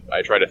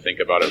to think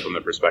about it from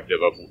the perspective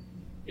of,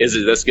 is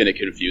this going to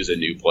confuse a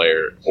new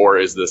player, or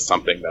is this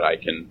something that I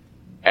can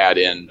add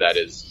in that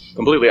is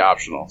completely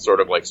optional,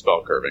 sort of like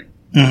spell curving?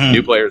 Mm-hmm.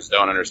 New players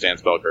don't understand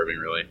spell curving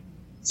really,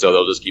 so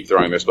they'll just keep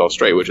throwing their spells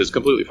straight, which is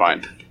completely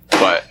fine.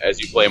 But as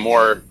you play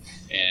more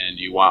and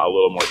you want a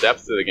little more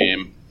depth to the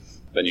game,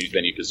 then you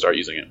can start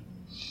using it.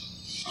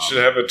 You should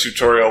have a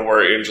tutorial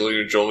where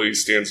Angelina Jolie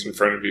stands in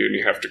front of you and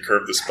you have to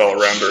curve the spell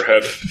around her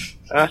head.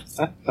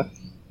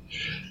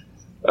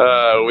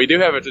 We do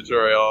have a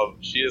tutorial.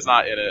 She is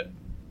not in it.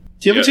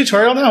 Do you have a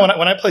tutorial now?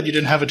 When I played, you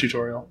didn't have a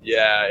tutorial.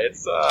 Yeah,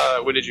 it's...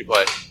 when did you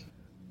play?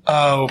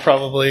 Oh,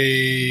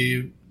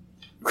 probably...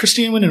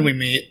 Christine, when did we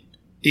meet?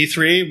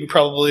 E3? We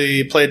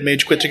probably played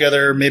Mage Quit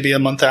together maybe a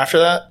month after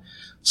that.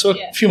 So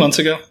a few months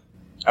ago.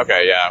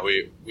 Okay, yeah,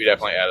 we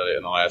definitely added it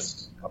in the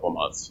last couple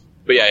months.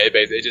 But yeah,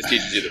 it just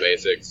teaches you the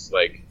basics,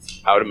 like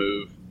how to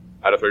move,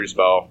 how to throw your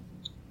spell,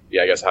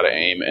 I guess how to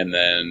aim, and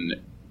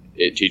then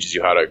it teaches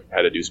you how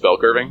to do spell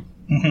curving.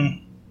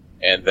 Mm-hmm.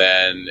 And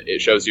then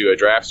it shows you a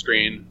draft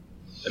screen,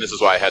 and this is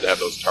why I had to have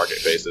those target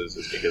faces,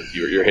 is because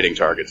you're hitting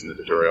targets in the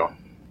tutorial.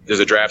 There's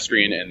a draft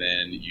screen, and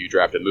then you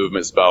draft a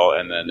movement spell,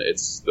 and then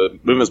it's the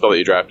movement spell that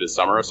you draft is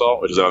Summer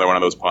Assault, which is another one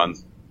of those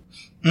puns.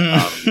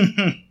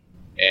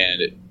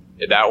 And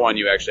that one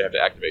you actually have to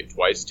activate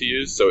twice to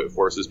use, so it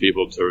forces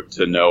people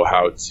to know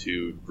how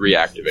to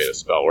reactivate a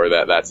spell, or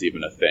that's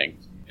even a thing.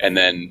 And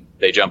then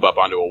they jump up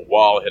onto a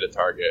wall, hit a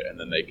target, and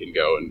then they can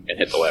go and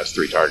hit the last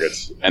 3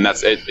 targets. And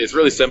that's it. It's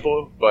really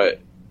simple, but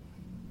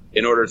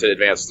in order to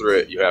advance through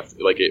it, you have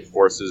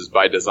to,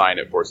 by design,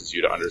 it forces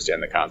you to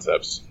understand the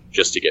concepts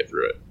just to get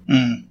through it.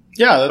 Mm.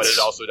 Yeah, but it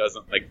also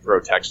doesn't throw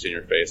text in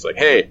your face like,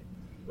 hey,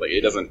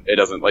 it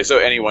doesn't so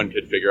anyone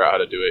could figure out how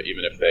to do it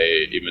even if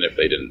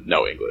they didn't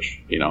know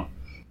English,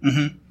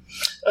 Mm-hmm.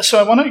 So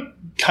I want to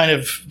kind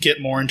of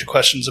get more into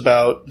questions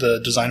about the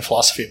design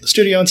philosophy of the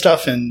studio and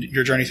stuff and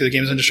your journey through the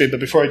games industry. But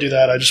before I do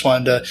that, I just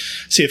wanted to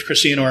see if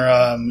Christine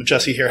or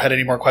Jesse here had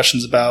any more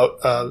questions about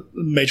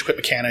Mage Quit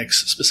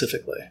mechanics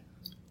specifically.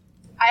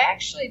 I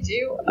actually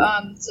do.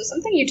 So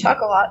something you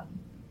talk a lot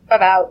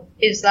about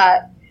is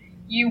that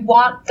you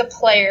want the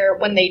player,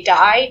 when they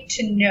die,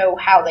 to know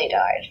how they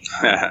died.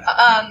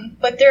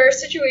 But there are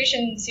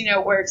situations,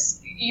 where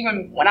it's,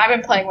 even when I've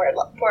been playing, where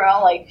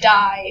I'll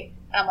die,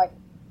 and I'm like,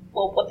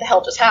 well, what the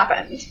hell just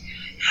happened?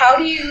 How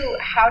do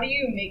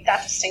you make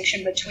that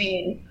distinction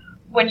between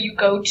when you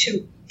go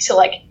to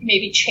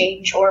maybe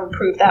change or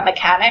improve that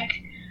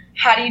mechanic?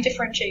 How do you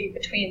differentiate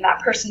between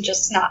that person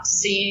just not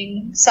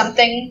seeing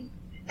something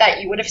that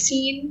you would have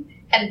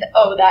seen and,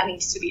 that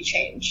needs to be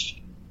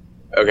changed?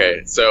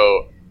 Okay,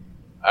 so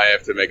I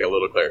have to make a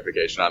little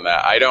clarification on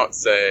that. I don't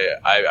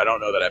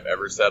know that I've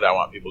ever said I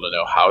want people to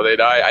know how they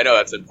die. I know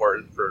that's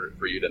important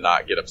for you to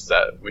not get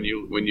upset when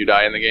you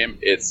die in the game.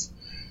 It's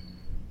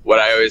what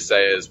I always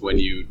say is when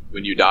you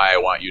die, I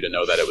want you to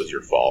know that it was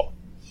your fault.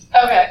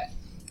 Okay.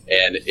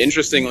 And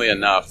interestingly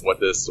enough, what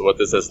this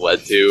has led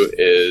to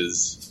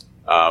is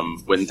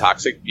when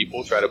toxic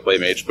people try to play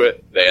Mage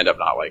Quit, they end up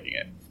not liking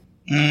it.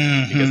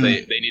 Mm-hmm. Because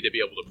they need to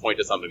be able to point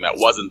to something that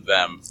wasn't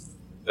them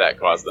that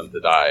caused them to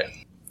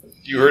die.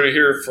 You heard it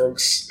here,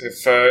 folks.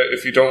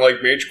 If you don't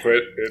like Mage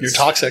Quit, You're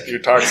toxic. You're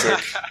toxic,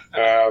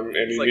 and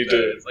It's you like need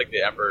to it's like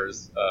the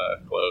Emperor's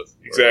clothes.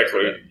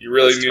 exactly. You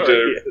really need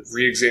to is.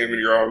 re-examine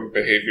your own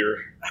behavior.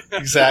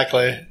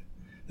 Exactly.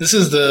 This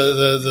is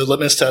the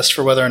litmus test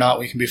for whether or not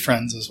we can be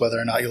friends, is whether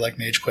or not you like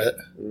Mage Quit.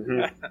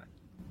 Mm-hmm.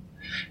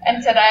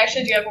 And Ted, I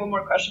actually do have one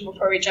more question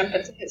before we jump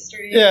into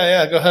history.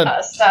 Yeah, go ahead.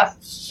 Stuff.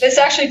 This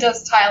actually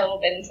does tie a little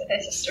bit into the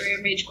history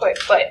of Mage Quit,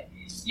 but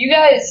you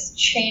guys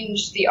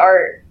changed the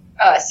art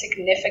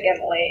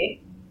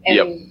significantly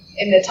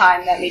in the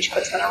time that Mage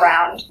Quit's been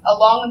around.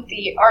 Along with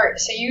the art,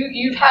 so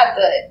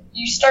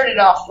you started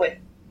off with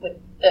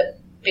the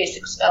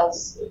basic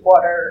spells: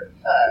 water,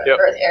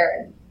 earth, air,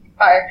 and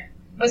fire.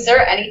 Was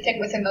there anything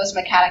within those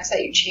mechanics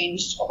that you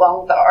changed along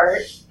with the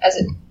art as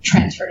it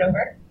transferred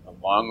over?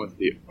 Along with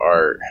the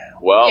art,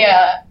 well,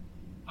 Yeah.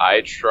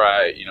 I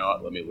try. You know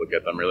what? Let me look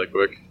at them really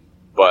quick.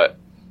 But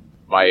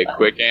my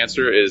quick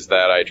answer is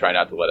that I try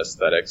not to let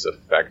aesthetics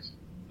affect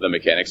the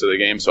mechanics of the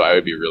game. So I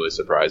would be really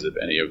surprised if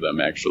any of them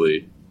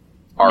actually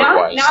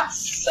art-wise. Not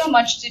so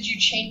much did you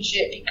change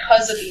it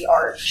because of the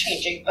art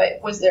changing,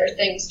 but was there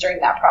things during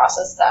that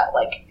process that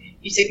like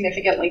you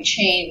significantly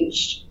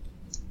changed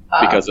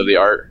because of the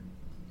art.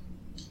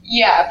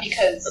 Yeah,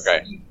 because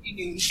Okay. you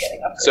knew he was getting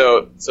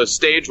upgraded. So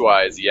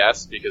stage-wise,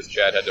 yes, because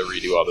Chad had to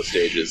redo all the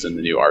stages in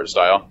the new art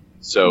style.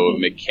 So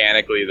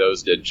mechanically,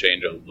 those did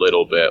change a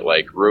little bit.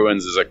 Like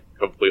Ruins is a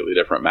completely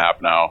different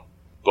map now,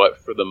 but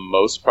for the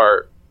most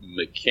part,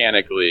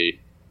 mechanically,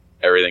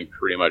 everything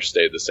pretty much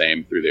stayed the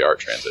same through the art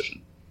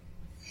transition.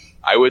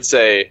 I would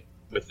say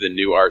with the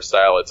new art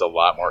style, it's a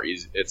lot more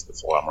easy.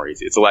 It's a lot more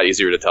easy. It's a lot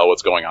easier to tell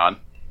what's going on.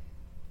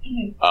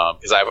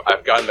 Because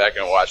I've gone back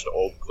and watched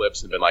old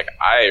clips and been like,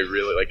 I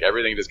really like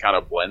everything just kind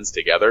of blends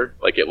together.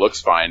 Like it looks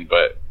fine,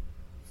 but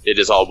it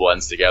just all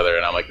blends together.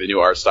 And I'm like, the new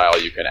art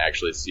style, you can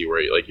actually see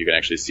where you can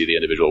actually see the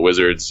individual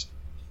wizards,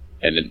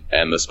 and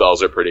the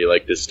spells are pretty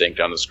like distinct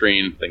on the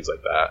screen, things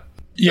like that.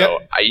 Yep.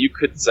 So you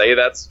could say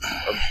that's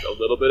a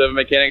little bit of a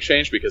mechanic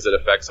change because it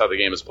affects how the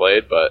game is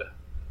played, but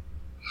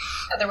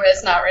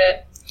Otherwise, not really.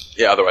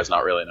 yeah, otherwise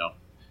not really. No.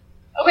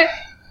 Okay.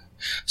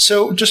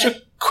 So, just a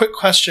quick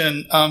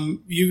question.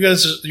 You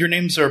guys, your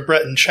names are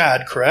Brett and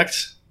Chad,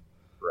 correct?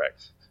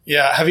 Correct.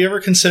 Yeah. Have you ever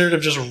considered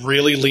of just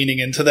really leaning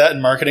into that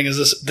and marketing as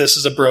this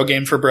is a bro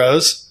game for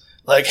bros?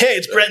 Like, hey,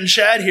 it's Brett and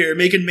Chad here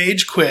making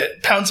Mage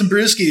Quit, pound some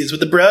brewskis with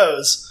the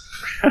bros.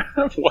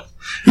 What?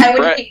 I would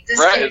Brett- hate this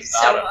Brett game is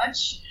so not a-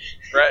 much.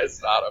 Brett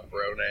is not a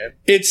bro name.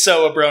 It's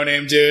so a bro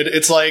name, dude.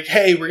 It's like,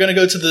 hey, we're gonna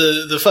go to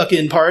the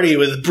fucking party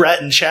with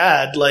Brett and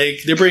Chad. Like,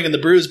 they're bringing the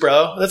brews,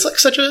 bro. That's like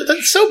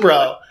that's so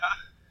bro.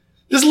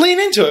 Just lean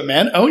into it,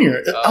 man. Own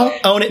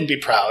it and be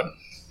proud.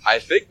 I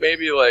think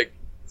maybe like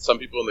some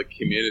people in the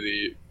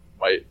community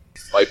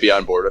might be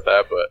on board with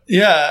that, but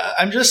Yeah,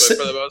 I'm just.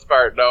 for the most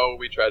part, no.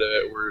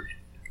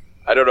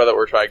 I don't know that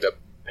we're trying to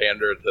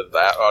pander to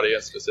that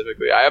audience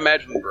specifically. I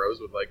imagine the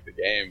bros would like the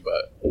game,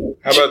 but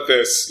How about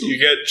this? You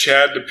get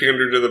Chad to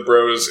pander to the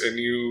bros, and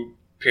you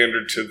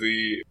pander to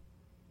the.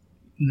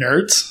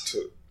 Nerds.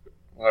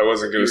 Well, I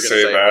wasn't you going were to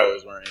gonna say that.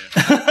 hoes, weren't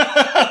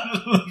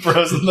you? The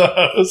bros and the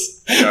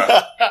hoes.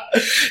 Yeah.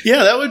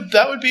 Yeah,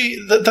 that would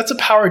be that's a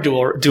power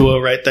duo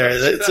right there.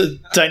 It's a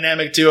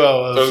dynamic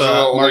duo of Those are the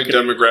only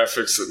marketing.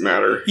 demographics that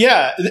matter.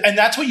 Yeah, and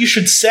that's what you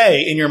should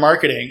say in your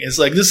marketing. Is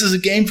like, this is a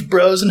game for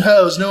bros and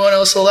hoes. No one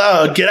else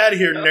allowed. Get out of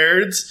here,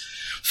 nerds.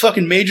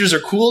 Fucking majors are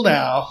cool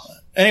now.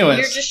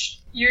 Anyways,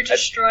 You're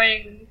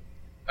destroying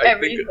I think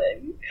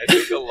everything.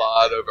 a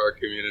lot of our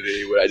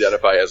community would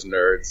identify as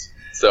nerds,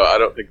 so I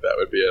don't think that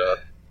would be a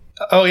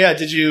oh yeah,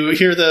 did you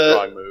hear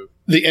wrong move.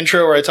 the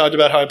intro where I talked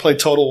about how I played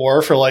Total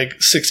War for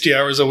like 60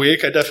 hours a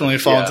week? I definitely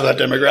fall into that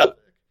demographic.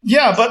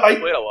 Yeah, but I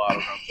played a lot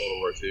around Total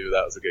War 2.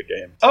 That was a good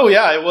game. oh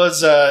yeah, it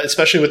was,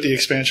 especially with the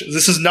expansion.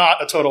 This is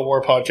not a Total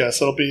War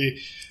podcast. It'll be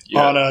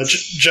on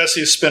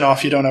Jesse's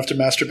spinoff. You don't have to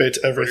masturbate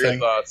to What are your everything.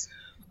 thoughts?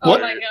 Oh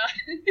What? my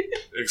god.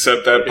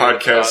 Except that What are your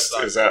podcast thoughts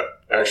on is that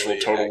actual Totally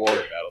Total War.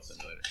 Accurate Battle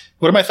Simulator?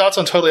 What are my thoughts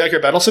on Totally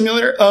Accurate Battle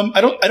Simulator?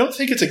 I don't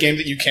think it's a game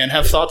that you can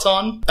have thoughts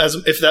on, as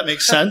if that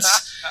makes sense.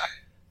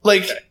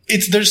 Like,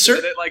 there's Is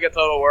certain, it like a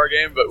Total War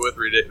game, but with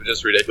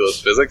just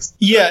ridiculous physics?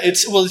 yeah,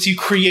 it's you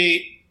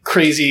create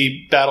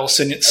crazy battle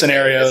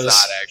scenarios.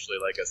 It's not actually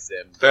like a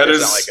sim. That it's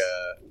is- not like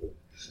a.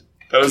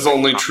 That is the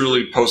only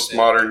truly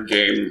postmodern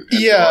game.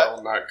 And Yeah.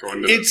 I'll not go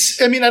into this.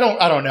 It's, I mean, I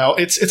don't know.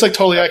 It's like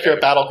Totally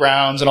Accurate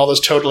Battlegrounds and all those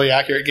Totally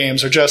Accurate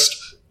games are just,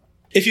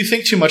 if you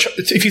think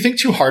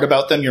too hard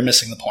about them, you're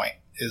missing the point,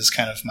 is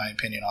kind of my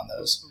opinion on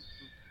those.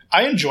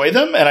 I enjoy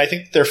them and I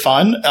think they're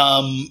fun.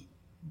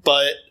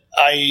 But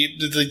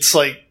it's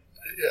like,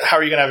 how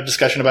are you going to have a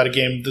discussion about a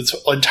game that's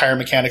entire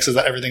mechanics is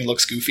that everything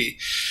looks goofy?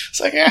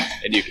 It's like,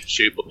 And you can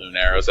shoot balloon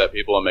arrows at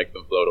people and make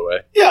them float away.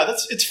 yeah,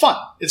 it's fun.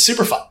 It's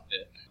super fun. Yeah.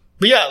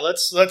 But yeah,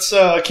 let's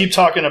keep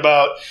talking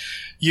about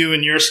you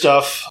and your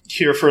stuff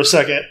here for a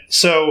second.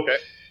 So, Okay.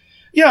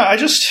 Yeah,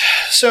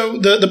 so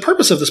the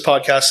purpose of this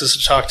podcast is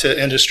to talk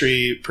to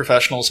industry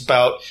professionals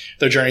about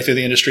their journey through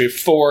the industry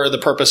for the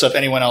purpose of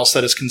anyone else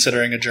that is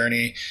considering a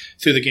journey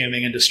through the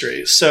gaming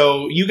industry.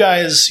 So you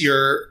guys,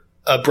 you're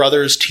a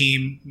brothers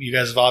team. You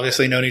guys have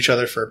obviously known each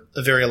other for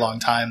a very long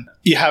time.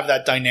 You have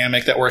that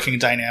dynamic, that working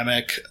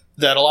dynamic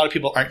that a lot of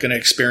people aren't going to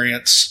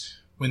experience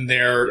when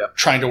they're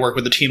trying to work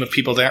with a team of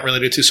people they aren't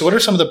related to. So what are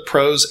some of the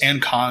pros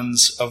and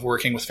cons of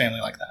working with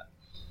family like that?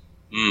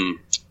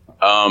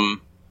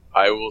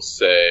 I will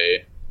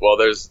say, well,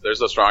 there's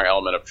a strong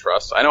element of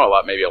trust. I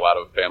know maybe a lot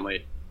of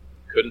family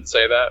couldn't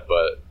say that,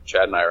 but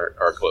Chad and I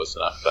are close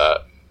enough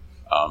that,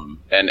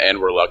 and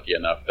we're lucky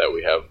enough that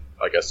we have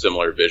like a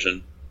similar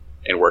vision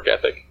and work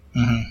ethic.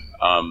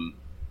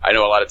 I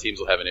know a lot of teams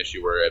will have an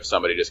issue where if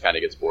somebody just kind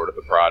of gets bored of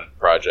the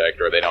project,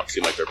 or they don't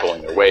seem like they're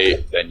pulling their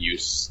weight, then you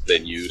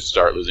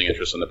start losing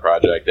interest in the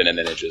project, and then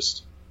it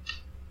just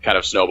kind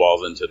of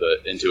snowballs into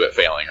it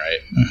failing, right?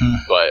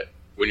 But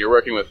when you're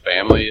working with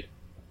family,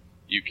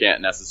 you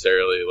can't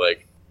necessarily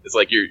it's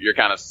like you're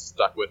kind of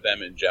stuck with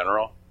them in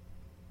general.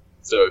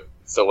 So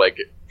like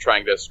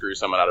trying to screw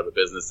someone out of a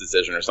business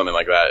decision or something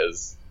like that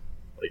is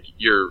like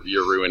you're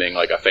ruining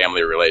like a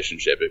family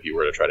relationship if you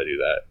were to try to do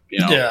that. You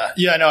know?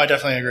 Yeah. No, I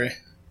definitely agree.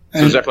 So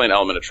there's definitely an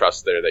element of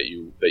trust there that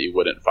you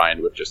wouldn't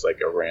find with just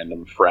like a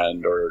random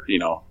friend or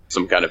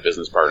some kind of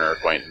business partner or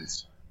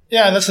acquaintance.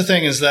 Yeah, and that's the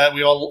thing, is that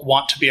we all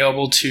want to be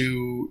able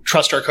to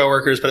trust our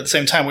coworkers, but at the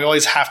same time, we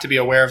always have to be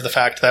aware of the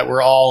fact that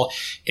we're all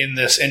in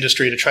this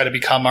industry to try to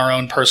become our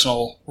own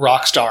personal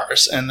rock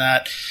stars, and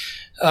that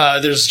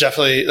there's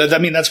definitely, I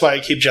mean, that's why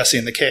I keep Jesse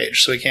in the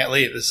cage, so he can't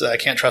leave. I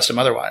can't trust him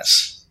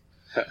otherwise.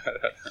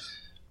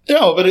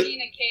 No, but in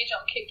a cage,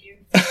 I'll kick you.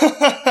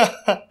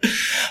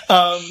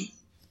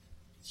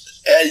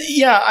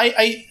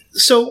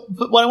 So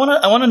what I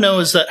want to know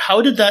is that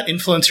how did that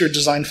influence your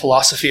design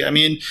philosophy? I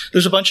mean,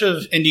 there's a bunch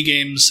of indie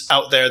games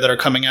out there that are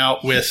coming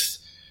out with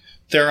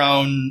their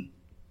own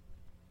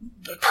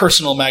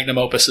personal magnum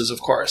opuses,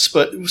 of course.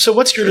 But so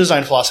what's your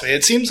design philosophy?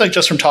 It seems like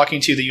just from talking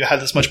to you that you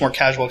had this much more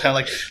casual kind of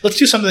like, let's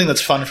do something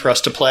that's fun for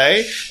us to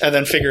play and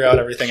then figure out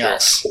everything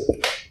else.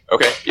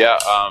 Okay. Yeah.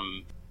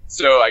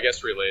 So I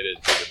guess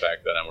related to the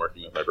fact that I'm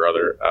working with my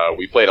brother,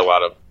 we played a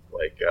lot of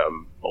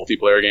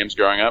multiplayer games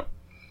growing up.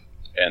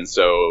 And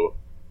so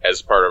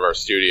as part of our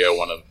studio,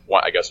 one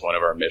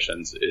of our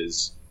missions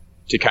is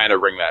to kind of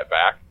bring that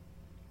back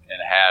and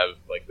have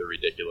like the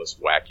ridiculous,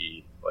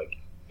 wacky like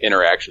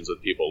interactions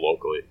with people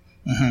locally.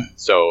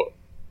 So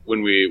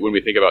when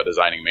we think about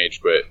designing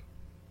Mage Quit,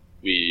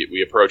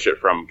 we approach it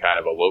from kind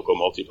of a local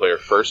multiplayer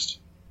first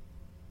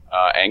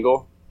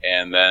angle,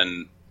 and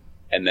then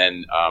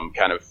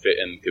kind of fit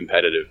in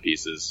competitive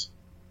pieces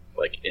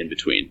like in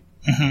between.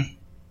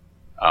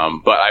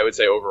 But I would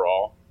say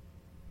overall,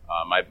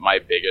 my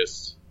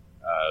biggest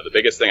the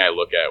biggest thing I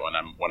look at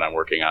when I'm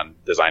working on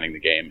designing the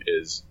game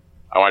is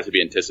I want it to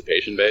be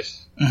anticipation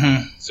based.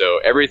 So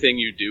everything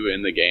you do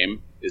in the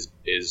game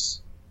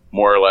is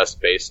more or less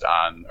based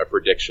on a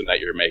prediction that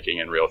you're making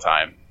in real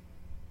time.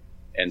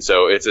 And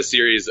so it's a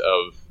series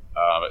of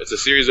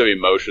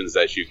emotions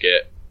that you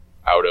get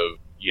out of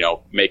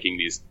making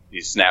these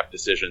snap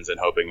decisions and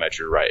hoping that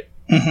you're right.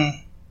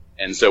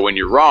 And so when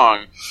you're wrong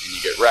and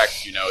you get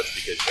wrecked, it's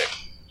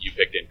because you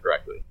picked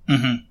incorrectly.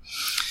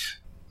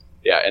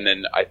 Yeah, and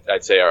then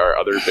I'd say our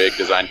other big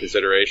design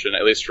consideration,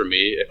 at least for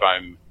me,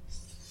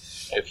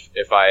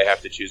 if I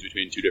have to choose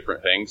between two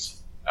different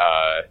things,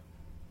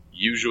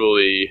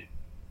 usually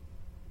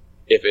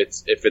if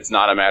it's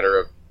not a matter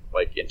of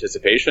like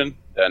anticipation,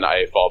 then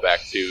I fall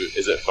back to,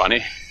 is it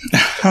funny?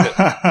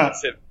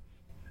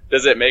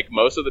 Does it make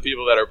most of the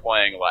people that are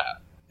playing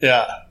laugh?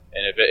 Yeah.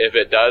 And if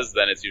it does,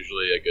 then it's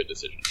usually a good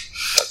decision.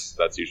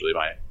 That's usually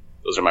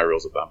those are my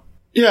rules of thumb.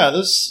 Yeah,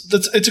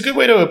 it's a good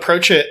way to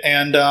approach it,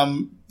 and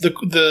I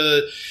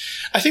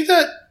think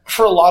that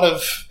for a lot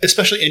of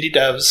especially indie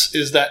devs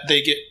is that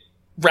they get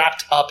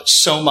wrapped up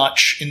so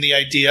much in the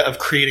idea of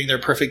creating their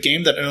perfect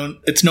game that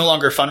it's no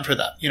longer fun for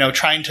them.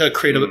 Trying to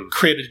create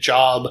a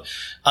job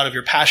out of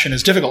your passion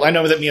is difficult. I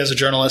know that me as a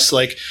journalist,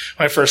 like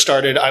when I first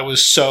started, I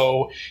was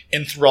so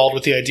enthralled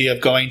with the idea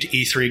of going to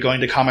E3, going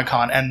to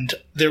Comic-Con, and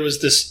there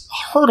was this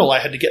hurdle I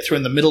had to get through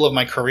in the middle of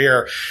my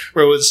career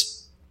where it was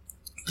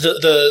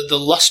the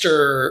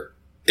luster,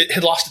 it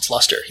had lost its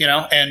luster,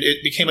 and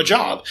it became a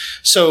job.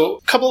 So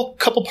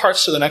couple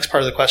parts to the next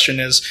part of the question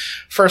is,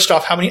 first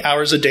off, how many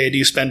hours a day do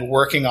you spend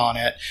working on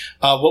it?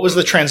 What was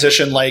the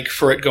transition like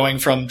for it going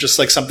from just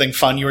like something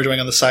fun you were doing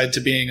on the side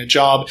to being a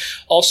job?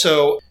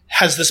 Also,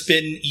 has this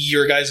been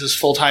your guys'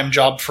 full-time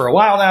job for a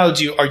while now?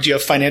 Do you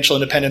have financial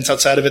independence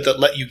outside of it that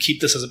let you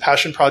keep this as a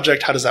passion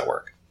project? How does that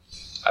work?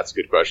 That's a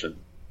good question.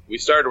 We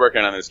started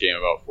working on this game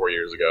about 4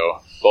 years ago.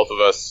 Both of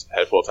us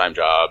had full-time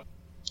jobs.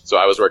 So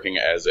I was working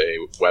as a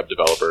web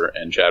developer,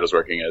 and Chad was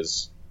working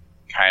as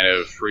kind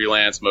of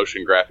freelance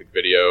motion graphic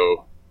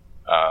video,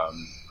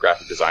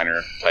 graphic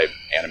designer type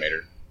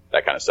animator,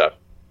 that kind of stuff.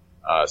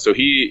 So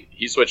he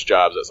switched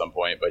jobs at some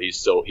point, but he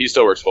still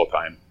works full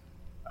time.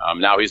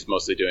 Now he's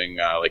mostly doing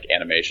like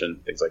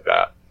animation, things like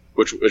that,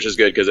 which is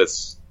good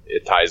because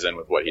it ties in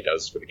with what he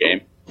does for the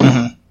game.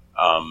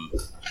 Mm-hmm.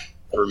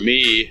 For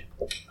me,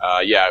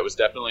 it was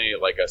definitely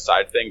like a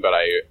side thing, but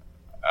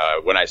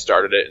when I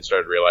started it and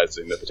started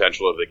realizing the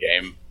potential of the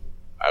game,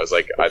 I was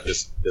like,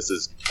 this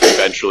is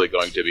eventually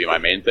going to be my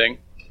main thing.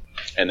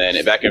 And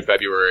then back in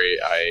February,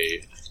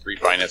 I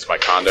refinanced my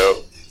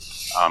condo,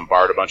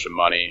 borrowed a bunch of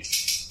money,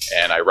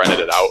 and I rented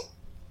it out.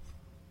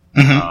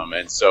 Mm-hmm.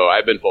 And so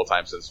I've been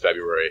full-time since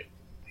February,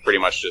 pretty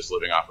much just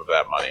living off of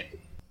that money.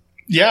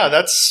 Yeah,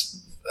 it's...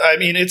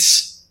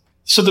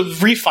 So the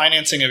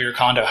refinancing of your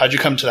condo, how'd you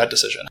come to that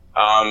decision?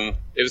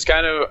 It was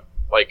kind of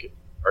like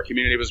our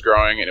community was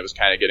growing, and it was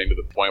kind of getting to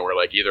the point where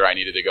like either I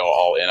needed to go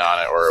all in on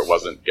it, or it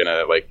wasn't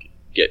gonna like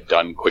get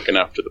done quick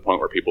enough to the point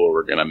where people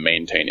were gonna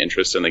maintain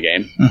interest in the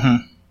game.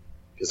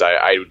 Because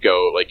I would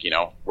go like,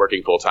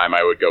 working full time,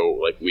 I would go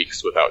like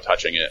weeks without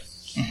touching it.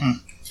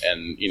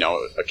 And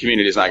a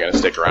community is not going to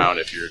stick around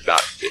if you're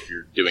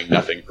doing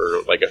nothing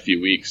for like a few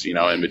weeks,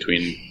 in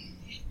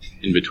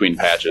between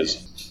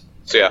patches.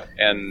 So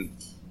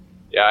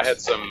I had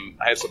some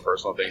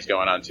personal things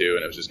going on too,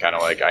 and it was just kind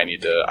of like I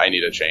need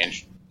a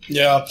change.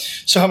 Yeah.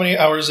 So how many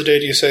hours a day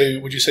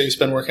would you say you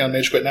spend working on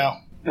Mage Quit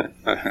now?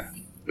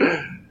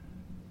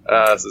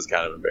 This is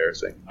kind of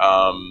embarrassing.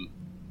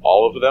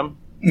 All of them.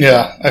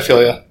 Yeah, I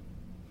feel you.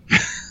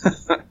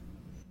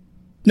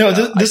 No, I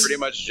pretty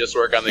much just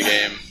work on the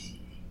game,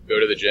 go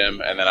to the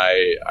gym, and then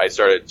I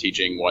started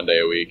teaching 1 day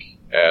a week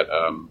at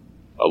a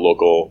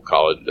local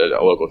college,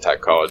 a local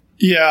tech college.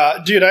 Yeah,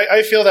 dude,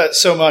 I feel that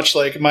so much.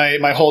 Like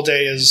my whole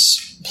day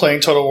is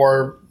playing Total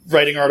War,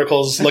 writing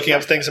articles, looking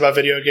up things about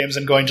video games,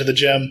 and going to the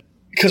gym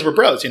because we're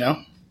bros,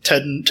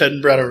 Ted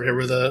and Brett over here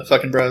were the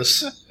fucking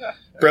bros.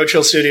 Bro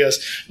Chill Studios.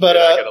 But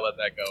you're not gonna let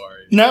that go, are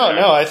you?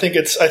 No. I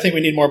think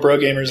we need more bro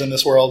gamers in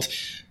this world.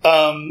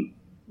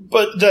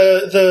 But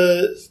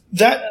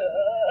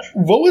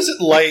what was it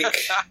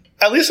like?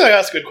 At least I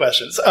asked good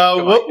questions. Come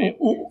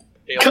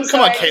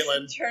on,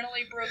 Caitlin.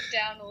 Internally broke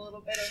down a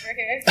little bit over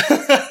here.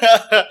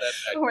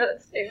 Over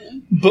that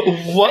statement. But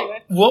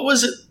what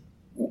was it?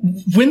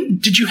 When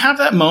did you have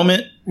that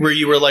moment where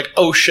you were like,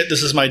 "Oh shit,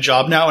 this is my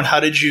job now"? And how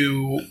did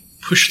you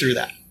push through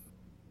that?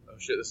 Oh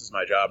shit, this is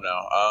my job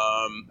now.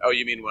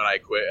 You mean when I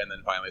quit and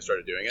then finally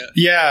started doing it?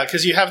 Yeah,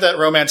 because you have that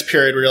romance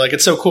period where you're like,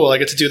 "It's so cool, I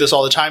get to do this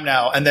all the time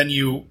now," and then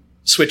you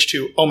switch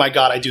to, "Oh my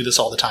god, I do this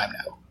all the time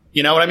now."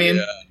 You know what I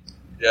mean?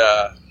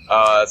 Yeah.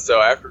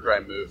 So after I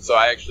moved,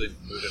 I actually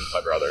moved in with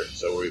my brother.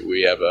 So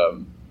we have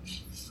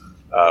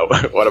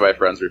one of my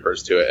friends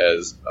refers to it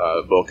as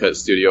Volca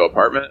Studio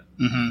Apartment.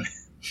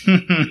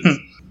 Mm-hmm.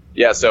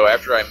 Yeah. So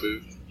after I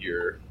moved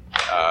here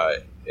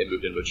and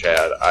moved in with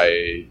Chad,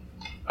 I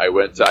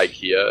went to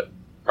IKEA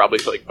probably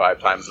like 5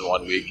 times in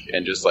 1 week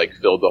and just like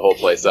filled the whole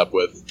place up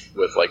with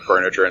like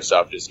furniture and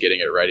stuff, just getting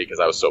it ready because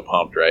I was so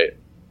pumped, right?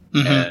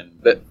 Mm-hmm.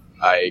 And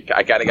I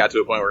kind of got to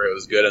a point where it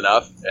was good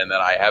enough, and then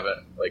I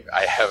haven't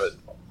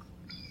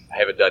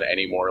done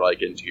any more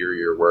like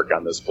interior work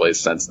on this place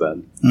since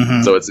then.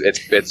 Mm-hmm. So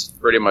it's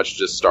pretty much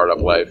just startup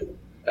life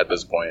at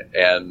this point,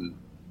 and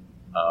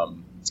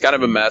it's kind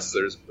of a mess.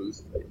 There's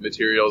booth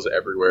materials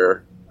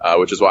everywhere,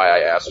 which is why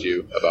I asked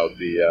you about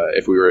the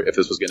if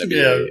this was going to be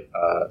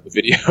a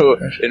video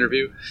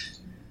interview.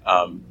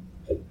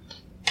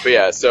 But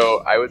yeah,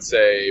 so I would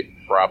say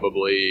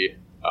probably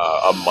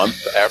a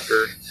month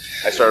after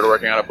I started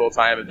working on it full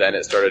time, and then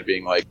it started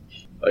being like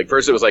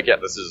first it was like, yeah,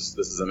 this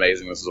is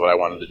amazing, this is what I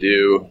wanted to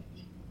do,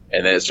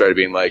 and then it started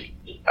being like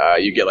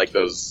you get like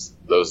those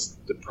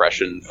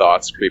depression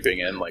thoughts creeping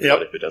in, like, yep.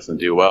 What if it doesn't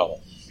do well?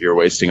 You're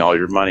wasting all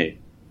your money,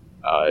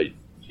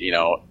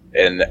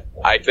 and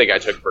I think I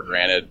took for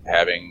granted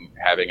having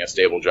a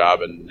stable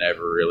job and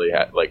never really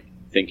had like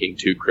thinking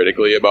too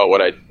critically about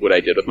what I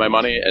did with my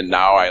money, and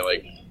now I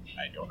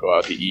don't go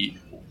out to eat.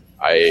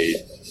 I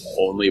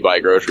only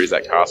buy groceries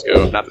at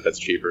Costco. Not that that's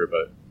cheaper,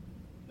 but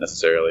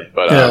necessarily.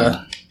 But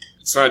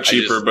it's not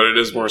cheaper, but it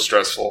is more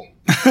stressful.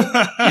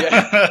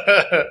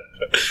 Yeah,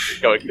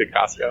 going to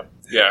Costco.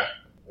 Yeah,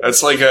 that's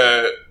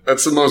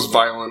that's the most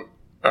violent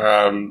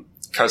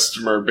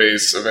customer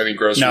base of any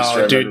grocery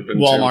store I've ever been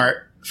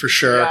Walmart, to. For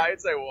sure. Yeah,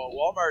 I'd say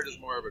Walmart is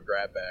more of a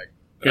grab bag.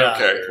 Yeah.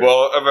 Okay,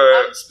 well,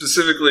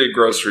 specifically a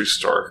grocery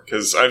store,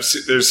 because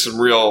there's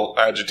some real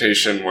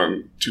agitation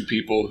when 2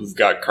 people who've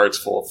got carts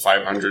full of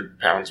 500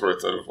 pounds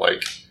worth of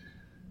like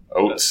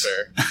oats.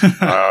 That's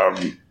fair.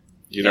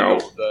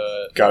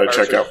 The gotta check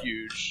carts are out.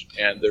 Huge,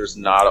 and there's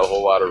not a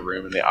whole lot of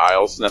room in the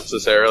aisles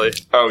necessarily.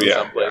 Oh in yeah,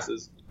 some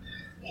places.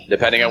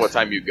 Depending on what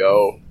time you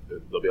go,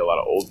 there'll be a lot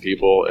of old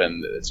people,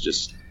 and it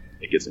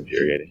gets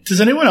infuriating. Does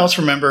anyone else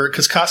remember?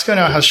 Because Costco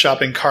now has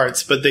shopping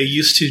carts, but they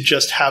used to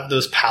just have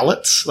those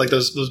pallets, like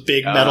those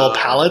big metal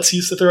pallets you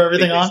used to throw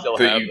everything on.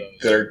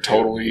 That are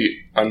totally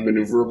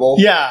unmaneuverable.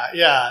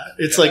 Yeah.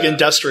 It's like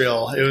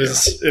industrial. It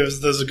was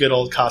those good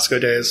old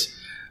Costco days.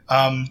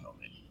 So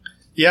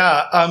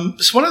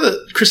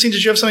Christine,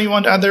 did you have something you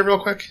wanted to add there real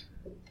quick?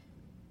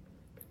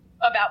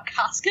 about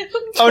Costco.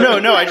 Oh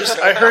no! I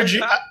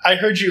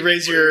heard you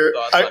raise your.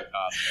 Thoughts on Costco?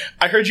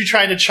 I heard you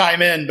trying to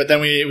chime in, but then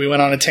we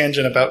went on a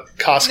tangent about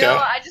Costco. No,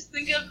 I just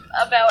think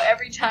about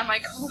every time I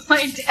call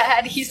my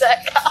dad, he's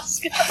at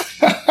Costco.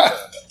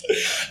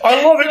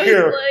 I love it It's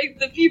here. like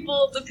the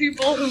people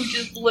who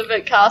just live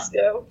at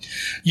Costco.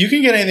 You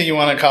can get anything you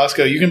want at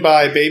Costco. You can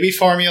buy baby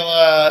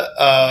formula.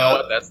 You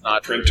know what? That's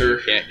not true. Printer.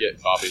 You can't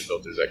get coffee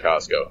filters at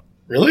Costco.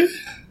 Really?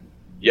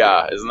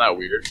 Yeah, isn't that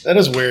weird? That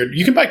is weird.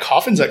 You can buy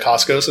coffins at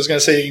Costco, so I was going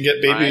to say you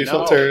can get I baby know.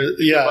 filter. You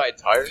Yeah. can buy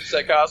tires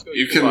at Costco.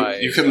 You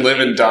buy can live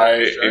and die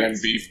and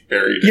insurance. be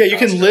buried. Yeah, at you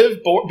can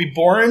Costco. be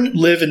born,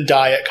 live, and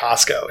die at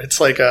Costco.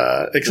 It's like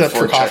except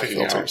Before for coffee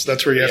checking filters.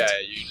 That's where you have Yeah, to.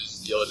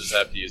 you'll just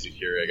have to use a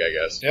Keurig, I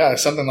guess. Yeah,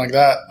 something like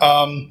that.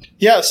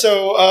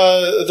 So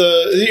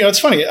it's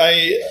funny.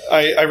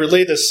 I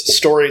relay this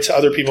story to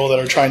other people that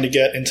are trying to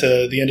get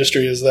into the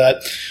industry. Is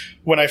that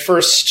when I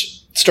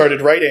first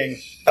started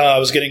writing, I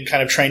was getting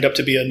kind of trained up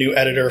to be a new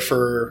editor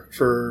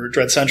for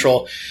Dread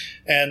Central,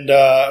 and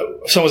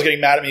someone was getting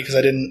mad at me because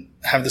I didn't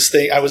have this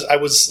thing. I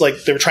was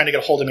like, they were trying to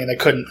get a hold of me and they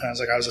couldn't. And I was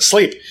like, I was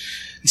asleep.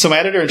 And so my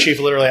editor-in-chief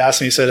literally asked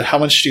me, he said, how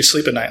much do you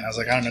sleep at night? And I was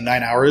like, I don't know,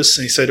 9 hours.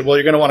 And he said, well,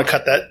 you're going to want to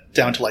cut that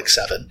down to like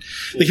 7.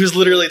 Like, he was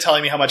literally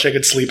telling me how much I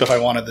could sleep if I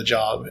wanted the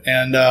job.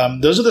 And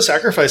those are the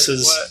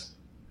sacrifices.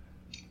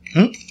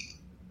 What?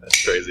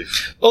 That's crazy.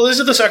 Well,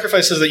 these are the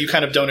sacrifices that you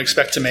kind of don't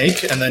expect to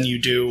make, and then you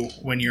do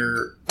when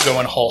you're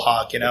going whole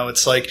hog.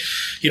 It's like,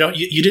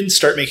 you didn't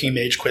start making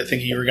Mage Quit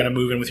thinking you were going to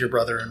move in with your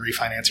brother and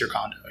refinance your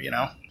condo,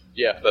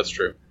 Yeah, that's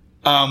true.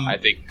 Um, I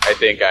think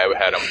I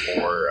had a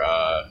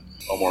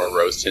more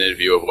rose tinted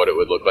view of what it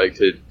would look like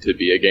to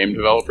be a game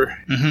developer.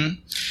 mhm.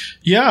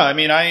 Yeah, I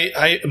mean,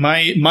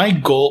 my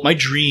goal, my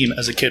dream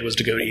as a kid was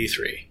to go to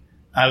E3.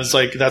 I was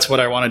like, that's what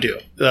I want to do.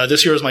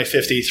 This year was my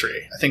 5th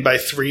E3. I think by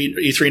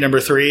E3 number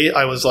 3,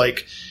 I was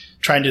like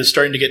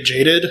starting to get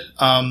jaded.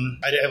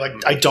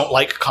 I don't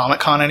like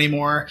Comic-Con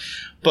anymore.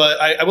 But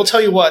I will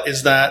tell you what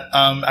is that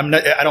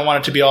I don't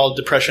want it to be all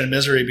depression and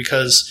misery,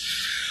 because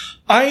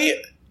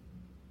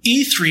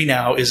E3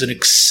 now is an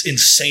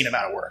insane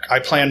amount of work. I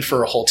plan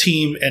for a whole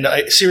team, and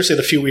seriously,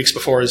 the few weeks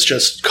before is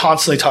just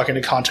constantly talking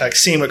to contacts,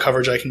 seeing what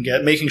coverage I can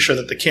get, making sure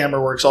that the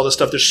camera works, all this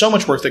stuff. There's so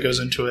much work that goes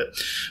into it.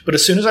 But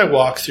as soon as I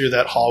walk through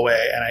that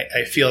hallway and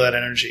I feel that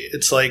energy,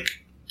 it's like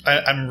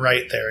I'm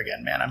right there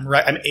again, man.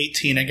 I'm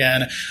 18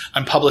 again.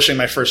 I'm publishing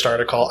my first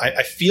article.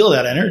 I feel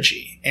that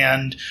energy.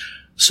 And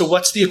so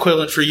what's the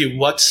equivalent for you?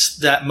 What's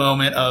that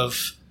moment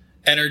of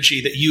energy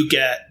that you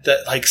get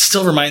that like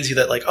still reminds you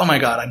that like, oh my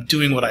God, I'm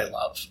doing what I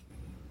love?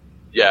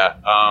 Yeah,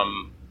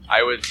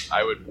 I would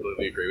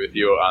completely agree with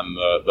you on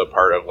the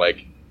part of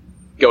like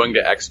going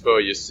to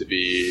Expo used to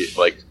be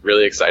like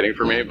really exciting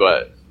for me,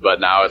 but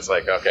now it's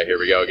like, okay, here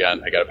we go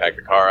again. I got to pack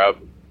the car up.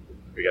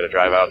 We got to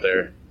drive out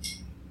there,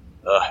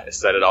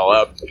 set it all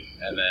up,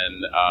 and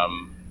then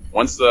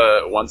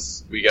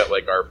once we get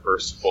like our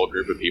first full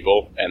group of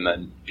people, and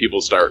then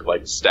people start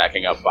like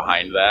stacking up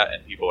behind that,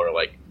 and people are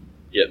like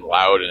getting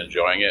loud and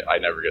enjoying it, I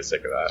never get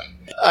sick of that.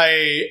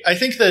 I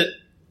think that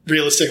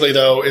realistically,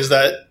 though, is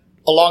that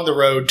along the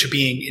road to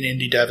being an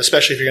indie dev,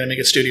 especially if you're going to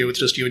make a studio with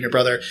just you and your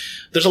brother,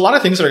 there's a lot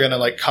of things that are going to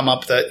like come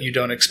up that you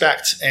don't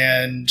expect.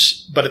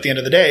 But at the end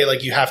of the day,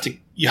 like you have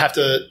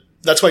to,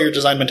 that's why your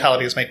design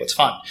mentality is make what's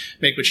fun,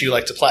 make what you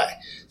like to play.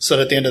 So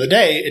that at the end of the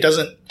day, it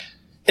doesn't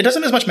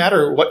as much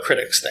matter what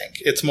critics think.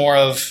 It's more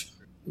of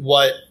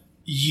what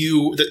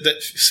the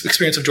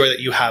experience of joy that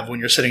you have when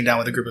you're sitting down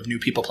with a group of new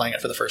people playing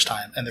it for the first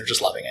time and they're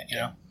just loving it,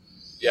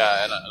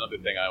 Yeah, and another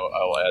thing I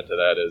will add to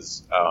that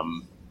is,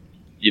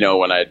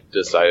 when I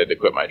decided to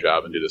quit my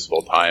job and do this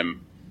full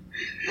time,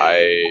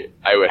 I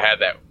would have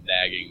that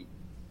nagging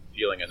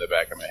feeling in the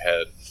back of my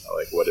head,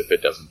 like, what if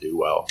it doesn't do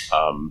well?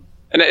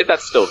 And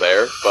that's still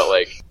there, but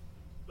like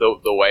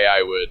the way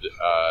I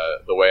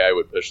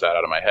would push that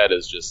out of my head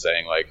is just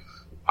saying like,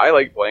 I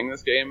like playing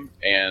this game,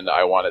 and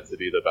I want it to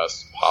be the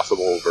best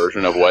possible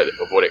version of what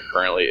it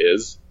currently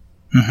is.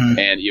 Mm-hmm.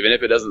 And even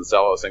if it doesn't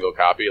sell a single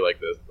copy,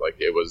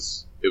 it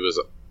was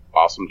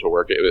awesome to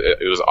work.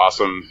 It was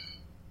awesome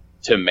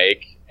to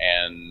make,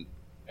 and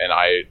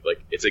I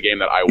like it's a game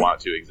that I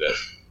want to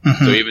exist.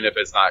 Mm-hmm. So even if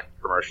it's not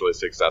commercially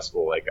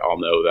successful, like I'll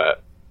know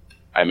that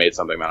I made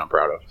something that I'm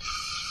proud of.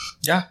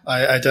 Yeah,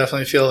 I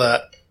definitely feel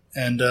that,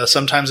 and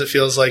sometimes it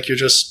feels like you're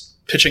just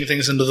pitching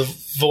things into the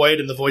void,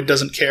 and the void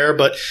doesn't care.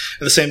 But at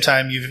the same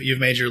time, you've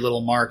made your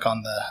little mark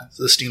on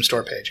the Steam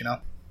store page,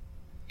 Not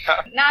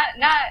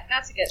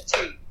to get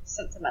too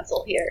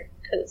sentimental here,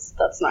 because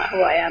that's not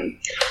who I am.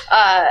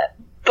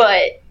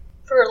 But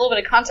for a little bit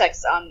of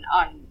context on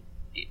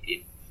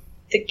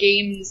the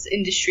games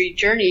industry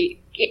journey,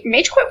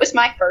 Mage Quit was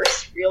my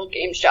first real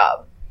games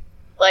job.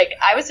 Like,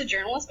 I was a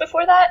journalist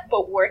before that,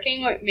 but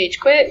working with Mage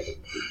Quit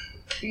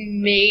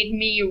made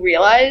me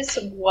realize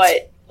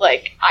what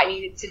like I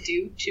needed to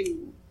do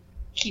to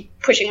keep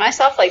pushing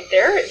myself. Like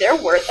their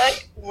work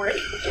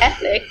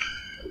ethic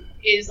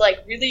is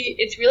like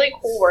it's really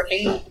cool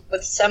working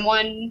with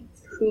someone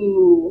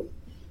who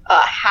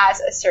has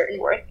a certain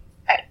work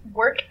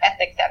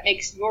ethic that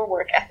makes your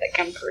work ethic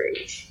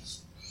improve.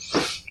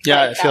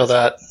 Yeah, I feel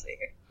that. Honestly.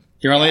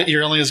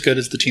 You're only as good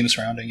as the team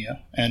surrounding you,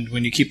 and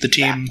when you keep the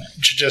team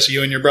just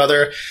you and your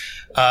brother,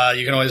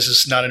 you can always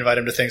just not invite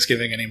him to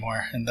Thanksgiving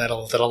anymore, and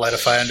that'll light a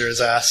fire under his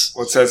ass.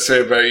 What's that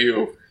say about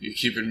you? You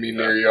keeping me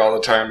near you all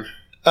the time.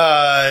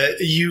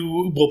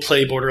 You will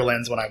play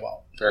Borderlands when I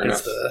won't. Fair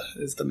enough.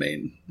 Is the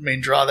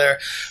main draw there.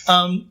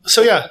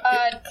 So yeah,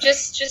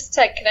 Just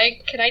Tech,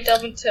 can I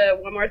delve into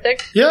one more thing?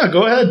 yeah,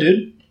 go ahead,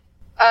 dude.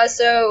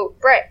 So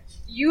Brett,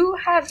 you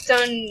have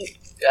done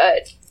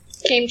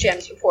game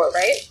jams before,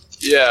 right?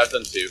 Yeah, I've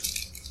done 2.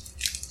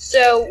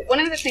 So one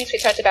of the things we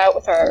talked about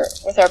with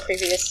our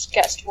previous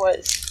guest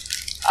was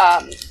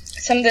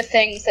some of the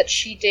things that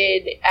she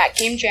did at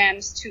game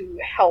jams to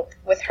help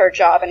with her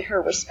job and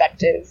her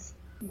respective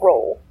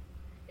role.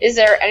 Is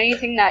there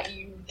anything that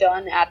you've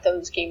done at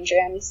those game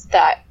jams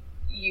that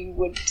you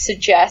would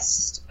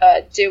suggest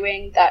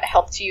doing that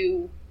helped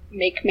you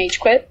make Mage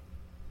Quit?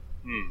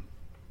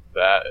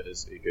 That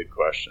is a good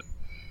question.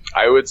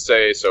 I would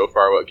say so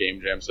far what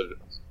game jams have...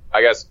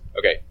 I guess,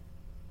 okay,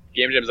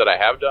 game jams that I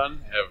have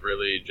done have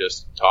really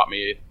just taught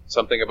me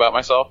something about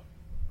myself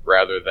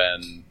rather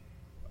than,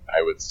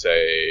 I would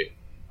say,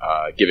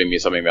 giving me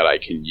something that I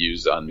can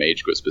use on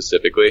Mage Quit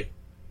specifically.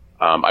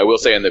 I will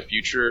say in the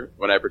future,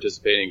 when I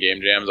participate in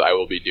game jams, I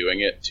will be doing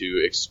it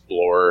to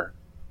explore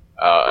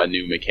a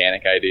new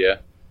mechanic idea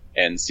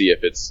and see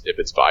if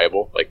it's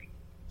viable. Like,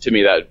 to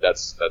me,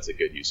 that's a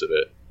good use of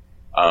it.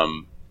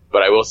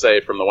 But I will say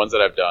from the ones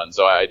that I've done,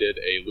 so I did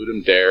a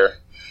Ludum Dare.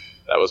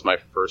 That was my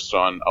first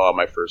one. Oh,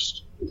 my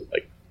first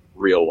like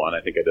real one.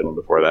 I think I did one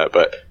before that.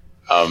 But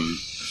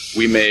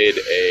we made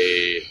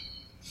I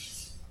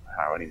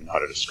don't even know how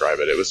to describe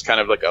it. It was kind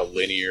of like a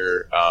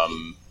linear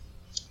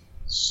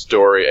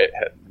story. It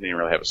didn't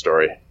really have a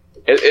story.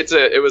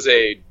 It was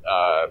a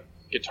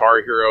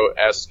Guitar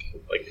Hero-esque,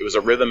 like it was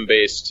a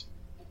rhythm-based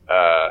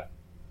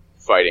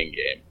fighting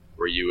game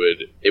where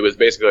it was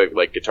basically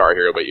like Guitar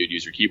Hero, but you'd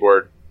use your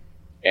keyboard.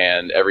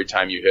 And every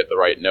time you hit the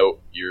right note,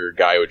 your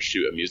guy would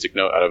shoot a music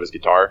note out of his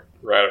guitar.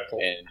 Radical.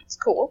 And It's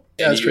cool.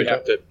 Yeah, that's pretty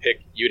dope.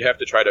 You'd have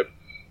to try to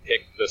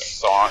pick the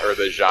song or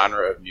the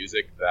genre of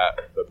music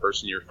that the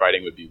person you're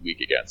fighting would be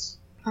weak against.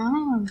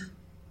 Oh.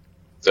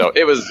 So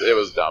it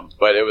was dumb,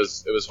 but it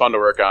was fun to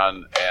work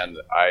on, and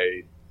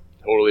I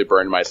totally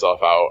burned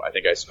myself out. I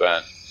think I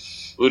spent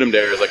Ludum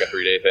Dare is like a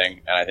 3-day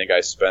thing, and I think I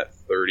spent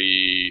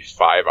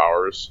 35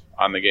 hours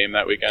on the game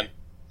that weekend.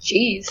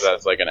 Jeez. So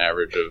that's like an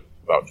average of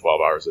about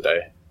 12 hours a day.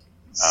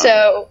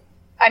 So,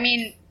 I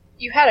mean,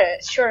 you had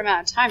a short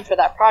amount of time for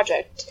that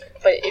project,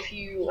 but if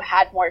you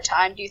had more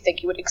time, do you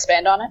think you would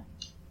expand on it?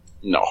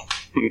 No.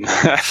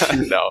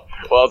 No.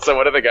 Well, so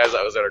one of the guys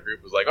that was at our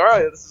group was like, all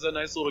right, this is a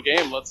nice little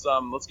game. Let's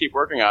keep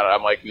working on it.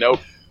 I'm like, nope.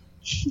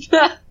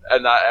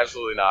 And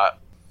absolutely not.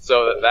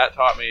 So that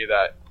taught me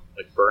that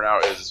like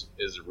burnout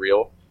is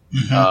real.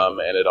 Mm-hmm.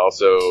 And it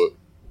also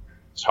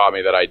taught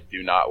me that I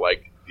do not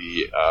like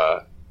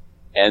the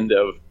end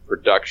of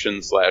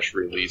production /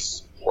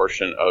 release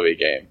portion of a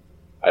game.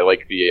 I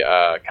like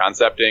the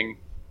concepting,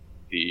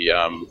 the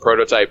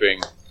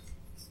prototyping,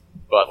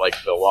 but like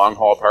the long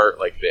haul part,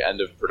 like the end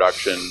of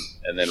production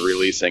and then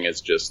releasing is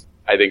just,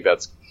 I think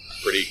that's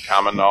pretty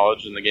common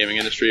knowledge in the gaming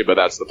industry, but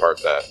that's the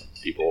part that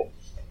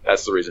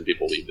that's the reason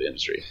people leave the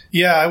industry.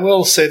 Yeah, I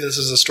will say this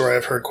is a story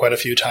I've heard quite a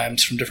few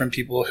times from different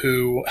people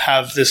who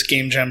have this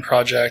game jam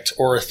project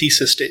or a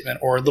thesis statement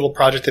or a little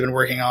project they've been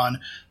working on,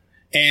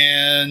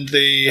 and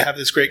they have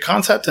this great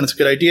concept and it's a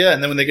good idea,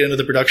 and then when they get into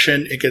the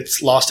production, it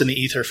gets lost in the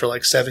ether for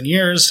like 7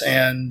 years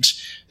and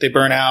they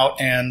burn out,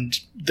 and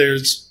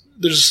there's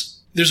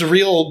a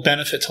real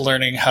benefit to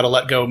learning how to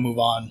let go, move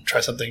on,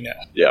 try something new.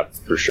 Yeah,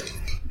 for sure.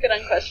 Good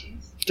on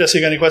questions. Jesse,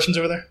 you got any questions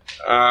over there?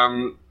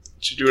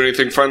 Did you do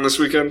anything fun this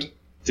weekend?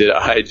 Did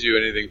I do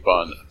anything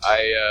fun?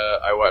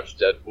 I watched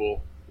Deadpool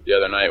the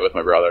other night with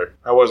my brother.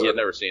 How was He it? had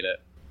never seen it.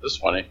 It was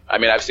funny. I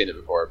mean, I've seen it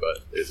before,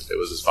 but it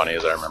was as funny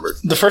as I remembered.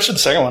 The first or the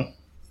second one?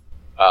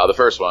 The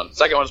first one.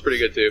 Second one's pretty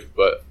good too,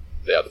 but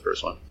yeah, the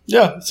first one.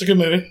 Yeah, it's a good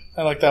movie.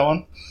 I like that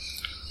one.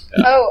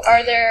 Yeah. Oh,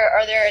 are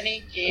there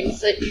any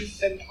games that you've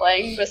been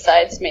playing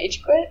besides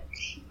Mage Quit?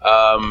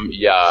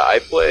 Yeah, I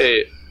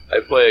play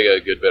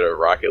a good bit of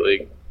Rocket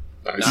League.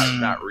 Nice.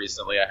 Not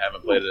recently. I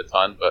haven't played it a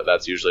ton, but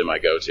that's usually my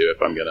go-to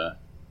if I'm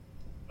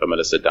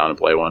gonna sit down and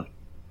play one.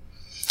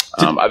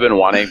 I've been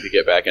wanting to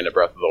get back into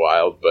Breath of the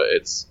Wild, but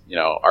it's,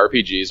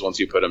 RPGs, once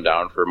you put them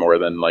down for more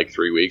than like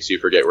 3 weeks, you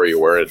forget where you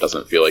were. It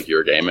doesn't feel like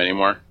your game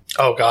anymore.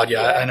 Oh god,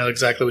 yeah, I know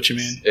exactly what you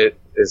mean. It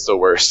is the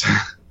worst.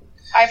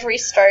 I've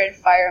restarted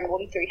Fire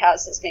Emblem Three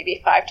Houses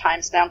maybe 5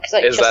 times now because I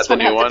Is just that don't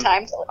the have new the one?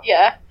 time to.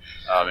 Yeah.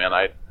 Oh man,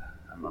 I'm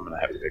gonna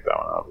have to pick that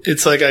one up.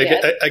 It's like I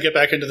Yeah. get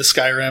back into the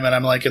Skyrim and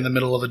I'm like in the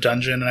middle of a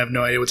dungeon and I have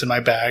no idea what's in my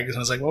bag. And I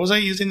was like, what was I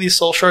using these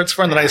soul shards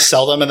for? And then I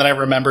sell them and then I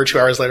remember 2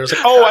 hours later, I was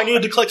like, oh, I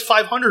needed to collect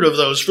 500 of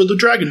those for the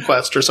Dragon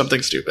Quest or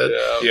something stupid.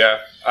 Yeah.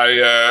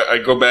 Yeah, I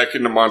go back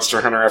into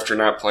Monster Hunter after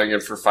not playing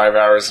it for 5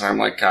 hours, and I'm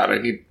like, God, I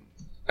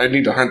I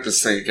need to hunt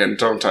this thing again,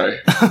 don't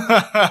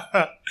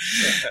I?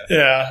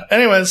 Yeah.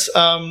 Anyways,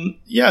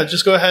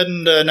 just go ahead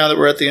and now that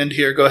we're at the end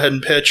here, go ahead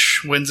and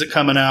pitch. When's it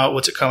coming out?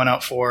 What's it coming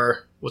out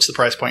for? What's the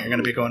price point you're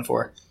going to be going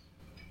for?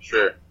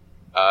 Sure.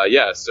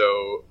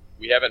 So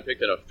we haven't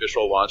picked an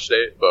official launch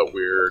date, but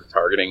we're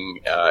targeting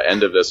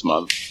end of this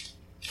month.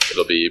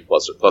 It'll be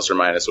plus or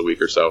minus a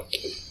week or so.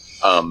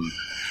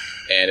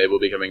 And it will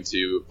be coming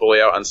to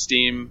fully out on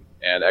Steam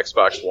and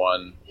Xbox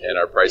One, and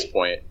our price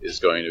point is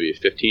going to be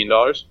 $15.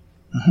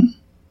 Mm-hmm.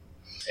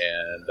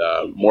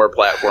 And more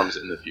platforms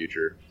in the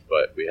future,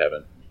 but we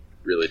haven't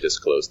really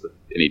disclosed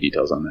any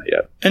details on that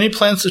yet. Any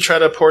plans to try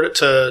to port it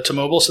to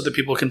mobile so that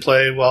people can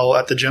play while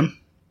at the gym?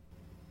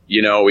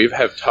 We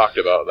have talked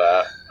about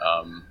that.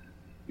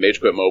 Mage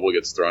Quit Mobile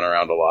gets thrown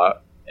around a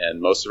lot, and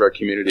most of our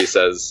community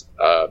says,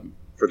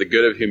 for the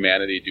good of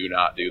humanity, do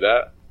not do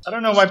that. I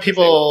don't know why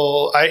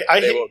people...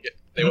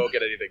 They won't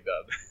get anything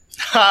done.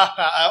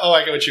 Oh,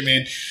 I get what you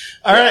mean.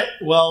 All right.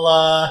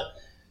 Well,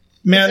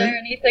 man. Is there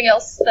anything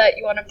else that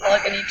you want to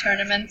plug? Any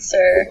tournaments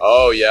or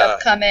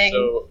upcoming?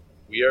 So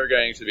we are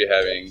going to be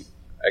having...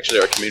 Actually,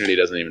 our community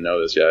doesn't even know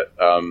this yet.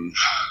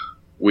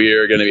 We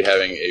are going to be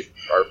having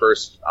our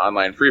first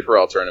online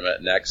free-for-all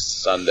tournament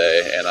next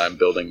Sunday, and I'm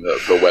building the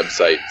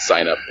website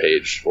sign-up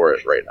page for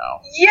it right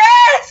now.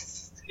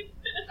 Yes!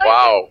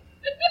 Wow.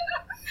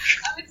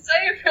 I'm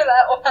excited for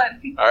that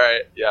one. All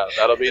right, yeah,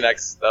 that'll be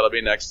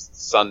next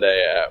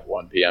Sunday at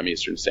 1 p.m.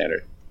 Eastern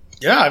Standard.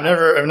 Yeah, I've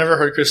never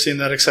heard Christine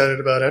that excited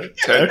about it.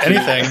 Ted,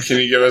 anything. Can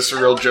you give us a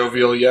real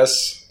jovial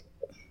yes?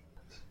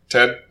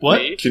 Ted?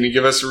 What? Me? Can you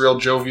give us a real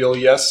jovial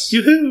yes?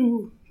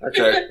 Yoo-hoo!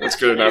 Okay, that's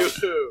good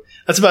enough.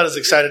 That's about as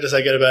excited as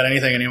I get about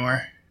anything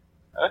anymore.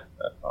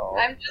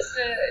 I'm just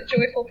a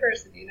joyful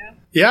person,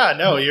 Yeah,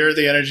 no, you're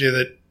the energy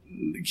that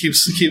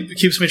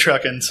keeps me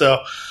trucking.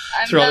 So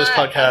through all these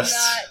podcasts,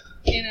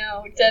 I'm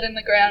not, dead in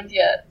the ground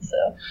yet.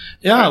 So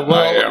yeah, well,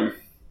 I am.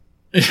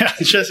 Yeah,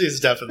 Jesse's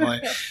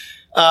definitely.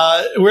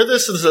 We're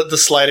the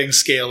sliding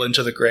scale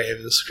into the grave.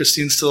 Is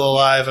Christine's still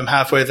alive? I'm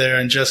halfway there,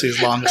 and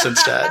Jesse's long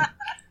since dead.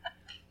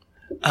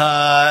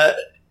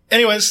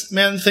 Anyways,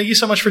 man, thank you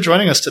so much for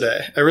joining us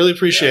today. I really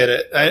appreciate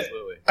it.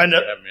 Absolutely. I know.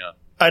 Thanks for having me on.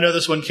 I know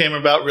this one came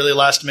about really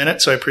last minute,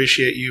 so I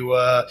appreciate you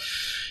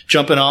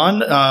jumping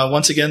on.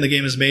 Once again, the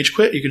game is Mage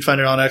Quit. You can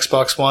find it on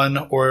Xbox One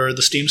or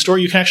the Steam Store.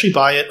 You can actually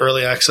buy it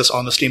early access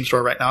on the Steam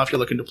Store right now if you're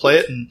looking to play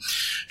it and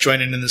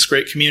join in this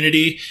great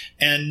community,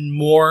 and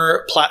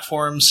more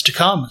platforms to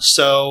come.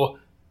 So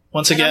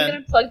once again, I'm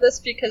going to plug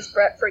this because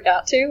Brett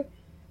forgot to.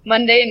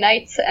 Monday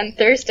nights and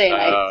Thursday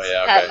nights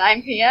at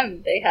 9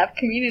 p.m. They have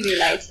community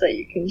nights that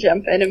you can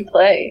jump in and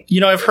play.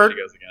 I've heard.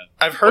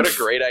 What a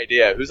great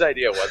idea! Whose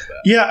idea was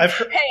that? Yeah, I've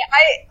heard.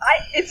 Hey,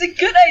 it's a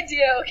good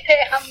idea. Okay,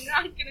 I'm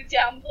not going to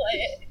downplay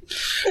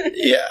it.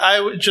 Yeah,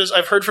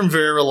 I've heard from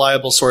very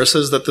reliable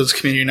sources that those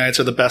community nights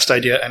are the best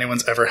idea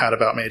anyone's ever had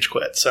about Mage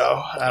Quit.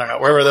 So I don't know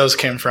wherever those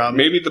came from.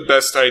 Maybe the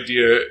best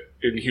idea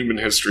in human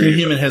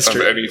history.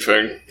 Of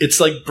anything. It's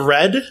like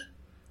bread,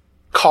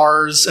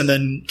 cars, and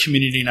then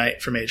community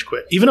night for Mage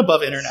Quit, even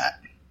above internet.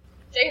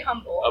 Stay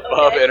humble.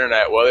 Above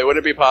internet. Well, it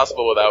wouldn't be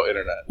possible without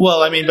internet.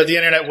 Well, I mean, but the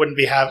internet wouldn't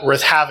be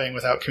worth having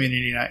without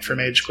community night for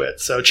Mage Quit.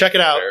 So check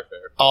it out, Fair.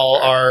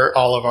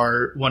 all of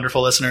our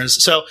wonderful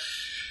listeners. So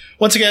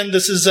once again,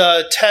 this is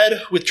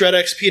Ted with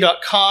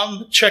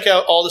DreadXP.com. Check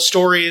out all the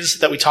stories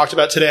that we talked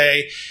about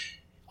today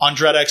on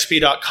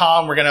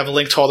DreadXP.com. We're going to have a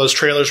link to all those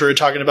trailers we were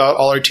talking about,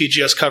 all our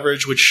TGS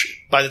coverage,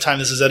 which by the time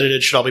this is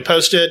edited should all be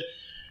posted.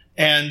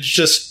 And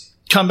just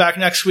come back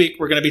next week.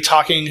 We're going to be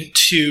talking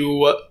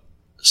to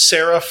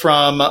Sarah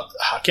from, I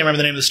can't remember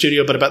the name of the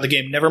studio, but about the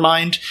game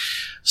Nevermind.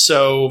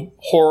 So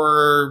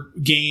horror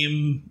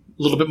game,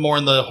 a little bit more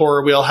in the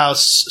horror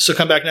wheelhouse. So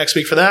come back next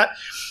week for that.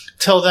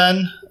 Till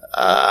then,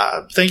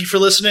 thank you for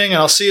listening,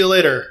 and I'll see you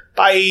later.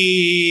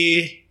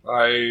 Bye.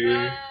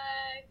 Bye.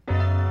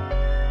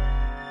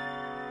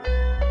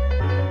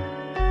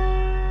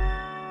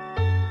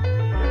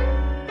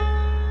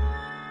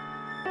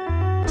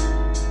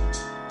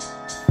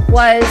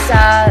 Was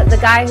the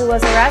guy who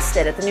was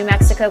arrested at the New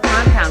Mexico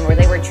compound where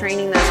they were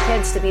training those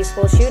kids to be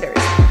school shooters.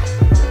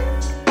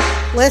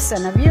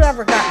 Listen, have you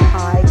ever gotten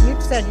high? You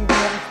said you've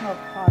never smoked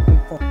pot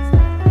before.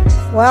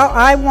 Well,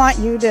 I want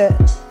you to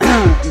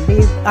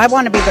I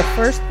want to be the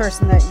first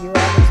person that you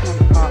ever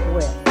smoked pot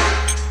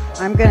with.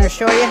 I'm going to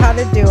show you how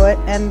to do it,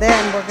 and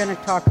then we're going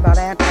to talk about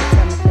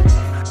anti-Semitism.